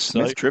A bit movie. of So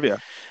Smith trivia,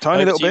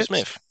 tiny over little to you, bits.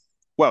 Smith.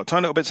 Well,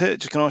 tiny little bits here.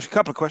 Just going to ask you a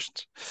couple of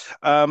questions.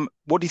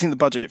 What do you think the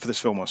budget for this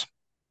film was?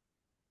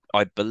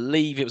 I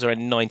believe it was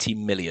around 90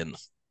 million.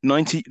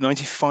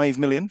 95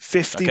 million,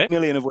 50 Okay.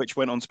 million of which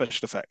went on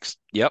special effects.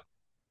 Yep.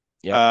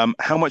 Yep.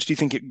 How much do you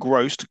think it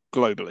grossed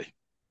globally?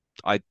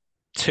 I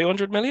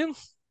 200 million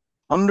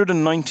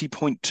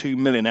 190.2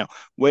 million. Now,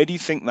 where do you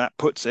think that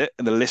puts it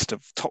in the list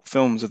of top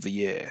films of the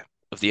year?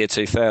 of the year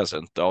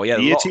 2000. Oh, yeah, a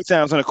The year lot.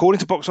 2000, according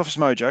to Box Office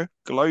Mojo,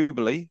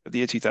 globally, of the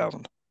year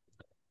 2000.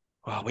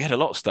 Oh, we had a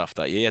lot of stuff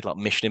that year. You had like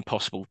Mission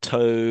Impossible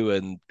 2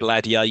 and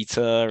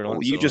Gladiator and all Oh,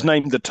 that you sort just of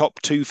named the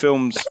top two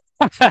films.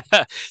 thing.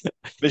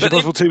 Mission But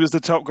Impossible 2 was the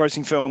top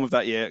grossing film of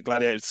that year.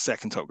 Gladiator was the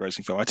second top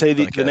grossing film. I tell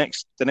you okay.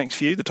 the next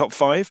few, the top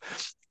five.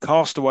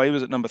 Castaway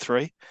was at number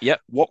 3.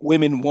 Yep. What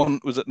Women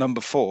Want was at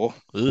number 4.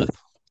 Ugh.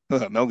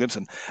 Mel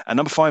Gibson. And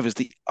number 5 is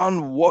the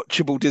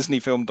unwatchable Disney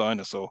film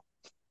Dinosaur.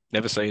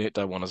 Never seen it.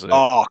 Don't want to see it.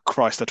 Oh,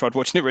 Christ. I tried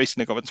watching it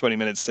recently, got about 20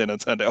 minutes in and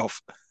turned it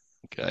off.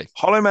 Okay.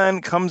 Hollow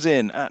Man comes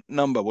in at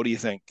number, what do you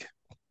think?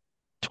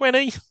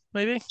 20,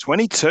 maybe.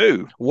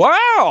 22.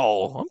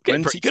 Wow. I'm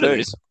getting pretty good at 22.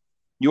 this.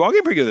 You are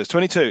getting pretty good at this.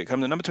 22. It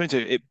comes at number 22.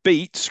 It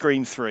beat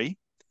Scream 3.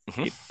 It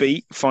Hmm.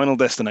 beat Final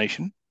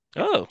Destination.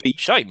 Oh, Beat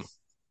shame.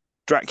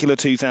 Dracula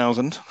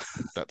 2000.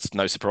 That's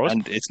no surprise.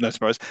 And it's no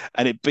surprise.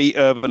 And it beat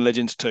Urban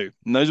Legends 2.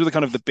 And those were the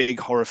kind of the big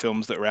horror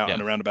films that were out Yeah.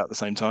 and around about the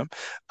same time.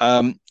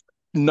 Um,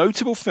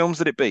 Notable films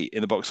that it beat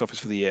in the box office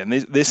for the year. And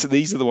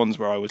these are the ones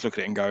where I was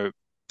looking at it and go,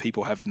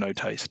 people have no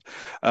taste.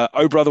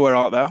 Oh Brother, Where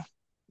Art Thou?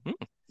 Hmm.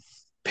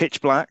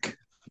 Pitch Black,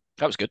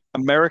 That was good.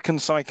 American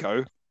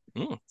Psycho,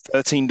 Hmm.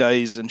 13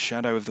 Days, and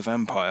Shadow of the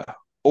Vampire.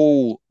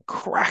 All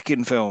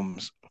cracking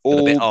films. And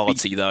a bit All beat,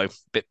 artsy though.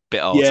 Bit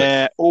arty.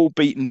 yeah, all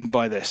beaten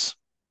by this.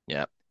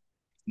 Yeah.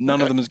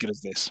 None of Okay. them as good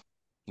as this.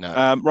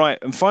 No. Right,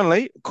 and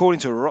finally, according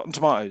to Rotten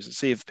Tomatoes, let's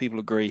see if people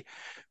agree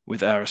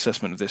with our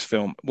assessment of this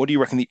film. What do you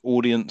reckon the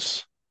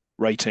audience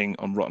rating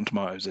on Rotten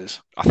Tomatoes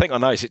is? I think I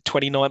know. Is it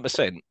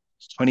 29%?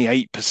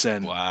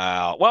 28%.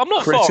 Wow. Well, I'm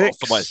not far off for my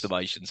Critics,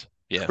 estimations.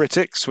 Yeah.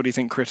 critics, what do you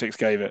think critics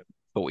gave it?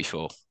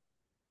 44.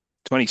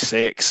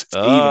 26. It's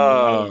even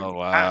lower. Oh,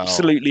 wow.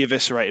 Absolutely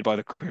eviscerated by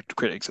the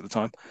critics at the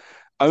time.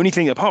 Only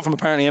thing, apart from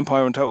apparently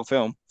Empire and Total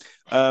Film,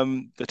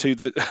 the two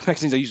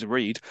magazines I used to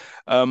read,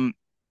 um,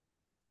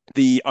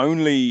 the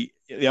only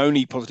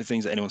positive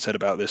things that anyone said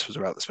about this was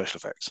about the special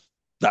effects.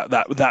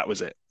 That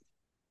was it.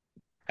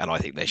 And I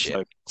think they're shit.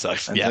 So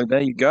So, and yeah. so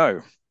there you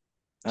go.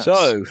 That's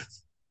So,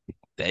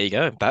 there you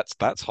go.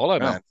 That's Hollow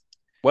well. Man.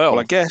 Well, I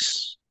Well,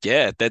 guess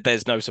Yeah,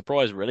 there's no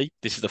surprise really.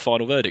 This is the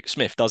final verdict.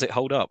 Smith, does it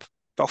hold up?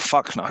 Oh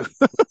fuck no!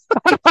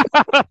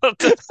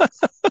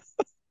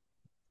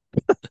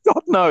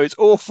 God no, it's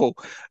awful.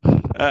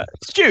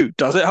 Stu,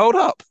 does it hold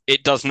up?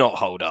 It does not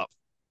hold up.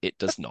 It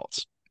does not.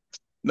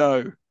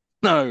 No,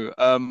 no.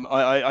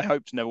 I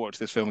hope to never watch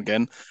this film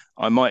again.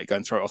 I might go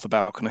and throw it off the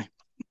balcony.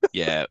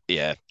 Yeah,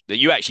 yeah.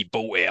 You actually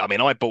bought it. I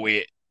mean, I bought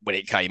it when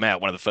it came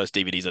out. One of the first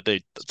DVDs I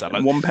did. So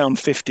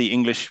 £1.50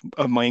 English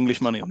of my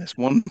English money on this.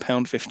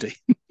 £1.50.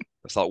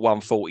 it's like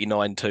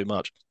 149 too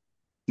much.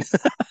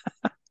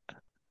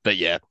 But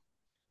yeah.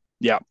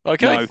 Yeah.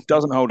 Okay. No,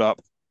 doesn't hold up.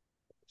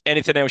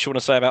 Anything else you want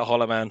to say about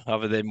Hollow Man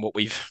other than what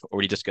we've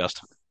already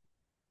discussed?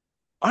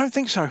 I don't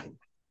think so.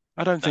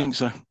 I don't No. think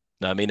so.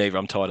 No, me neither.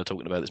 I'm tired of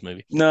talking about this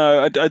movie.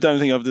 No, I don't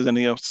think there's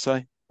anything else to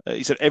say.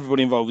 He said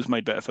everybody involved has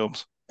made better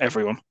films.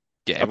 Everyone,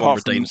 Yeah, everyone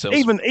apart redeemed from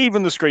themselves.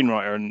 even the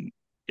screenwriter, and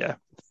yeah.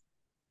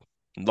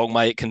 Long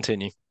may it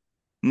continue.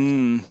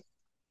 Mm.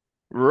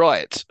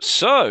 Right.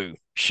 So,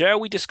 shall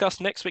we discuss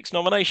next week's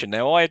nomination?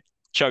 Now, I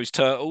chose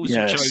Turtles. You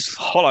chose Yes.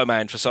 Hollow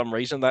Man for some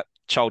reason, that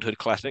childhood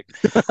classic.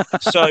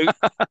 So,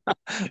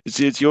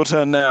 It's your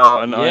turn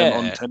now, and I am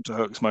on yeah.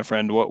 tenterhooks, my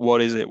friend.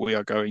 What is it we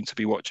are going to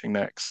be watching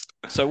next?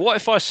 So, what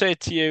if I said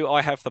to you,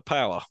 I have the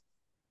power?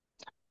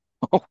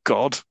 Oh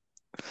God.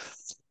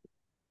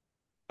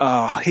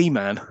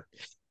 He-Man.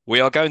 We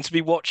are going to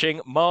be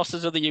watching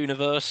Masters of the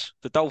Universe,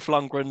 the Dolph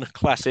Lundgren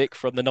classic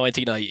from the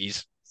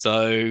 1980s.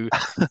 So,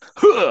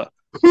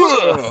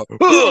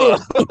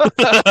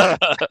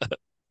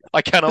 I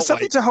For cannot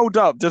something wait. to hold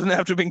up, doesn't it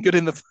have to have been good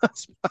in the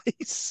first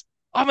place?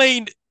 I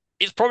mean,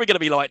 it's probably going to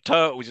be like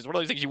Turtles. It's one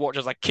of those things you watch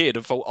as a kid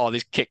and thought, oh,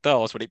 this kicked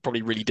ass, but it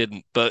probably really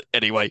didn't. But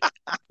anyway,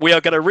 we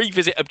are going to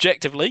revisit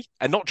objectively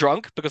and not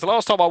drunk because the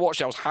last time I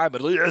watched it, I was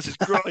hammered. Yes, it's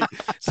great.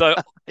 So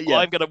Yeah.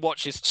 I'm going to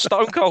watch this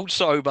stone cold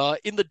sober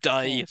in the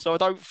day so I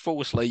don't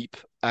fall asleep.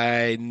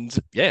 And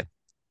yeah,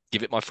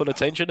 give it my full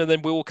attention. And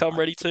then we will come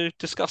ready to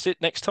discuss it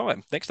next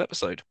time, next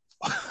episode.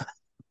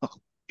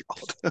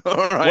 All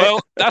right. Well,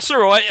 that's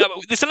all right.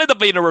 This will end up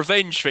being a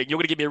revenge thing. You're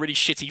going to give me a really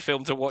shitty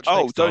film to watch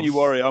Oh, next don't time. you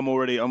worry. I'm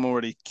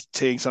already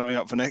teeing something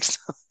up for next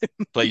time.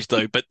 Please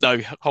do. But no,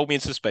 hold me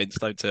in suspense.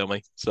 Don't tell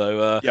me.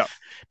 So Yeah.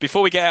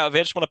 before we get out of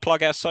here, I just want to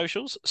plug our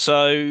socials.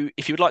 So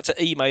if you would like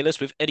to email us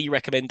with any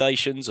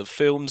recommendations of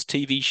films,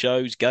 TV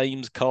shows,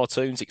 games,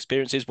 cartoons,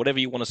 experiences, whatever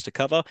you want us to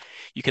cover,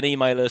 you can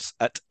email us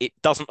at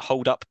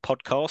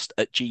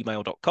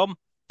itdoesn'tholduppodcast@gmail.com.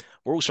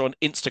 We're also on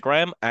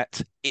Instagram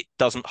at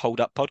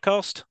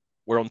itdoesn'tholduppodcast.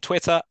 We're on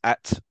Twitter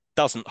at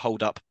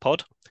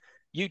doesn'tholduppod.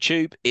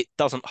 YouTube, It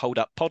Doesn't Hold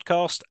Up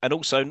Podcast. And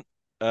also,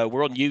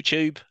 we're on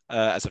YouTube,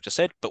 as I've just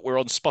said, but we're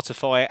on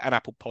Spotify and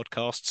Apple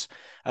Podcasts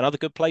and other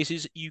good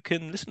places you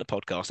can listen to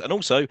podcasts. And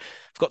also,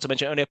 forgot to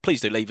mention earlier, please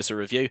do leave us a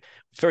review.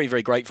 Very,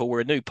 very grateful. We're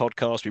a new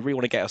podcast. We really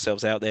want to get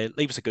ourselves out there.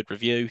 Leave us a good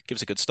review, give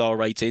us a good star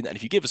rating. And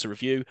if you give us a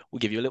review, we'll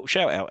give you a little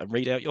shout out and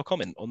read out your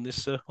comment on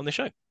this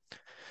show.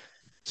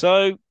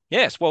 So,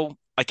 yes, well,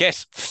 I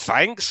guess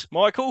thanks,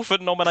 Michael, for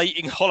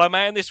nominating Hollow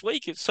Man this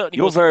week. It certainly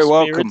You're was an very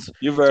welcome. experience.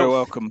 You're very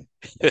welcome.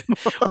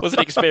 Was an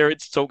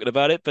experience talking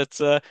about it, but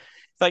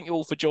thank you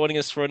all for joining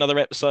us for another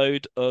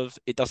episode of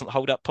It Doesn't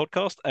Hold Up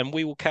podcast, and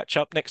we will catch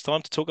up next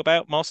time to talk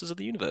about Masters of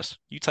the Universe.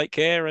 You take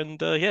care,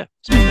 and yeah.